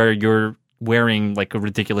cutscene where you're wearing like a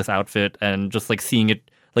ridiculous outfit and just like seeing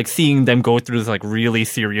them go through this like really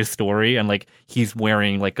serious story, and like he's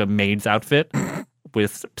wearing like a maid's outfit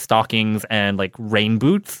with stockings and like rain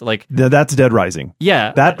boots. Like that's Dead Rising.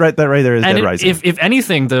 Yeah, that right there is Dead Rising. If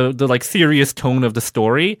anything, the like serious tone of the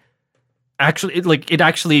story actually it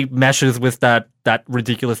actually meshes with that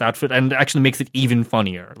ridiculous outfit and actually makes it even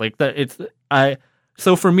funnier. Like that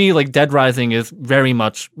So for me, like Dead Rising is very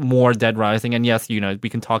much more Dead Rising, and yes, you know, we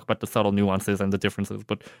can talk about the subtle nuances and the differences,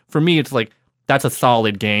 but for me, it's like that's a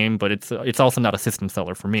solid game, but it's also not a system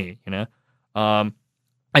seller for me, you know.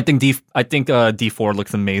 I think D4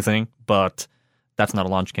 looks amazing, but that's not a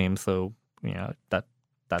launch game, so yeah,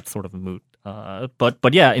 that's sort of a moot.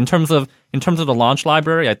 But yeah, in terms of the launch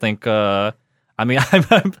library, I think. I mean,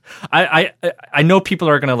 I know people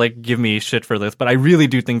are gonna like give me shit for this, but I really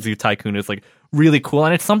do think Zoo Tycoon is like really cool,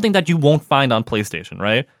 and it's something that you won't find on PlayStation,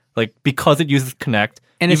 right? Like because it uses Kinect,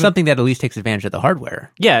 and it's something that at least takes advantage of the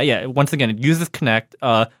hardware. Yeah. Once again, it uses Kinect,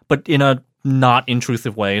 but in a not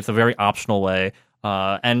intrusive way. It's a very optional way,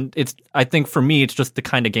 and I think for me, it's just the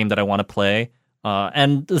kind of game that I want to play.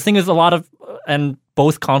 And the thing is, and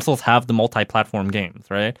both consoles have the multi-platform games,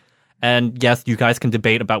 right? And yes, you guys can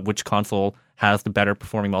debate about which console has the better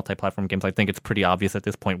performing multi-platform games. I think it's pretty obvious at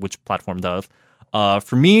this point which platform does.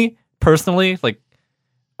 For me personally, like,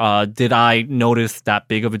 did I notice that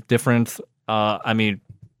big of a difference? I mean,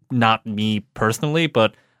 not me personally,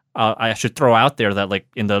 but I should throw out there that like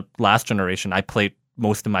in the last generation, I played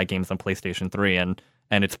most of my games on PlayStation 3, and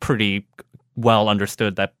it's pretty well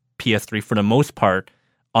understood that PS3 for the most part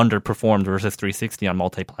underperformed versus 360 on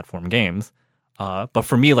multi-platform games. But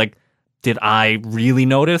for me, like, did I really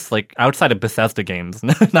notice? Like outside of Bethesda games,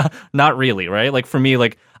 not really, right? Like for me,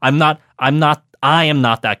 like I am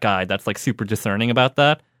not that guy that's like super discerning about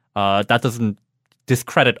that. That doesn't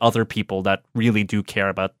discredit other people that really do care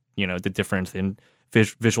about, you know, the difference in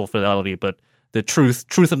visual fidelity. But the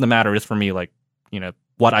truth of the matter is, for me, like, you know,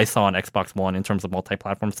 what I saw on Xbox One in terms of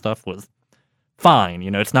multi-platform stuff was fine.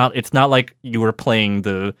 You know, it's not like you were playing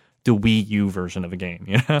the Wii U version of a game.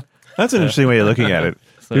 You know, that's an interesting way of looking at it.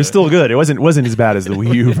 It was still good. It wasn't as bad as the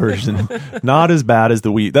Wii U version. Not as bad as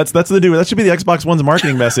the Wii. That should be the Xbox One's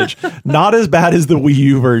marketing message. Not as bad as the Wii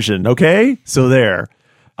U version. Okay, so there.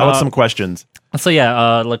 How about some questions? So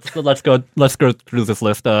yeah, let's go through this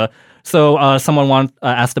list. So someone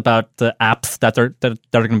asked about the apps that are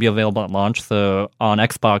going to be available at launch. So on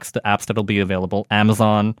Xbox, the apps that'll be available: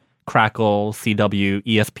 Amazon, Crackle, CW,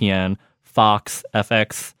 ESPN, Fox,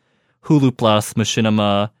 FX, Hulu Plus,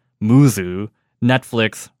 Machinima, Muzu,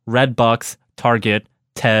 Netflix, Redbox, Target,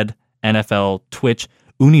 TED, NFL, Twitch,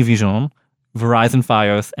 Univision, Verizon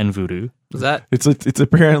Fios, and Vudu. Is that? It's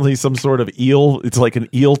apparently some sort of eel. It's like an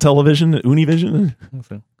eel television, Univision.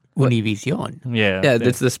 Univision. Yeah,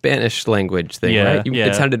 it's the Spanish language thing, right? Yeah.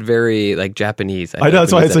 It sounded very like Japanese. I know,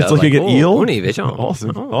 that's why it's like an eel. Univision.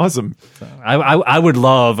 Awesome. I would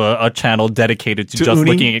love a channel dedicated to just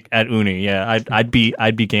Uni? looking at Uni. Yeah, I'd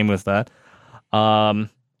be game with that.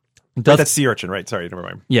 That's Sea Urchin, right? Sorry, never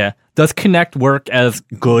mind. Yeah. Does Kinect work as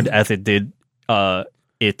good as it did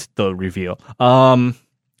it the reveal.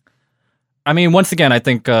 I mean, once again, I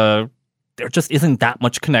think there just isn't that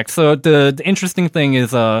much Kinect. So the interesting thing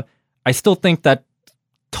is, I still think that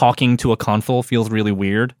talking to a console feels really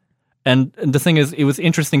weird. And the thing is, it was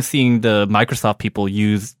interesting seeing the Microsoft people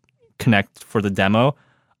use Kinect for the demo,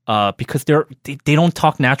 because they don't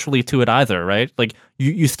talk naturally to it either, right? Like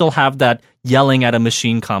you still have that yelling at a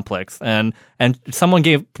machine complex, and someone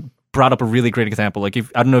brought up a really great example. Like,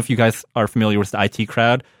 I don't know if you guys are familiar with the IT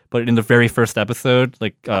crowd, but in the very first episode,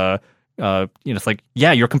 like it's like,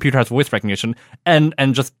 yeah, your computer has voice recognition, and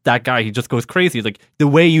just that guy, he just goes crazy. Like, the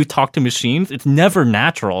way you talk to machines, it's never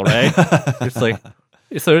natural, right? It's like,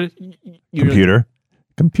 so computer.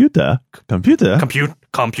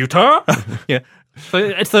 Yeah.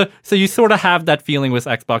 So you sort of have that feeling with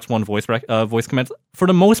Xbox One voice commands. For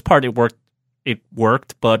the most part, it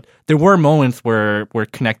worked, but there were moments where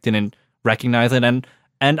Kinect didn't recognize it, and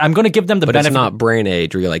I'm going to give them the benefit. But it's not brain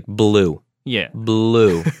age where you're like, blue. Yeah.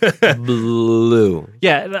 Blue. Blue.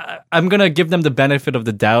 Yeah, I'm going to give them the benefit of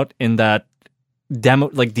the doubt in that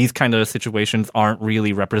like these kind of situations aren't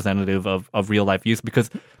really representative of real life use, because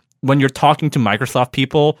when you're talking to Microsoft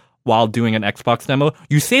people while doing an Xbox demo,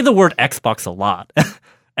 you say the word Xbox a lot.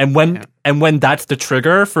 and when that's the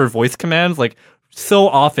trigger for voice commands, like, so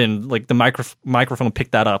often, like, the microphone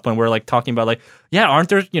picked that up when we're like talking about, like, yeah, aren't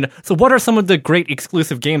there, so what are some of the great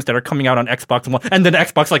exclusive games that are coming out on Xbox One? And then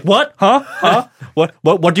Xbox like, what? Huh? What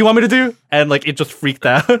do you want me to do? And like, it just freaked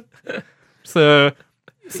out. So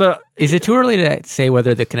is it too early to say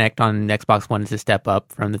whether the Kinect on Xbox One is a step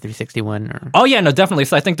up from the 360 one? Or? Oh yeah, no, definitely.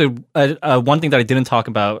 So I think the one thing that I didn't talk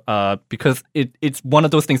about, because it's one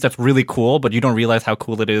of those things that's really cool, but you don't realize how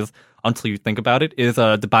cool it is until you think about it, is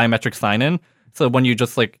the biometric sign-in. So when you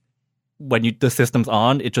just the system's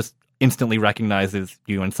on, it just instantly recognizes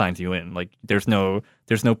you and signs you in. Like, there's no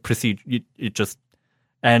procedure. It just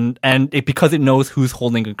because it knows who's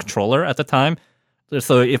holding a controller at the time.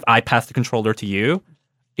 So if I pass the controller to you,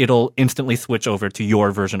 it'll instantly switch over to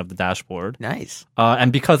your version of the dashboard. Nice.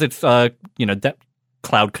 And because it's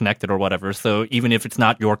cloud connected or whatever, so even if it's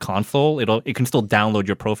not your console, it can still download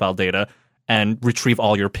your profile data and retrieve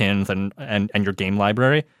all your pins and your game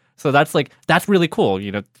library. So that's really cool,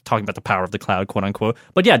 talking about the power of the cloud, quote unquote.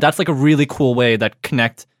 But yeah, that's like a really cool way that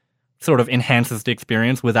Kinect sort of enhances the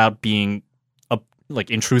experience without being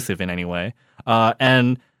intrusive in any way.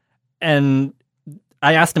 And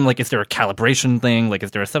I asked him, like, is there a calibration thing? Like,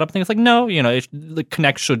 is there a setup thing? It's like, no, the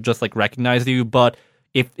Kinect should just like recognize you. But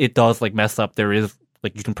if it does like mess up, there is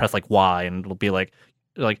like, you can press like Y and it'll be like,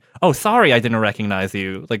 oh, sorry, I didn't recognize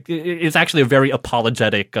you. Like, it's actually a very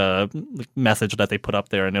apologetic message that they put up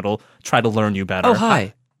there, and it'll try to learn you better. Oh,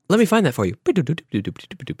 hi. Let me find that for you.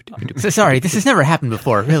 So sorry, this has never happened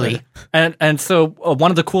before, really. And so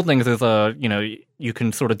one of the cool things is, you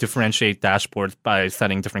can sort of differentiate dashboards by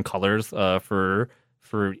setting different colors for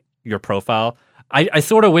your profile. I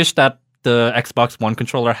sort of wish that the Xbox One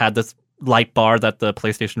controller had this light bar that the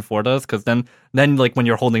PlayStation 4 does, because then like when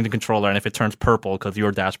you're holding the controller and if it turns purple because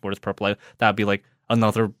your dashboard is purple, that'd be like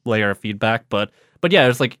another layer of feedback. But yeah,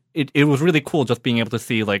 it's like it was really cool just being able to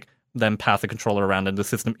see like them pass the controller around and the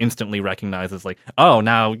system instantly recognizes like, oh,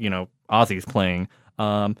 now Ozzy's playing.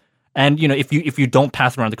 And if you don't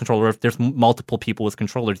pass around the controller, if there's multiple people with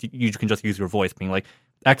controllers, you can just use your voice, being like,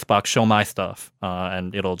 Xbox, show my stuff,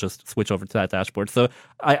 and it'll just switch over to that dashboard. So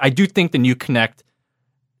I do think the new Kinect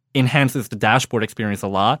enhances the dashboard experience a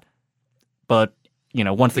lot, but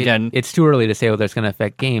once again, it's too early to say whether it's going to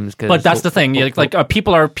affect games. But that's the thing,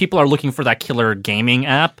 people are looking for that killer gaming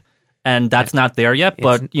app, and that's not there yet.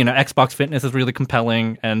 But Xbox Fitness is really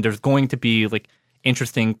compelling, and there's going to be like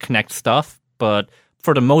interesting Kinect stuff. But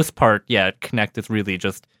for the most part, yeah, Kinect is really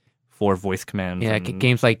just for voice commands. Yeah,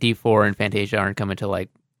 games like D4 and Fantasia aren't coming to like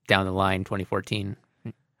down the line 2014.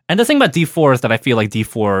 And the thing about D4 is that I feel like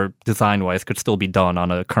D4 design-wise could still be done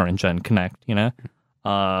on a current-gen Kinect,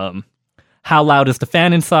 How loud is the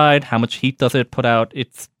fan inside? How much heat does it put out?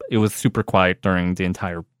 It was super quiet during the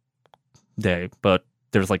entire day, but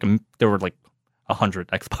there were like 100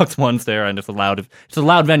 Xbox Ones there, and it's a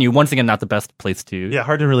loud venue. Once again, not the best place to. Yeah,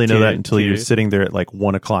 hard to really know that until you're sitting there at like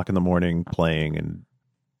 1:00 in the morning playing. And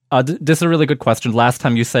this is a really good question. Last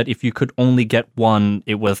time you said if you could only get one,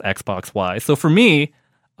 it was Xbox. Why? So for me,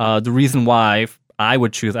 the reason why I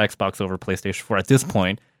would choose Xbox over PlayStation 4 at this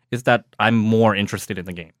point is that I'm more interested in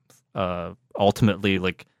the games. Ultimately,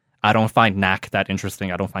 like, I don't find Knack that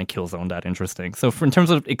interesting. I don't find Killzone that interesting. So in terms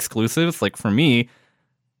of exclusives, like for me,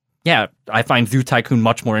 yeah, I find Zoo Tycoon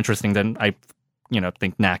much more interesting than I,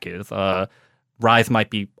 think Knack is. Rise might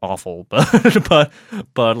be awful,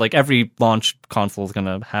 but like every launch console is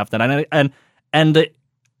gonna have that. And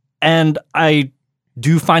And I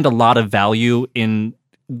do find a lot of value in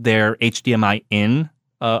their HDMI in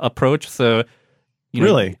approach. So, you know,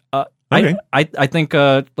 Really? Okay. I think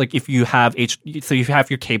like if you have so if you have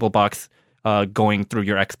your cable box going through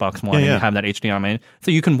your Xbox One and you have that HDMI in,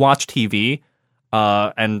 so you can watch TV,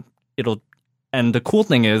 and the cool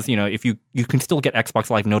thing is, you know, if you can still get Xbox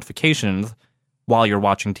Live notifications while you're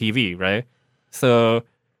watching TV, right? So.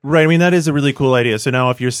 Right. I mean, that is a really cool idea. So now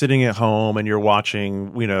if you're sitting at home and you're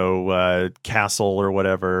watching, you know, Castle or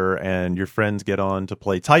whatever, and your friends get on to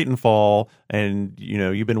play Titanfall and, you know,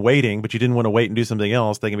 you've been waiting, but you didn't want to wait and do something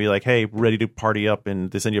else, they can be like, hey, ready to party up, and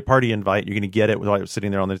they send you a party invite. You're going to get it while you're sitting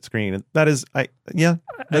there on the screen. And that is, that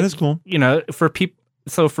is cool. You know, for people,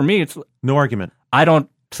 so for me, it's no argument. I don't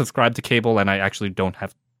subscribe to cable, and I actually don't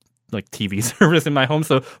have like TV service in my home.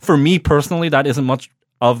 So for me personally, that isn't much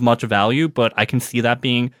value, but I can see that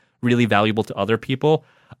being really valuable to other people.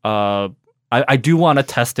 I do want to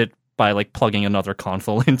test it by like plugging another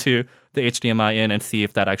console into the HDMI in and see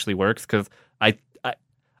if that actually works, because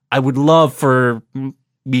I would love for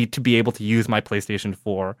me to be able to use my PlayStation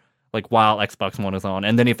 4 like while Xbox One is on,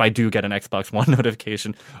 and then if I do get an Xbox One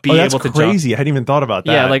notification, that's able to crazy. I hadn't even thought about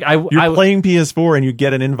that. Yeah, like you're playing PS4 and you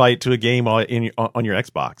get an invite to a game on your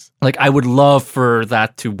Xbox. Like I would love for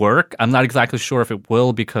that to work. I'm not exactly sure if it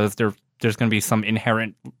will, because there's going to be some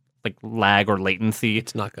inherent like lag or latency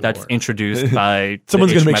It's not gonna that's work. introduced by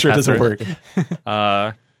Someone's going to make HDMI sure it doesn't pass-through.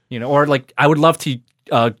 work. You know, or like I would love to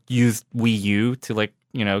use Wii U to like,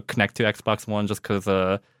 you know, connect to Xbox One, just because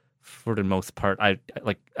for the most part I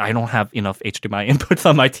don't have enough HDMI inputs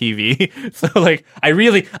on my TV, so like I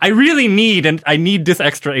really need this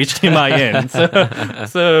extra HDMI in.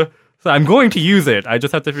 So I'm going to use it. I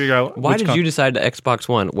just have to figure out Why did you decide to Xbox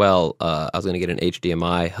One? Well, I was going to get an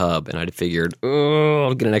HDMI hub, and I figured,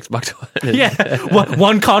 I'll get an Xbox One. Yeah,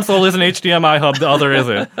 one console is an HDMI hub, the other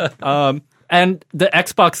isn't. And the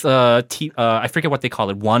Xbox, I forget what they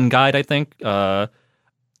call it, One Guide, I think.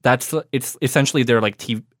 It's essentially their like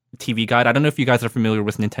TV guide. I don't know if you guys are familiar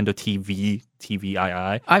with Nintendo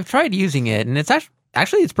TVii. I've tried using it, and it's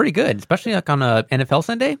actually it's pretty good, especially like on a NFL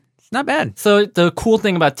Sunday. It's not bad. So the cool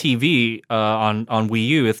thing about TV on Wii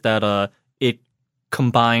U is that it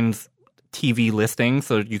combines TV listings,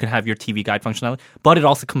 so you can have your TV guide functionality, but it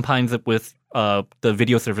also combines it with the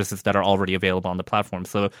video services that are already available on the platform.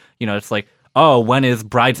 So, you know, it's like, oh, when is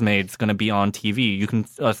Bridesmaids going to be on TV? You can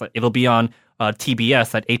it'll be on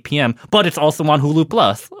TBS at 8 p.m., but it's also on Hulu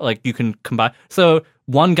Plus. Like you can combine. So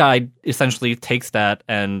One Guide essentially takes that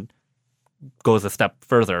and goes a step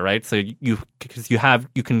further, right? So you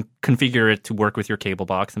can configure it to work with your cable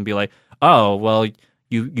box and be like, oh, well,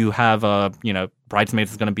 you have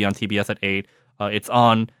Bridesmaids is going to be on TBS at 8. It's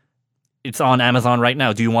on Amazon right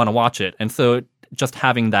now. Do you want to watch it? And so just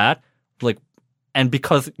having that, like, and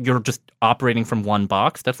because you're just operating from one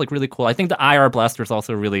box, that's like really cool. I think the IR Blaster is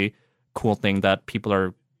also a really cool thing that people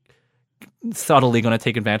are subtly going to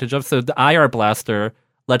take advantage of. So the IR Blaster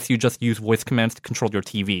lets you just use voice commands to control your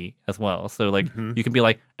TV as well. So like you can be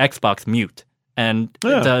like Xbox mute, and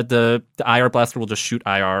the IR Blaster will just shoot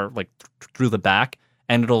IR like through the back,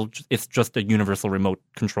 and it's just a universal remote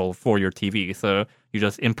control for your TV. So you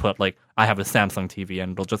just input like, I have a Samsung TV,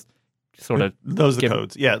 and it'll just sort of those are the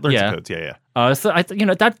codes. Yeah, learns the codes. Yeah. So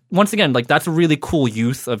that once again, like that's a really cool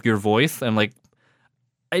use of your voice, and like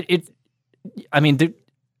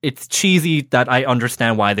it's cheesy that I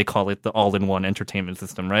understand why they call it the all-in-one entertainment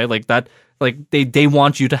system, right? Like that, like they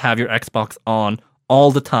want you to have your Xbox on all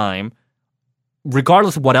the time,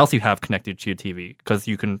 regardless of what else you have connected to your TV, because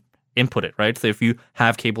you can input it, right? So if you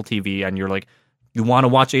have cable TV and you're like, you want to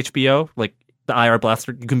watch HBO, like the IR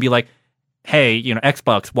Blaster, you can be like, hey,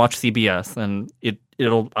 Xbox, watch CBS, and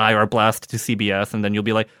it'll IR blast to CBS, and then you'll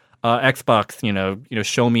be like, Xbox,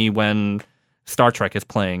 show me when Star Trek is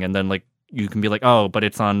playing, and then like you can be like, oh, but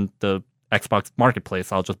it's on the Xbox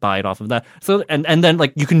Marketplace, I'll just buy it off of that. So and then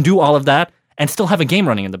like you can do all of that and still have a game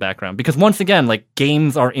running in the background, because once again, like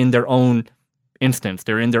games are in their own instance,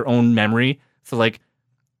 they're in their own memory. So like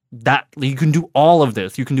that, you can do all of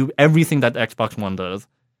this, you can do everything that the Xbox One does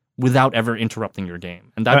without ever interrupting your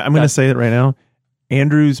game. And I'm going to say it right now.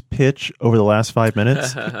 Andrew's pitch over the last 5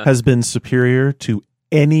 minutes has been superior to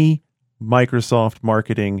any Microsoft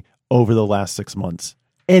marketing over the last 6 months.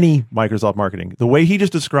 Any Microsoft marketing. The way he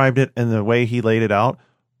just described it and the way he laid it out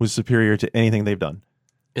was superior to anything they've done.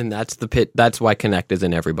 And that's the pit. That's why Kinect is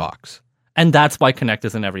in every box. And that's why Kinect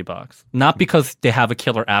is in every box. Not because they have a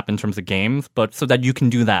killer app in terms of games, but so that you can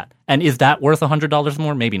do that. And is that worth $100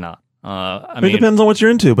 more? Maybe not. It depends on what you're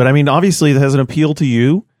into. But I mean, obviously, it has an appeal to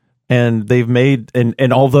you. and they've made and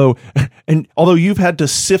although you've had to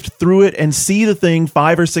sift through it and see the thing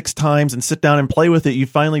 5 or 6 times and sit down and play with it, you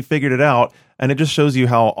finally figured it out, and it just shows you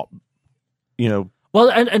how, Well,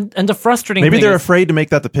 and the frustrating maybe thing they're is, afraid to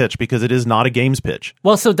make that the pitch because it is not a games pitch.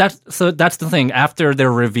 well, so that's the thing. After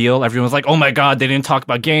their reveal, everyone's like, "Oh my god, they didn't talk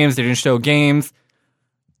about games. They didn't show games."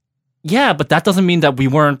 Yeah, but that doesn't mean that we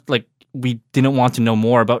didn't want to know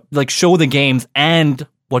more about, show the games and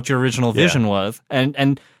what your original vision was,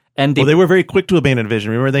 and They were very quick to abandon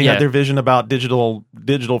vision. Remember, they Yeah. had their vision about digital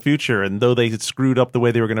future, and though they had screwed up the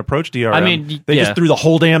way they were going to approach DRM, I mean, they yeah. just threw the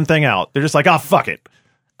whole damn thing out. They're just like, "Oh, fuck it."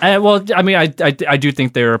 I do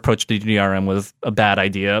think their approach to DRM was a bad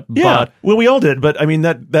idea. Yeah, But well, we all did, but I mean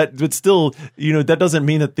but still, that doesn't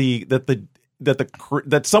mean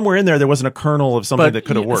that somewhere in there wasn't a kernel of something that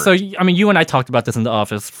could have worked. So, I mean, you and I talked about this in the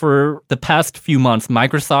office. For the past few months,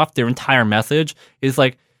 Microsoft, their entire message is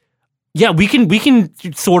like, yeah, we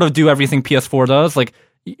can sort of do everything PS4 does. Like,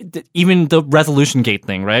 even the resolution gate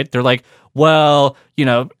thing, right? They're like, well,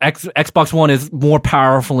 Xbox One is more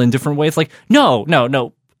powerful in different ways. Like,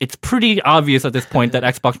 no. It's pretty obvious at this point that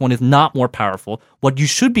Xbox One is not more powerful. What you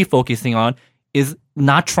should be focusing on is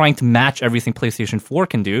not trying to match everything PlayStation 4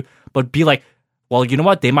 can do, but be like, well, you know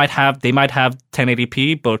what? They might have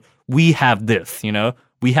 1080p, but we have this,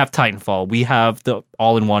 We have Titanfall. We have the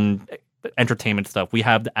all-in-one entertainment stuff. We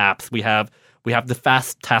have the apps. We have the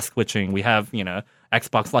fast task switching. We have,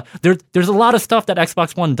 Xbox Live. There's a lot of stuff that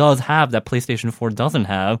Xbox One does have that PlayStation 4 doesn't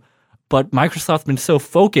have. But Microsoft's been so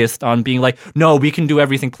focused on being like, no, we can do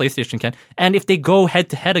everything PlayStation can. And if they go head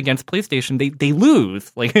to head against PlayStation, they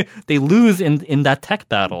lose. Like, they lose in that tech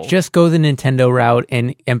battle. Just go the Nintendo route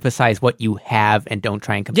and emphasize what you have, and don't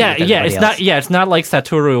try and compete with everybody else. It's not like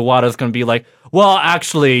Satoru Iwata's going to be like, well,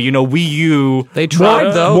 actually, Wii U. They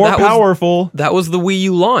tried, though. More powerful. That was the Wii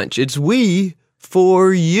U launch. It's Wii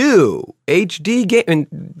for you. HD game.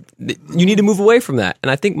 And you need to move away from that.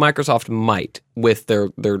 And I think Microsoft might with their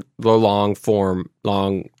long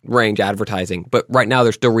range advertising. But right now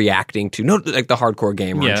they're still reacting to the hardcore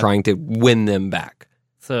gamer and trying to win them back.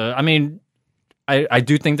 So, I mean, I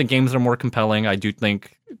do think the games are more compelling. I do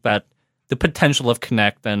think that the potential of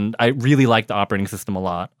Kinect, and I really like the operating system a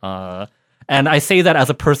lot. And I say that as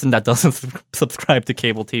a person that doesn't subscribe to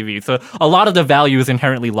cable TV. So a lot of the value is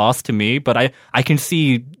inherently lost to me, but I can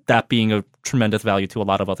see that being a tremendous value to a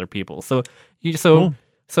lot of other people. So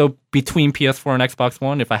between PS4 and Xbox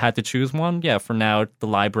One, if I had to choose one, yeah, for now, the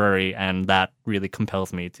library, and that really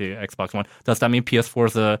compels me to Xbox One. Does that mean PS4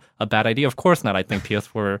 is a bad idea? Of course not. I think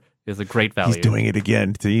PS4 is a great value. He's doing it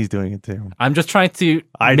again. He's doing it too. I'm just trying to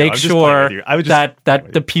make sure that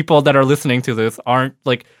the people that are listening to this aren't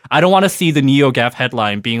like, I don't want to see the NeoGAF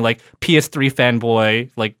headline being like, PS3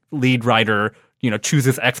 fanboy, like lead writer,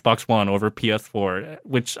 chooses Xbox One over PS4,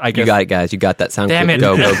 which I guess... You got it, guys. You got that sound Damn clip.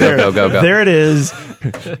 it. Go. There it is.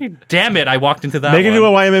 Damn it, I walked into that Make it one. into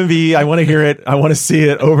a YMMV. I want to hear it. I want to see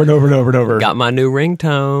it over and over and over and over. Got my new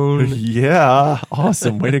ringtone. Yeah,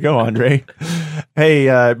 awesome. Way to go, Andre.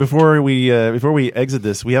 Hey, before we exit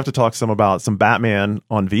this, we have to talk some about some Batman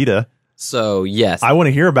on Vita. So, yes. I want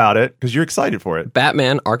to hear about it because you're excited for it.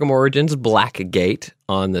 Batman Arkham Origins Blackgate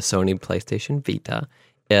on the Sony PlayStation Vita.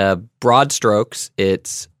 Broad strokes,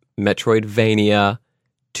 it's Metroidvania,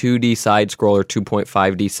 2D side-scroller,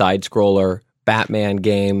 2.5D side-scroller Batman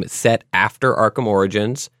game set after Arkham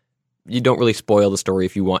Origins. You don't really spoil the story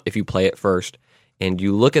if you play it first. And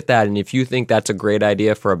you look at that, and if you think that's a great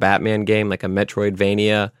idea for a Batman game, like a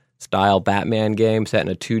Metroidvania-style Batman game set in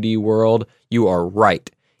a 2D world, you are right.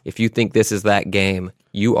 If you think this is that game,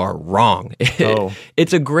 you are wrong. Oh.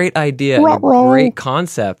 It's a great idea and a great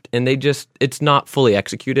concept, and it's not fully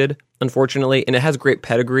executed, unfortunately, and it has great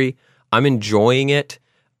pedigree. I'm enjoying it.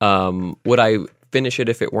 Would I finish it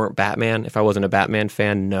if it weren't Batman? If I wasn't a Batman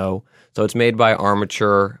fan? No. So it's made by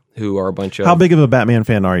Armature, who are a bunch of... How big of a Batman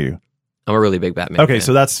fan are you? I'm a really big Batman Okay,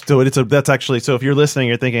 fan. that's actually, so if you're listening,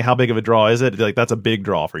 you're thinking, how big of a draw is it? Like, that's a big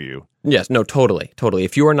draw for you. Yes, no, totally.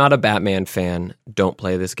 If you are not a Batman fan, don't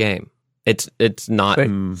play this game. It's not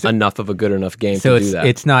enough of a good enough game So to do that.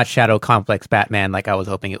 it's not Shadow Complex Batman like I was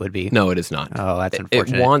hoping it would be. No, it is not. Oh, that's It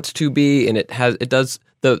unfortunate. wants to be, and it does.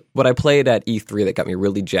 What I played at E3 that got me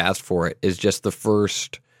really jazzed for it is just the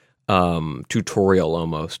first tutorial,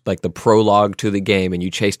 almost like the prologue to the game, and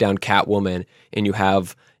you chase down Catwoman, and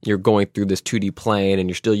you're going through this 2D plane, and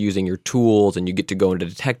you're still using your tools, and you get to go into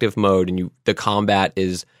detective mode, and the combat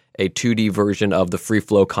is a 2D version of the free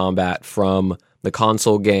flow combat from the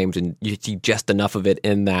console games, and you see just enough of it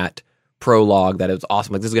in that prologue that it was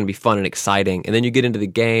awesome. Like, this is going to be fun and exciting. And then you get into the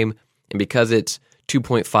game, and because it's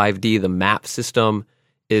 2.5D, the map system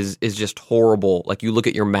is just horrible. Like you look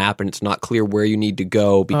at your map and it's not clear where you need to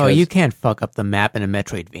go because you can't fuck up the map in a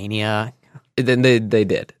Metroidvania. Then they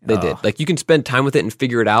did. They did. Like you can spend time with it and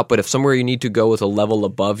figure it out, but if somewhere you need to go is a level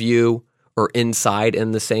above you or inside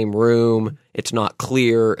in the same room, it's not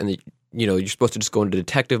clear, and you're supposed to just go into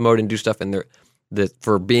detective mode and do stuff. And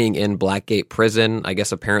for being in Blackgate Prison, I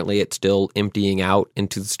guess apparently it's still emptying out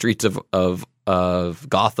into the streets of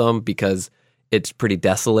Gotham because it's pretty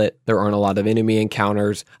desolate. There aren't a lot of enemy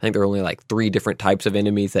encounters. I think there are only like 3 different types of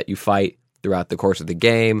enemies that you fight throughout the course of the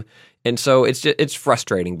game. And so it's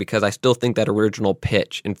frustrating because I still think that original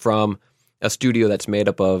pitch, and from a studio that's made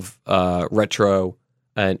up of Retro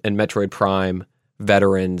and Metroid Prime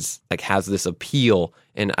veterans, like has this appeal.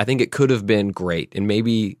 And I think it could have been great. And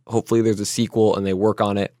maybe, hopefully there's a sequel and they work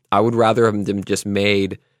on it. I would rather have them just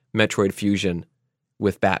made Metroid Fusion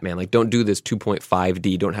with Batman. Like, don't do this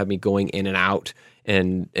 2.5D. Don't have me going in and out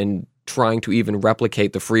and trying to even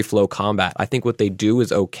replicate the free flow combat. I think what they do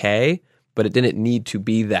is okay, but it didn't need to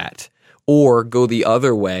be that. Or go the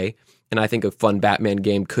other way, and I think a fun Batman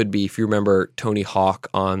game could be, if you remember Tony Hawk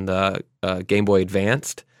on the Game Boy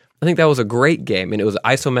Advanced, I think that was a great game, and it was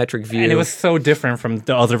isometric view. And it was so different from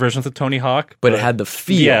the other versions of Tony Hawk. But it had the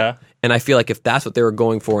feel. Yeah. And I feel like if that's what they were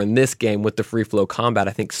going for in this game with the free flow combat,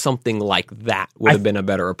 I think something like that would have been a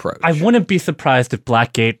better approach. I wouldn't be surprised if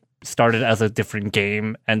Blackgate started as a different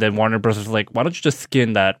game, and then Warner Bros. Was like, why don't you just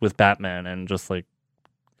skin that with Batman and just like...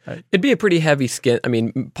 It'd be a pretty heavy skin. I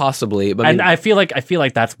mean, possibly. But I feel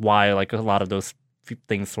like that's why like a lot of those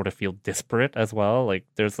things sort of feel disparate as well. Like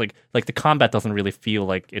there's like the combat doesn't really feel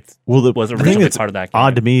like it's was originally part of that game.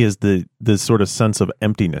 Odd to me is the sort of sense of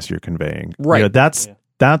emptiness you're conveying. Right.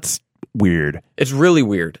 That's weird. It's really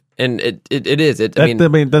weird, and it is.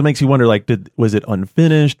 That makes you wonder. Like, was it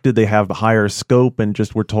unfinished? Did they have a higher scope and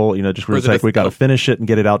just were told, we got to finish it and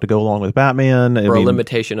get it out to go along with Batman? Or a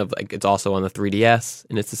limitation of like it's also on the 3DS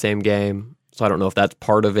and it's the same game. So I don't know if that's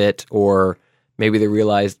part of it, or maybe they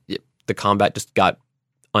realized the combat just got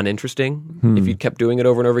uninteresting if you kept doing it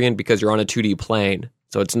over and over again because you're on a 2D plane.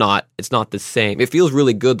 So it's not the same. It feels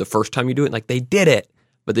really good the first time you do it, like they did it,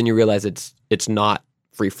 but then you realize it's not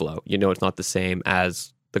free flow. It's not the same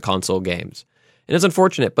as the console games. And it's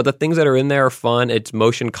unfortunate, but the things that are in there are fun. It's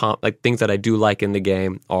motion like things that I do like in the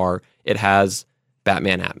game are it has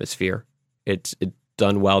Batman atmosphere. It's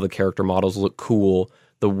done well. The character models look cool.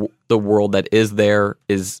 The world that is there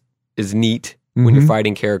is neat when you're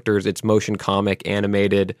fighting characters. It's motion comic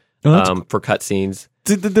animated for cutscenes.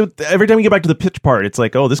 Every time you get back to the pitch part, it's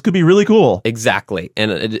like, oh, this could be really cool. Exactly,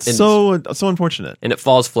 and so unfortunate, and it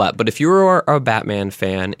falls flat. But if you're a Batman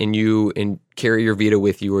fan and you carry your Vita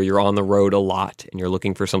with you, or you're on the road a lot and you're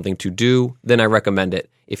looking for something to do, then I recommend it.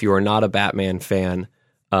 If you are not a Batman fan,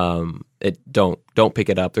 don't pick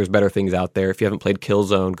it up. There's better things out there. If you haven't played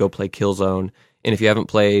Killzone, go play Killzone. And if you haven't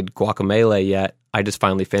played Guacamelee yet, I just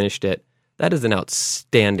finally finished it. That is an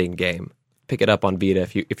outstanding game. Pick it up on Vita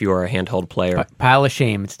if you are a handheld player. Pile of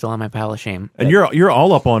shame. It's still on my pile of shame. And you're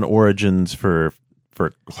all up on Origins for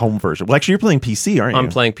home version. Well, actually, you're playing PC, aren't you? I'm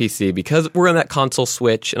playing PC because we're on that console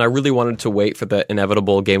switch, and I really wanted to wait for the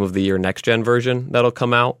inevitable Game of the Year next gen version that'll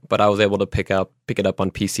come out. But I was able to pick it up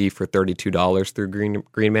on PC for $32 through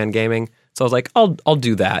Green Man Gaming. So I was like, I'll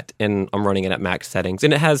do that, and I'm running it at max settings,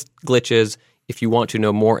 and it has glitches. If you want to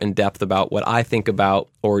know more in depth about what I think about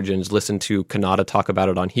Origins, listen to Kanata talk about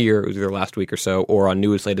it on here. It was either last week or so, or on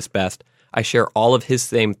Newest Latest Best. I share all of his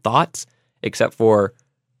same thoughts, except for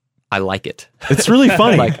I like it. It's really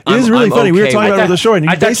funny. It is really funny. Okay, we were talking about it on the show, and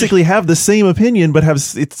you basically have the same opinion, but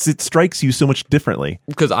it strikes you so much differently.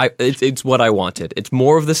 Because it's what I wanted. It's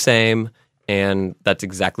more of the same, and that's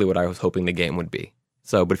exactly what I was hoping the game would be.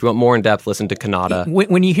 So, but if you want more in depth, listen to Kanata.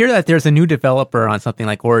 When you hear that there's a new developer on something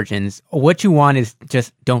like Origins, what you want is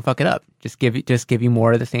just don't fuck it up. Just give you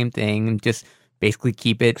more of the same thing, and just basically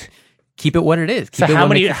keep it what it is. So how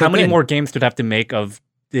many more games do you have to make of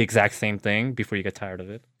the exact same thing before you get tired of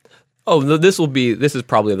it? Oh, this is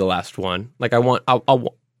probably the last one. Like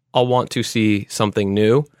I'll want to see something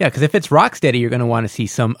new. Yeah, because if it's Rocksteady, you're going to want to see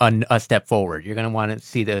a step forward. You're going to want to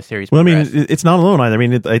see the series progress. I mean, it's not alone either. I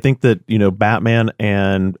mean, I think that Batman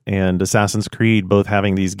and Assassin's Creed both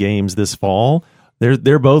having these games this fall,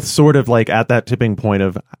 they're both sort of like at that tipping point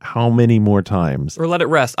of how many more times. Or let it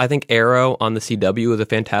rest. I think Arrow on the CW is a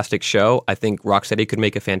fantastic show. I think Rocksteady could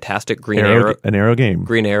make a fantastic an Arrow game.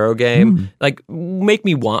 Green Arrow game. Like, make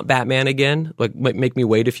me want Batman again. Like, make me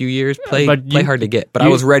wait a few years. Play hard to get. But I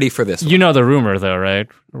was ready for this one. You know the rumor, though, right?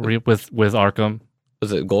 With Arkham.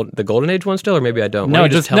 Was it the Golden Age one still, or maybe I don't? No,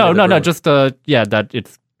 that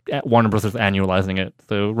Warner Bros. Is annualizing it.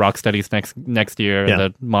 So Rocksteady's next year, and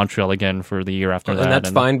then Montreal again for the year after that. And that's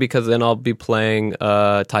fine because then I'll be playing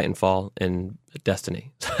Titanfall and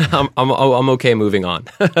Destiny. I'm okay moving on.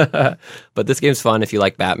 But this game's fun if you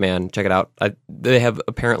like Batman. Check it out. They have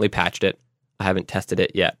apparently patched it. I haven't tested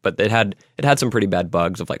it yet, but it had some pretty bad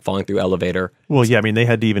bugs of like falling through elevator. Well, yeah, I mean, they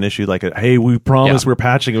had to even issue like hey, we promise we're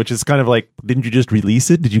patching it, which is kind of like, didn't you just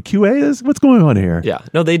release it? Did you QA this? What's going on here? Yeah,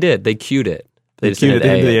 no, they did. They queued it. They just queued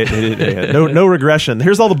it. No regression.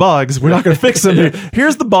 Here's all the bugs. We're not going to fix them.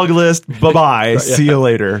 Here's the bug list. Bye-bye. See you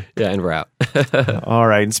later. Yeah, and we're out. All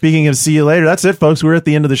right. And speaking of see you later, that's it, folks. We're at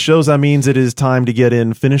the end of the show. So that means it is time to get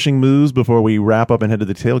in finishing moves before we wrap up and head to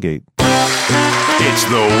the tailgate. It's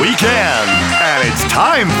the weekend, and it's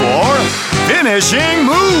time for Finishing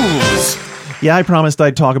Moves. Yeah, I promised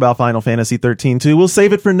I'd talk about Final Fantasy 13 too. We'll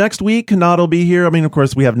save it for next week. Kanad will be here. I mean, of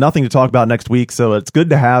course, we have nothing to talk about next week, so it's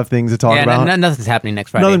good to have things to talk about. Nothing's happening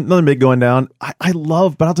next Friday. Nothing big going down. I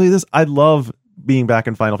love, but I'll tell you this, I love being back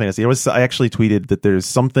in Final Fantasy. I actually tweeted that there's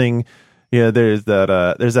something... Yeah, there's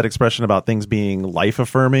that expression about things being life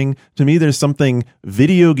affirming. To me, there's something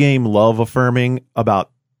video game love affirming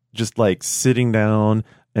about just like sitting down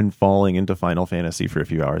and falling into Final Fantasy for a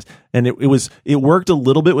few hours. And it worked a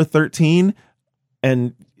little bit with 13,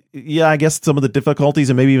 and yeah, I guess some of the difficulties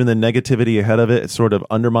and maybe even the negativity ahead of it sort of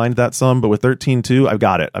undermined that some. But with 13 too, I've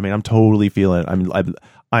got it. I mean, I'm totally feeling it.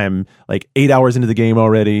 I am like 8 hours into the game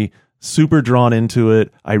already, super drawn into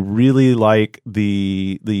it. I really like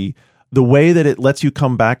the way that it lets you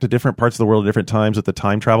come back to different parts of the world at different times with the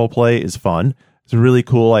time travel play is fun. It's a really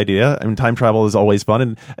cool idea. I mean, time travel is always fun.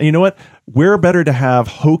 And you know what? We're better to have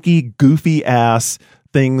hokey, goofy ass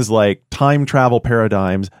things like time travel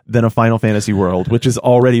paradigms than a Final Fantasy world, which is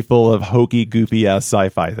already full of hokey, goofy ass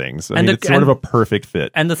sci-fi things. I mean, it's sort of a perfect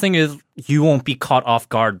fit. And the thing is, you won't be caught off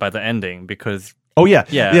guard by the ending because... Oh, yeah.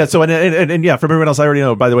 So, and yeah, from everyone else, I already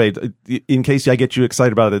know, by the way, in case I get you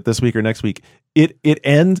excited about it this week or next week, it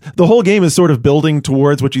ends, the whole game is sort of building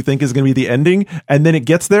towards what you think is going to be the ending. And then it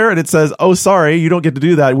gets there and it says, oh, sorry, you don't get to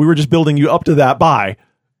do that. We were just building you up to that. Bye.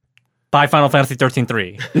 By Final Fantasy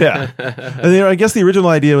 13-3. Yeah. And I guess the original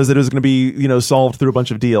idea was that it was going to be, solved through a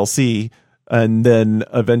bunch of DLC. And then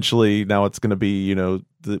eventually now it's going to be,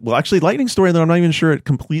 actually Lightning Story, though I'm not even sure it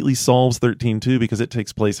completely solves 13.2 because it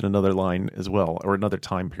takes place in another line as well, or another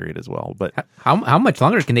time period as well. But how much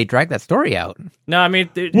longer can they drag that story out? No, I mean,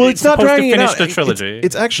 it's not dragging to finish it out. The trilogy.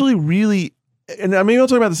 It's actually really, and I mean, I'll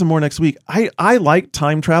talk about this some more next week. I like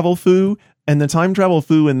time travel foo. And the time travel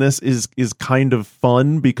foo in this is kind of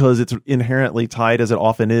fun because it's inherently tied, as it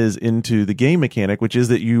often is, into the game mechanic, which is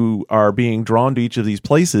that you are being drawn to each of these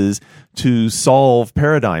places to solve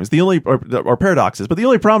paradigms. Or paradoxes. But the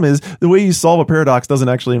only problem is the way you solve a paradox doesn't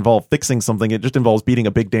actually involve fixing something. It just involves beating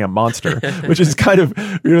a big damn monster, which is kind of,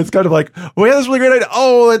 it's kind of like, well, yeah, that's a really great idea.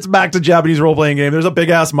 Oh, it's back to Japanese role-playing game. There's a big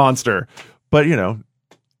ass monster. But,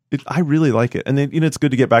 I really like it. And then, it's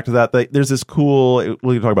good to get back to that. There's this cool,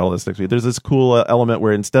 we'll talk about all this next week. There's this cool element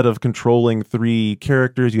where instead of controlling 3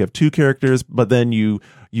 characters, you have 2 characters, but then you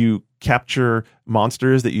capture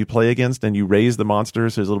monsters that you play against and you raise the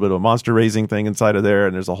monsters. There's a little bit of a monster raising thing inside of there.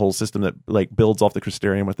 And there's a whole system that like builds off the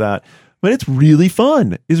Crystarium with that. But it's really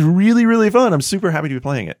fun. It's really, really fun. I'm super happy to be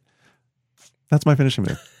playing it. That's my finishing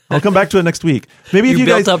move. I'll come back to it next week. Maybe if you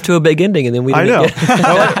built guys up to a big ending and then we didn't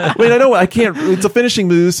I know I can't. It's a finishing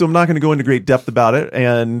move, so I'm not going to go into great depth about it.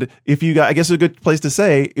 And if you guys, I guess a good place to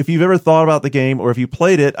say, if you've ever thought about the game or if you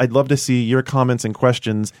played it, I'd love to see your comments and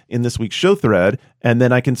questions in this week's show thread, and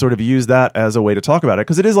then I can sort of use that as a way to talk about it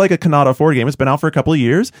because it is like a Kanata 4 game. It's been out for a couple of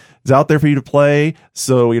years. It's out there for you to play,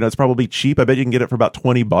 so it's probably cheap. I bet you can get it for about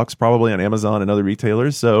 $20, probably on Amazon and other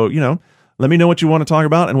retailers. So let me know what you want to talk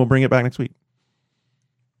about, and we'll bring it back next week.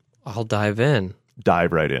 I'll dive in.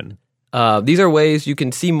 Dive right in. These are ways you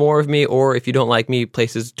can see more of me, or if you don't like me,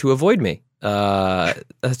 places to avoid me.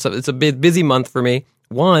 It's a busy month for me.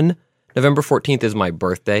 November 14th is my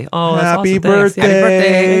birthday. Oh, that's happy awesome. birthday! Happy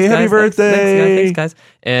birthday! Happy birthday! Thanks, guys.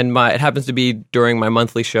 And it happens to be during my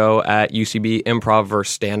monthly show at UCB, Improv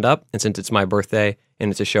vs. Stand Up. And since it's my birthday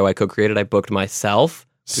and it's a show I co-created, I booked myself.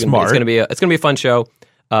 Smart. It's gonna be a fun show.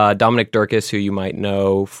 Dominic Durkis, who you might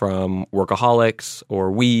know from Workaholics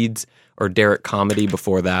or Weeds or Derek Comedy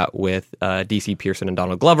before that with DC Pearson and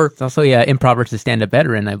Donald Glover. It's also Improv versus Stand-Up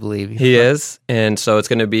veteran, I believe. He is. And so it's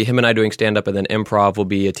going to be him and I doing stand-up, and then Improv will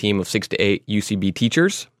be a team of 6 to 8 UCB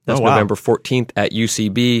teachers. That's November 14th at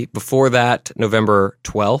UCB. Before that, November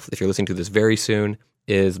 12th, if you're listening to this very soon,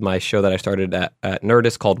 is my show that I started at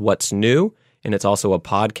Nerdist called What's New. And it's also a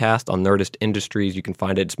podcast on Nerdist Industries. You can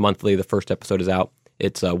find it. It's monthly. The first episode is out.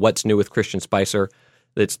 It's What's New with Christian Spicer.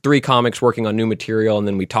 It's 3 comics working on new material, and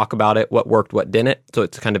then we talk about it, what worked, what didn't. So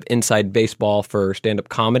it's kind of inside baseball for stand-up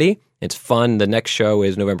comedy. It's fun. The next show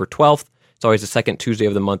is November 12th. It's always the second Tuesday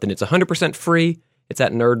of the month, and it's 100% free. It's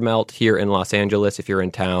at Nerd Melt here in Los Angeles. If you're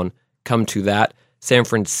in town, come to that. San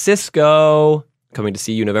Francisco, coming to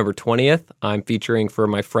see you November 20th. I'm featuring for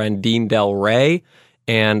my friend Dean Del Rey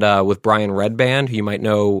and with Brian Redband, who you might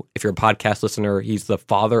know if you're a podcast listener. He's the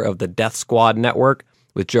father of the Death Squad Network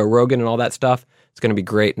with Joe Rogan and all that stuff. It's going to be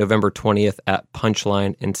great. November 20th at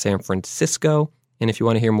Punchline in San Francisco. And if you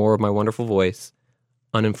want to hear more of my wonderful voice,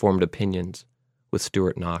 Uninformed Opinions with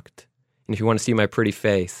Stuart Nocht. And if you want to see my pretty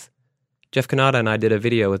face, Jeff Cannata and I did a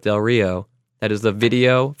video with Del Rio. That is the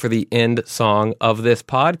video for the end song of this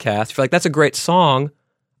podcast. If you're like, that's a great song,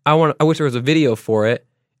 I wish there was a video for it,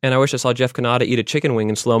 and I wish I saw Jeff Cannata eat a chicken wing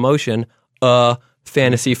in slow motion.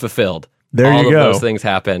 Fantasy fulfilled. There All you go. of those things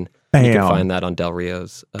happen. Bam. You can find that on Del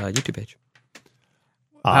Rio's YouTube page.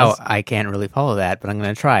 Oh, I can't really follow that, but I'm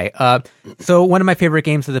going to try. So one of my favorite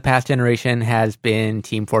games of the past generation has been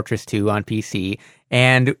Team Fortress 2 on PC.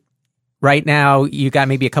 And right now, you got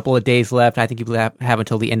maybe a couple of days left. I think you have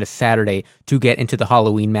until the end of Saturday to get into the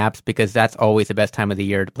Halloween maps, because that's always the best time of the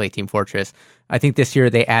year to play Team Fortress. I think this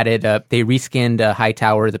year they added, they reskinned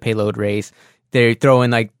Hightower, the payload race. They throw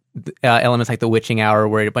in like elements like the Witching Hour,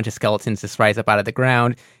 where a bunch of skeletons just rise up out of the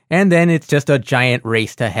ground. And then it's just a giant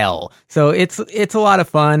race to hell. So it's a lot of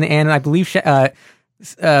fun. And I believe the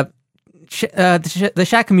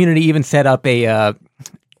Shack community even set up a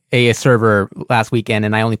server last weekend,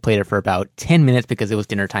 and I only played it for about 10 minutes because it was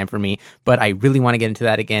dinner time for me. But I really want to get into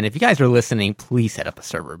that again. If you guys are listening, please set up a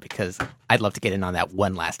server, because I'd love to get in on that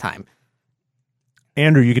one last time.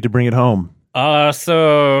 Andrew, you get to bring it home.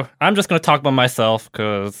 So I'm just gonna talk about myself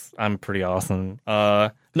because I'm pretty awesome.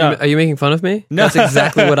 No, Are you making fun of me? No. That's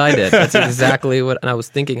exactly what I did. That's exactly what, and I was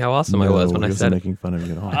thinking how awesome I was when I said it. making fun of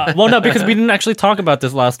you at all. well, no, because we didn't actually talk about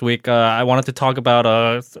this last week. I wanted to talk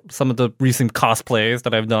about some of the recent cosplays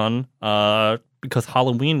that I've done because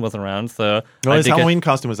Halloween was around. So No, his Halloween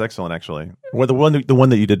costume was excellent, actually. Well, the one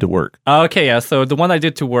that you did to work. Okay, yeah. So the one I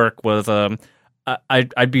did to work was I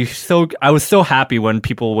was so happy when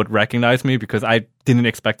people would recognize me, because I didn't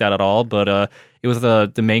expect that at all. But it was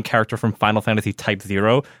the main character from Final Fantasy Type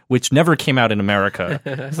 0, which never came out in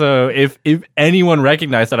America. So if anyone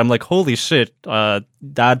recognized that, I'm like, holy shit,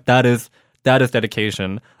 that is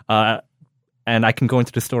dedication. And I can go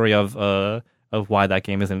into the story of why that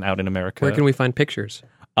game isn't out in America. Where can we find pictures?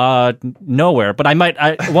 Nowhere. But I might.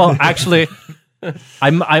 Actually. I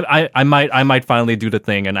might finally do the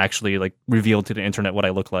thing and actually like reveal to the internet what I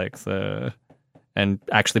look like, so, and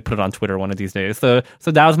actually put it on Twitter one of these days. So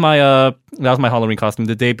that was my Halloween costume.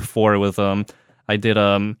 The day before it was I did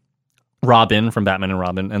Robin from Batman and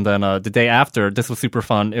Robin, and then the day after, this was super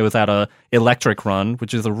fun. It was at a Electric Run,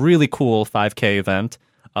 which is a really cool 5K event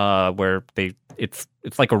where it's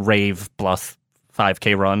like a rave plus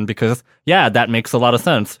 5K run, because that makes a lot of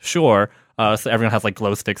sense. Sure. So everyone has like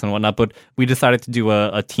glow sticks and whatnot, but we decided to do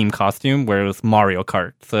a team costume where it was Mario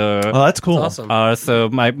Kart. So that's cool. That's awesome. So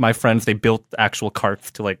my friends, they built actual carts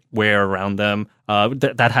to like wear around them.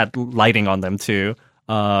 That had lighting on them too.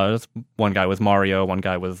 One guy was Mario, one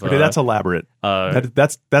guy was. Okay, that's elaborate.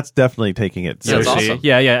 That's definitely taking it Yeah, that's seriously. awesome.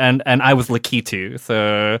 Yeah, and I was Lakitu.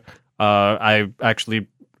 So I actually,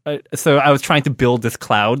 so I was trying to build this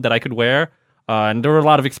cloud that I could wear, and there were a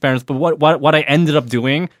lot of experiments. But what I ended up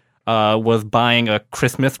doing was buying a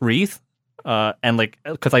Christmas wreath, and like,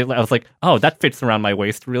 because I was like, oh, that fits around my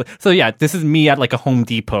waist really. So yeah, this is me at like a Home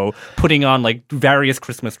Depot putting on like various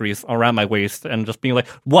Christmas wreaths around my waist and just being like,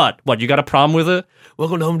 what you got a problem with it?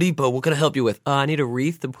 Welcome to Home Depot. What can I help you with? I need a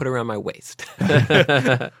wreath to put around my waist.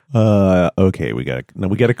 Okay, we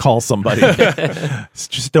gotta call somebody.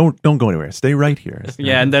 Just don't go anywhere. Stay right here.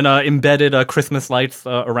 Yeah, and then embedded Christmas lights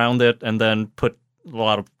around it, and then put a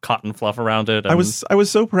lot of cotton fluff around it. I was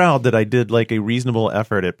so proud that I did like a reasonable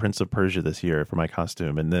effort at Prince of Persia this year for my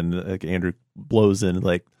costume, and then Andrew blows in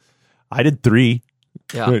like, I did 3.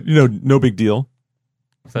 Yeah. But, no big deal.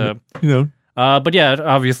 So, But yeah,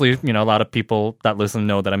 obviously, a lot of people that listen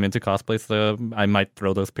know that I'm into cosplay, so I might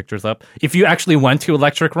throw those pictures up. If you actually went to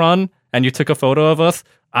Electric Run and you took a photo of us,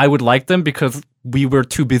 I would like them, because we were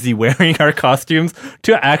too busy wearing our costumes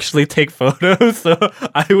to actually take photos. So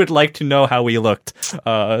I would like to know how we looked. So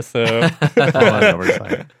All please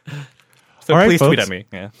right, tweet folks. at me.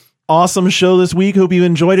 Yeah. Awesome show this week. Hope you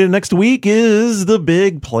enjoyed it. Next week is the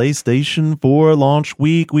big PlayStation 4 launch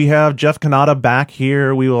week. We have Jeff Cannata back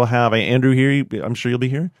here. We will have Andrew here. I'm sure you'll be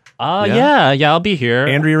here. Yeah, I'll be here.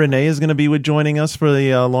 Andrea Renee is going to be joining us for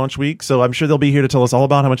the launch week, so I'm sure they'll be here to tell us all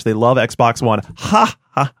about how much they love Xbox One. Ha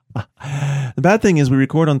ha! The bad thing is we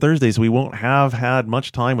record on Thursday, so we won't have had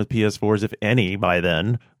much time with PS4s, if any, by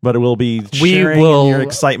then. But it will be sharing in your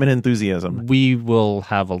excitement and enthusiasm. We will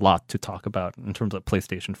have a lot to talk about in terms of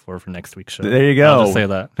PlayStation 4 for next week's show. There you go. I'll just say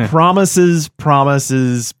that. Promises,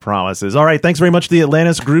 promises, promises. All right, thanks very much to the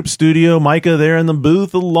Atlantis Group Studio. Micah there in the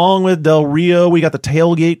booth, along with Del Rio. We got the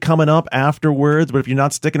tailgate coming up afterwards, but if you're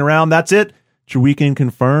not sticking around, that's it. It's your weekend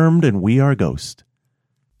confirmed, and we are Ghost.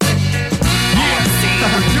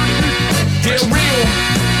 They're real.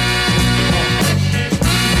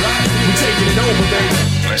 Right, we're taking it over, baby.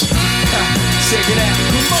 Check it out.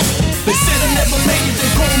 Come on. They said I never made it, they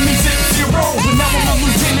called me Zip-Zero. But now I'm a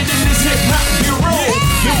lieutenant in this hip-hop bureau.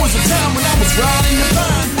 There was a time when I was riding the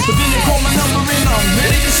vine, but then they called my number and I'm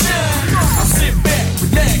ready to shine. I sit back,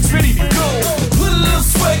 relax, ready to go. Put a little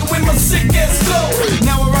swagger with my sick-ass flow.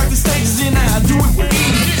 Now I rock the stages and I do it with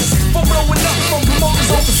ease. For blowing up from promoters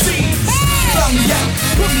overseas. Fly me out,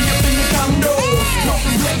 put me up in the condo. No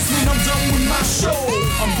complaints when I'm done with my show.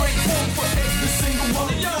 I'm grateful for every single one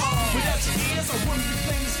of y'all. Without your ears, I wouldn't be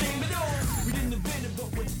playing this game at all. We didn't invent it,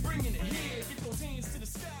 but we're bringing it here. Get those hands to the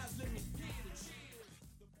skies, let me hear the cheer.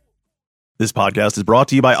 This podcast is brought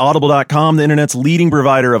to you by Audible.com, the internet's leading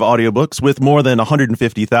provider of audiobooks with more than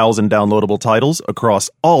 150,000 downloadable titles across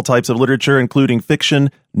all types of literature, including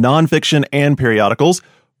fiction, nonfiction, and periodicals.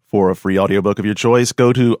 For a free audiobook of your choice,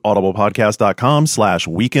 go to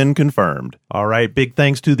audiblepodcast.com/weekendconfirmed. All right, big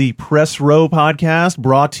thanks to the Press Row podcast,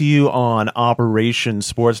 brought to you on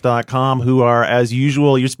OperationSports.com, who are, as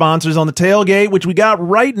usual, your sponsors on the tailgate, which we got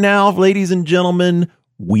right now, ladies and gentlemen,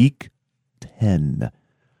 Week 10.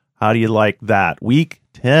 How do you like that? Week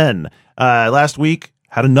 10. Last week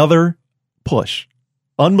had another push.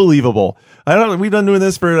 Unbelievable. I don't know. We've been doing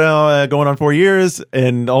this for going on 4 years,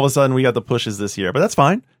 and all of a sudden we got the pushes this year, but that's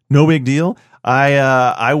fine. No big deal.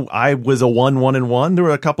 I was a 1-1-1. There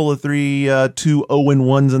were a couple of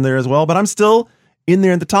 2-0-1s in there as well, but I'm still in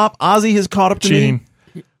there at the top. Ozzy has caught up to me.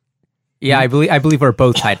 Yeah, I believe we're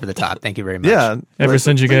both tied for the top. Thank you very much. Yeah. Ever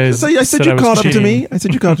since you guys So I said you caught up to me. I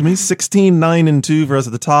said you caught up to me. 16-9-2 for us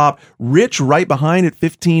at the top. Rich right behind at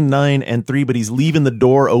 15-9-3, but he's leaving the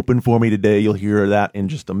door open for me today. You'll hear that in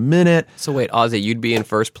just a minute. So wait, Ozzy, you'd be in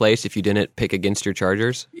first place if you didn't pick against your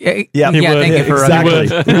Chargers? Yeah, would. thank you for Exactly.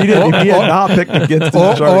 If he had not picked against his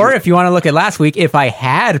Chargers. Or if you want to look at last week, if I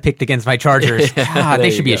had picked against my Chargers, God, they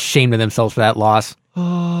there should you be go. ashamed of themselves for that loss.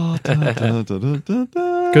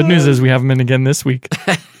 Good news is we have them in again this week.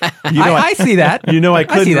 I see that. You know, I see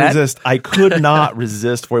couldn't that. resist. I could not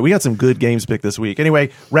resist for it. We got some good games picked this week.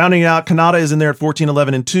 Anyway, rounding out, Kanata is in there at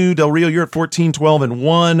 14-11-2. Del Rio, you're at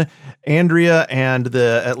 14-12-1. Andrea and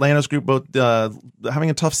the Atlantis group both having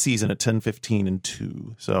a tough season at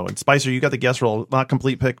 10-15-2. So, and Spicer, you got the guess roll, not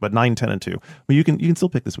complete pick, but 9-10-2. But you can still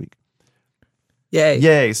pick this week. Yay.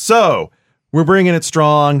 Yay. So, we're bringing it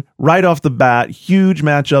strong right off the bat. Huge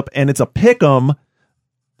matchup, and it's a pick'em.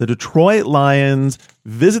 The Detroit Lions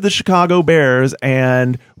visit the Chicago Bears,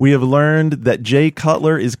 and we have learned that Jay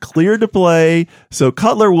Cutler is cleared to play. So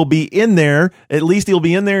Cutler will be in there. At least he'll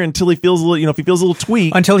be in there until he feels a little, if he feels a little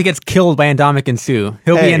tweak, Until he gets killed by Ndamukong Suh.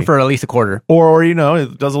 He'll be in for at least a quarter. or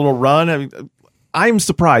does a little run. I mean, I'm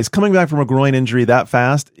surprised coming back from a groin injury that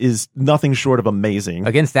fast is nothing short of amazing.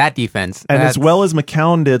 Against that defense. And as that's- well as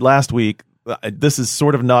McCown did last week, this is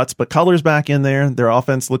sort of nuts, but Cutler's back in there. Their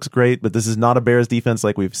offense looks great, but this is not a Bears defense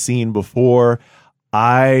like we've seen before.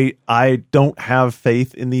 I don't have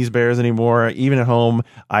faith in these Bears anymore, even at home.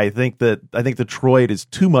 I think Detroit is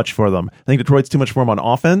too much for them. I think Detroit's too much for them on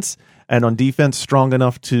offense, and on defense strong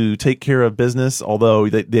enough to take care of business, although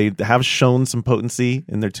they have shown some potency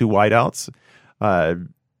in their two wideouts.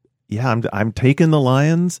 I'm taking the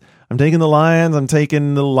Lions. I'm taking the Lions.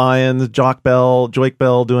 Joik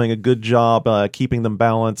Bell doing a good job keeping them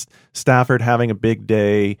balanced. Stafford having a big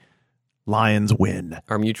day. Lions win.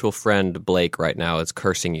 Our mutual friend Blake right now is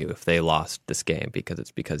cursing you if they lost this game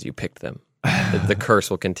because you picked them. The curse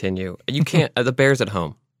will continue. You can't. The Bears at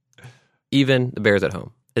home. Even the Bears at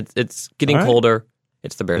home. It's getting All right. colder.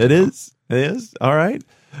 It's the Bears. It at home. is. It is. All right.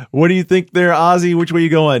 What do you think there, Ozzy? Which way are you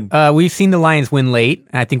going? We've seen the Lions win late.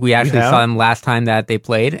 I think we actually have? saw them last time that they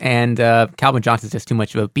played. And Calvin Johnson's just too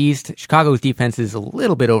much of a beast. Chicago's defense is a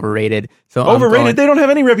little bit overrated. So Overrated? They don't have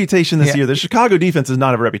any reputation this Yeah. year. The Chicago defense does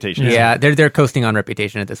not have a reputation. Yeah, they're coasting on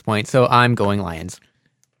reputation at this point. So I'm going Lions.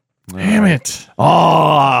 Damn it.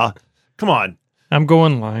 Oh, come on. I'm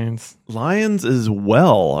going Lions. Lions as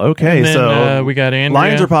well. Okay, And then, so we got Andrea.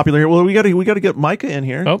 Lions are popular here. Well, we got to get Micah in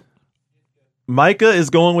here. Oh. Micah is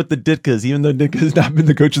going with the Ditkas, even though Ditka's not been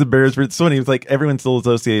the coach of the Bears for so many. It's like everyone's still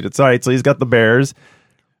associated. Sorry, so he's got the Bears.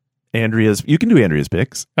 You can do Andrea's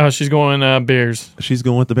picks. Oh, she's going Bears. She's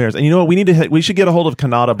going with the Bears. And you know what? We should get a hold of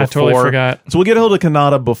Kanata before. I totally forgot. So we'll get a hold of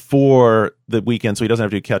Kanata before the weekend so he doesn't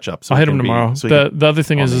have to catch up. So I'll hit him tomorrow. The other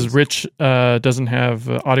thing is Rich doesn't have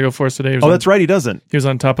audio for us today. That's right. He doesn't. He was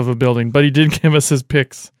on top of a building, but he did give us his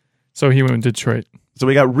picks. So he went with Detroit. So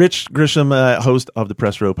we got Rich Grisham, host of the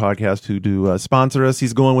Press Row podcast, who do sponsor us.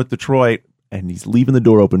 He's going with Detroit. And he's leaving the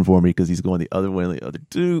door open for me because he's going the other way than the other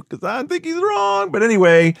two because I think he's wrong. But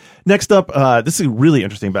anyway, next up, this is a really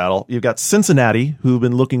interesting battle. You've got Cincinnati, who've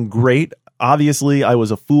been looking great. Obviously, I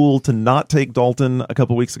was a fool to not take Dalton a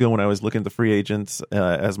couple weeks ago when I was looking at the free agents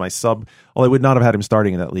as my sub. Well, I would not have had him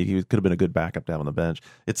starting in that league. He could have been a good backup to have on the bench.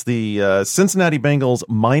 It's the Cincinnati Bengals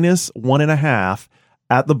 -1.5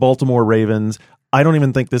 at the Baltimore Ravens. I don't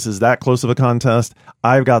even think this is that close of a contest.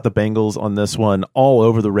 I've got the Bengals on this one all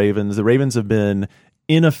over the Ravens. The Ravens have been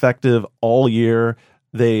ineffective all year.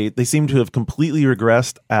 They seem to have completely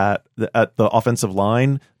regressed at the offensive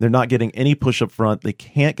line. They're not getting any push up front. They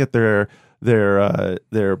can't get their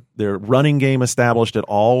running game established at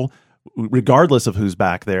all, regardless of who's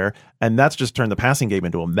back there. And that's just turned the passing game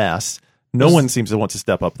into a mess. No one seems to want to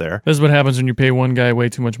step up there. This is what happens when you pay one guy way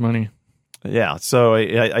too much money. Yeah, so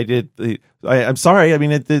I'm sorry. I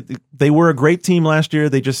mean, they were a great team last year.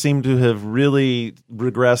 They just seem to have really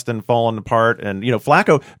regressed and fallen apart. And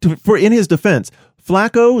Flacco, in his defense,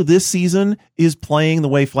 Flacco this season is playing the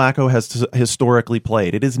way Flacco has historically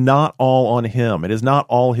played. It is not all on him. It is not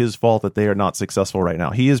all his fault that they are not successful right now.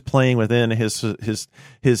 He is playing within his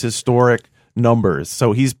historic numbers.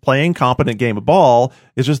 So he's playing competent game of ball.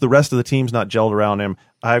 It's just the rest of the team's not gelled around him.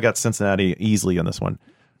 I've got Cincinnati easily on this one.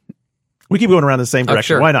 We keep going around the same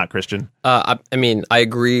direction. Sure. Why not, Christian? I mean, I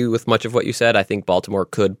agree with much of what you said. I think Baltimore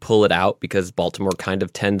could pull it out because Baltimore kind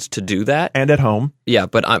of tends to do that. And at home. Yeah,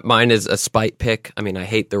 but mine is a spite pick. I mean, I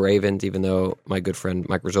hate the Ravens, even though my good friend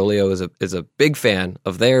Mike Rosolio is a big fan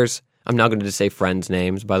of theirs. I'm now going to just say friends'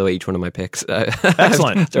 names. By the way, each one of my picks.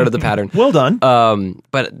 Excellent. Started the pattern. Well done.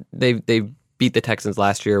 But they beat the Texans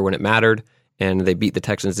last year when it mattered, and they beat the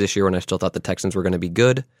Texans this year when I still thought the Texans were going to be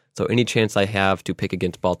good. So any chance I have to pick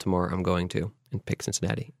against Baltimore, I'm going to, and pick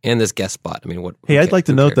Cincinnati. And this guest spot. I mean, what? Hey, I'd like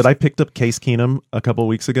to note that I picked up Case Keenum a couple of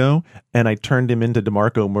weeks ago, and I turned him into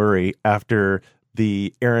DeMarco Murray after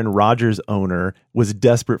the Aaron Rodgers owner was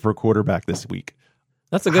desperate for a quarterback this week.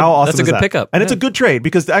 That's a good. How awesome that's a is good that? pickup, and it's a good trade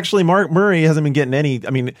because actually Murray hasn't been getting any. I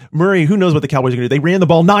mean, Murray, who knows what the Cowboys are going to do? They ran the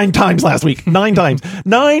ball 9 times last week. 9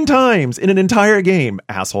 times in an entire game.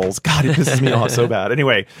 Assholes. God, it pisses me off so bad.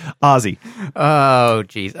 Anyway, Ozzy. Oh,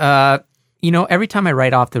 geez. Every time I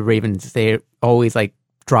write off the Ravens, they always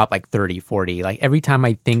drop 30, 40. Every time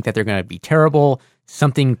I think that they're going to be terrible,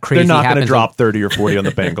 something crazy happens. They're not going to drop 30 or 40 on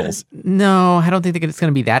the Bengals. No, I don't think it's going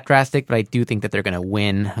to be that drastic, but I do think that they're going to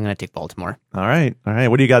win. I'm going to take Baltimore. All right.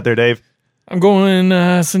 What do you got there, Dave? I'm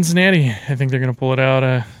going Cincinnati. I think they're going to pull it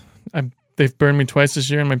out. They've burned me twice this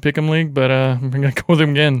year in my Pick'em League, but I'm going to go with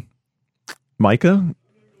them again. Micah?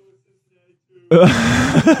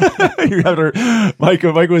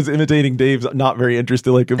 Micah was imitating Dave's not very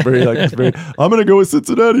interested, I'm going to go with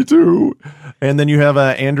Cincinnati too. And then you have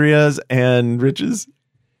Andrea's and Rich's.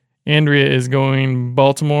 Andrea is going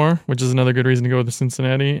Baltimore, which is another good reason to go with the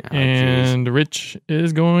Cincinnati. And Rich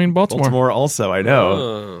is going Baltimore. Baltimore also, I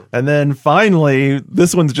know. And then finally,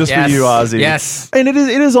 this one's just for you, Ozzy. Yes. And it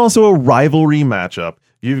is also a rivalry matchup.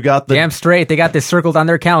 You've got the damn straight. They got this circled on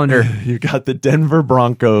their calendar. You got the Denver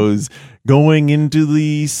Broncos going into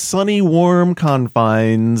the sunny, warm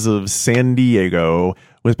confines of San Diego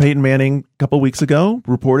with Peyton Manning a couple weeks ago,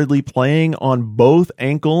 reportedly playing on both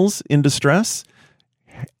ankles in distress.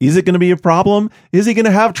 Is it going to be a problem? Is he going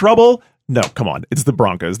to have trouble? No, come on. It's the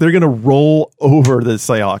Broncos. They're going to roll over the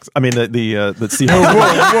Seahawks. I mean, the Seahawks.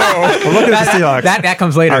 Whoa. Look at the Seahawks. That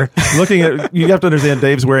comes later. Looking at, you have to understand,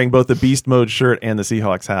 Dave's wearing both the Beast Mode shirt and the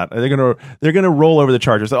Seahawks hat. They're going to roll over the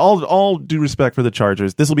Chargers. All due respect for the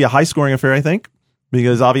Chargers. This will be a high scoring affair, I think,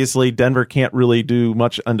 because obviously Denver can't really do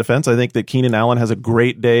much on defense. I think that Keenan Allen has a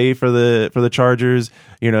great day for the Chargers.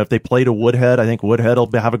 If they play to Woodhead, I think Woodhead will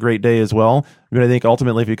have a great day as well. But I think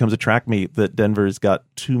ultimately, if it becomes a track meet, that Denver's got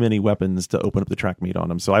too many weapons to open up the track meet on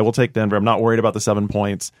them. So I will take Denver. I'm not worried about the 7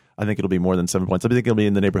 points. I think it'll be more than 7 points. I think it'll be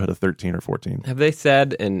in the neighborhood of 13 or 14. Have they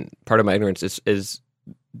said, and part of my ignorance is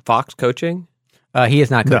Fox coaching? He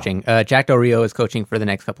is not coaching. Jack Del Rio is coaching for the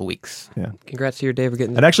next couple weeks. Yeah. Congrats to your Dave for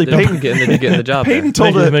getting. And actually, Peyton getting the job. Peyton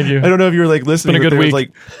there. told Thank you. I don't know if you were like listening. It's been a but good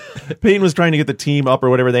there was, like Peyton was trying to get the team up or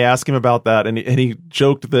whatever. They asked him about that, and he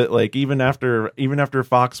joked that like even after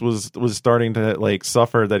Fox was starting to like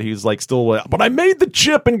suffer, that he's like still like, but I made the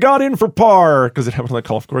chip and got in for par because it happened on the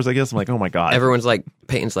golf course. I guess I'm like, oh my god. Everyone's like,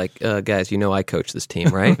 Peyton's like, guys, you know I coach this team,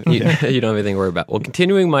 right? You don't have anything to worry about. Well,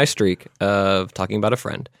 continuing my streak of talking about a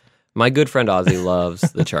friend, my good friend Ozzy loves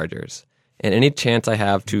the Chargers. And any chance I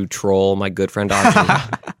have to troll my good friend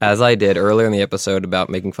Ozzy, as I did earlier in the episode about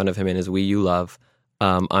making fun of him and his Wii U love,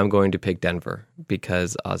 I'm going to pick Denver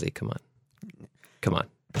because Ozzy, come on.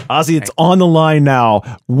 Ozzy, it's on the line now.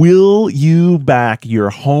 Will you back your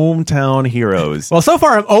hometown heroes? Well, so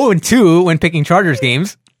far I'm 0-2 when picking Chargers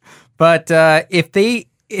games, but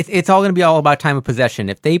it's all going to be all about time of possession.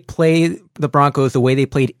 If they play the Broncos the way they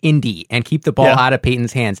played Indy and keep the ball out of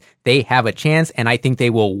Peyton's hands, they have a chance, and I think they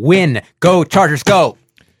will win. Go Chargers, go!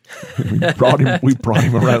 We brought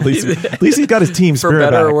him around. At least he's got his team For spirit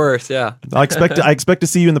better back. or worse, yeah. I expect to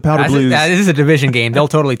see you in the Powder Blues. This is a division game. They'll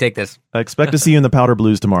totally take this. I expect to see you in the Powder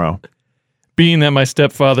Blues tomorrow. Being that my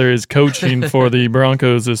stepfather is coaching for the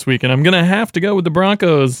Broncos this weekend, I'm going to have to go with the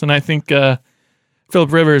Broncos, and I think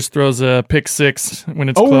Phillip Rivers throws a pick six when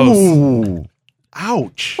it's close. Oh,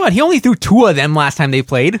 ouch! What? He only threw 2 of them last time they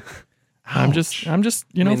played. I'm just,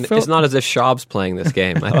 you know, it's not as if Schaub's playing this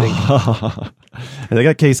game, I think. They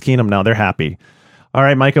got Case Keenum now. They're happy. All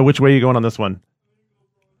right, Micah, which way are you going on this one?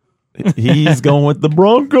 He's going with the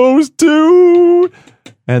Broncos too.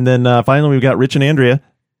 And then finally, we've got Rich and Andrea.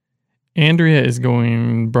 Andrea is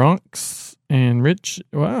going Bronx, and Rich,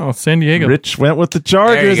 San Diego. Rich went with the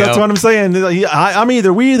Chargers. That's what I'm saying. We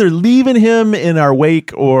either leaving him in our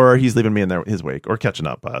wake or he's leaving me in his wake or catching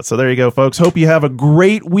up. So there you go, folks. Hope you have a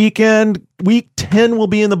great weekend. Week 10 will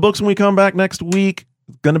be in the books when we come back next week.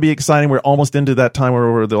 Going to be exciting. We're almost into that time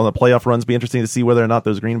where we're on the playoff runs. Be interesting to see whether or not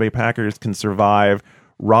those Green Bay Packers can survive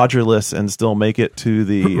Rogerless and still make it to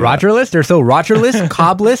the Rogerless. They're so Rogerless,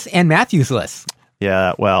 Cobbless, and Matthewsless.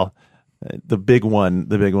 Yeah, well, the big one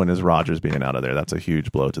is Rodgers being out of there. That's a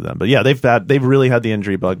huge blow to them. But yeah, they've really had the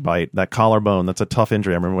injury bug bite. That collarbone, that's a tough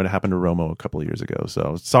injury. I remember when it happened to Romo a couple of years ago.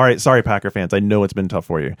 So sorry, Packer fans. I know it's been tough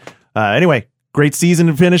for you. Anyway, great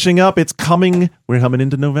season finishing up. It's coming. We're coming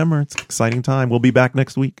into November. It's an exciting time. We'll be back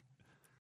next week.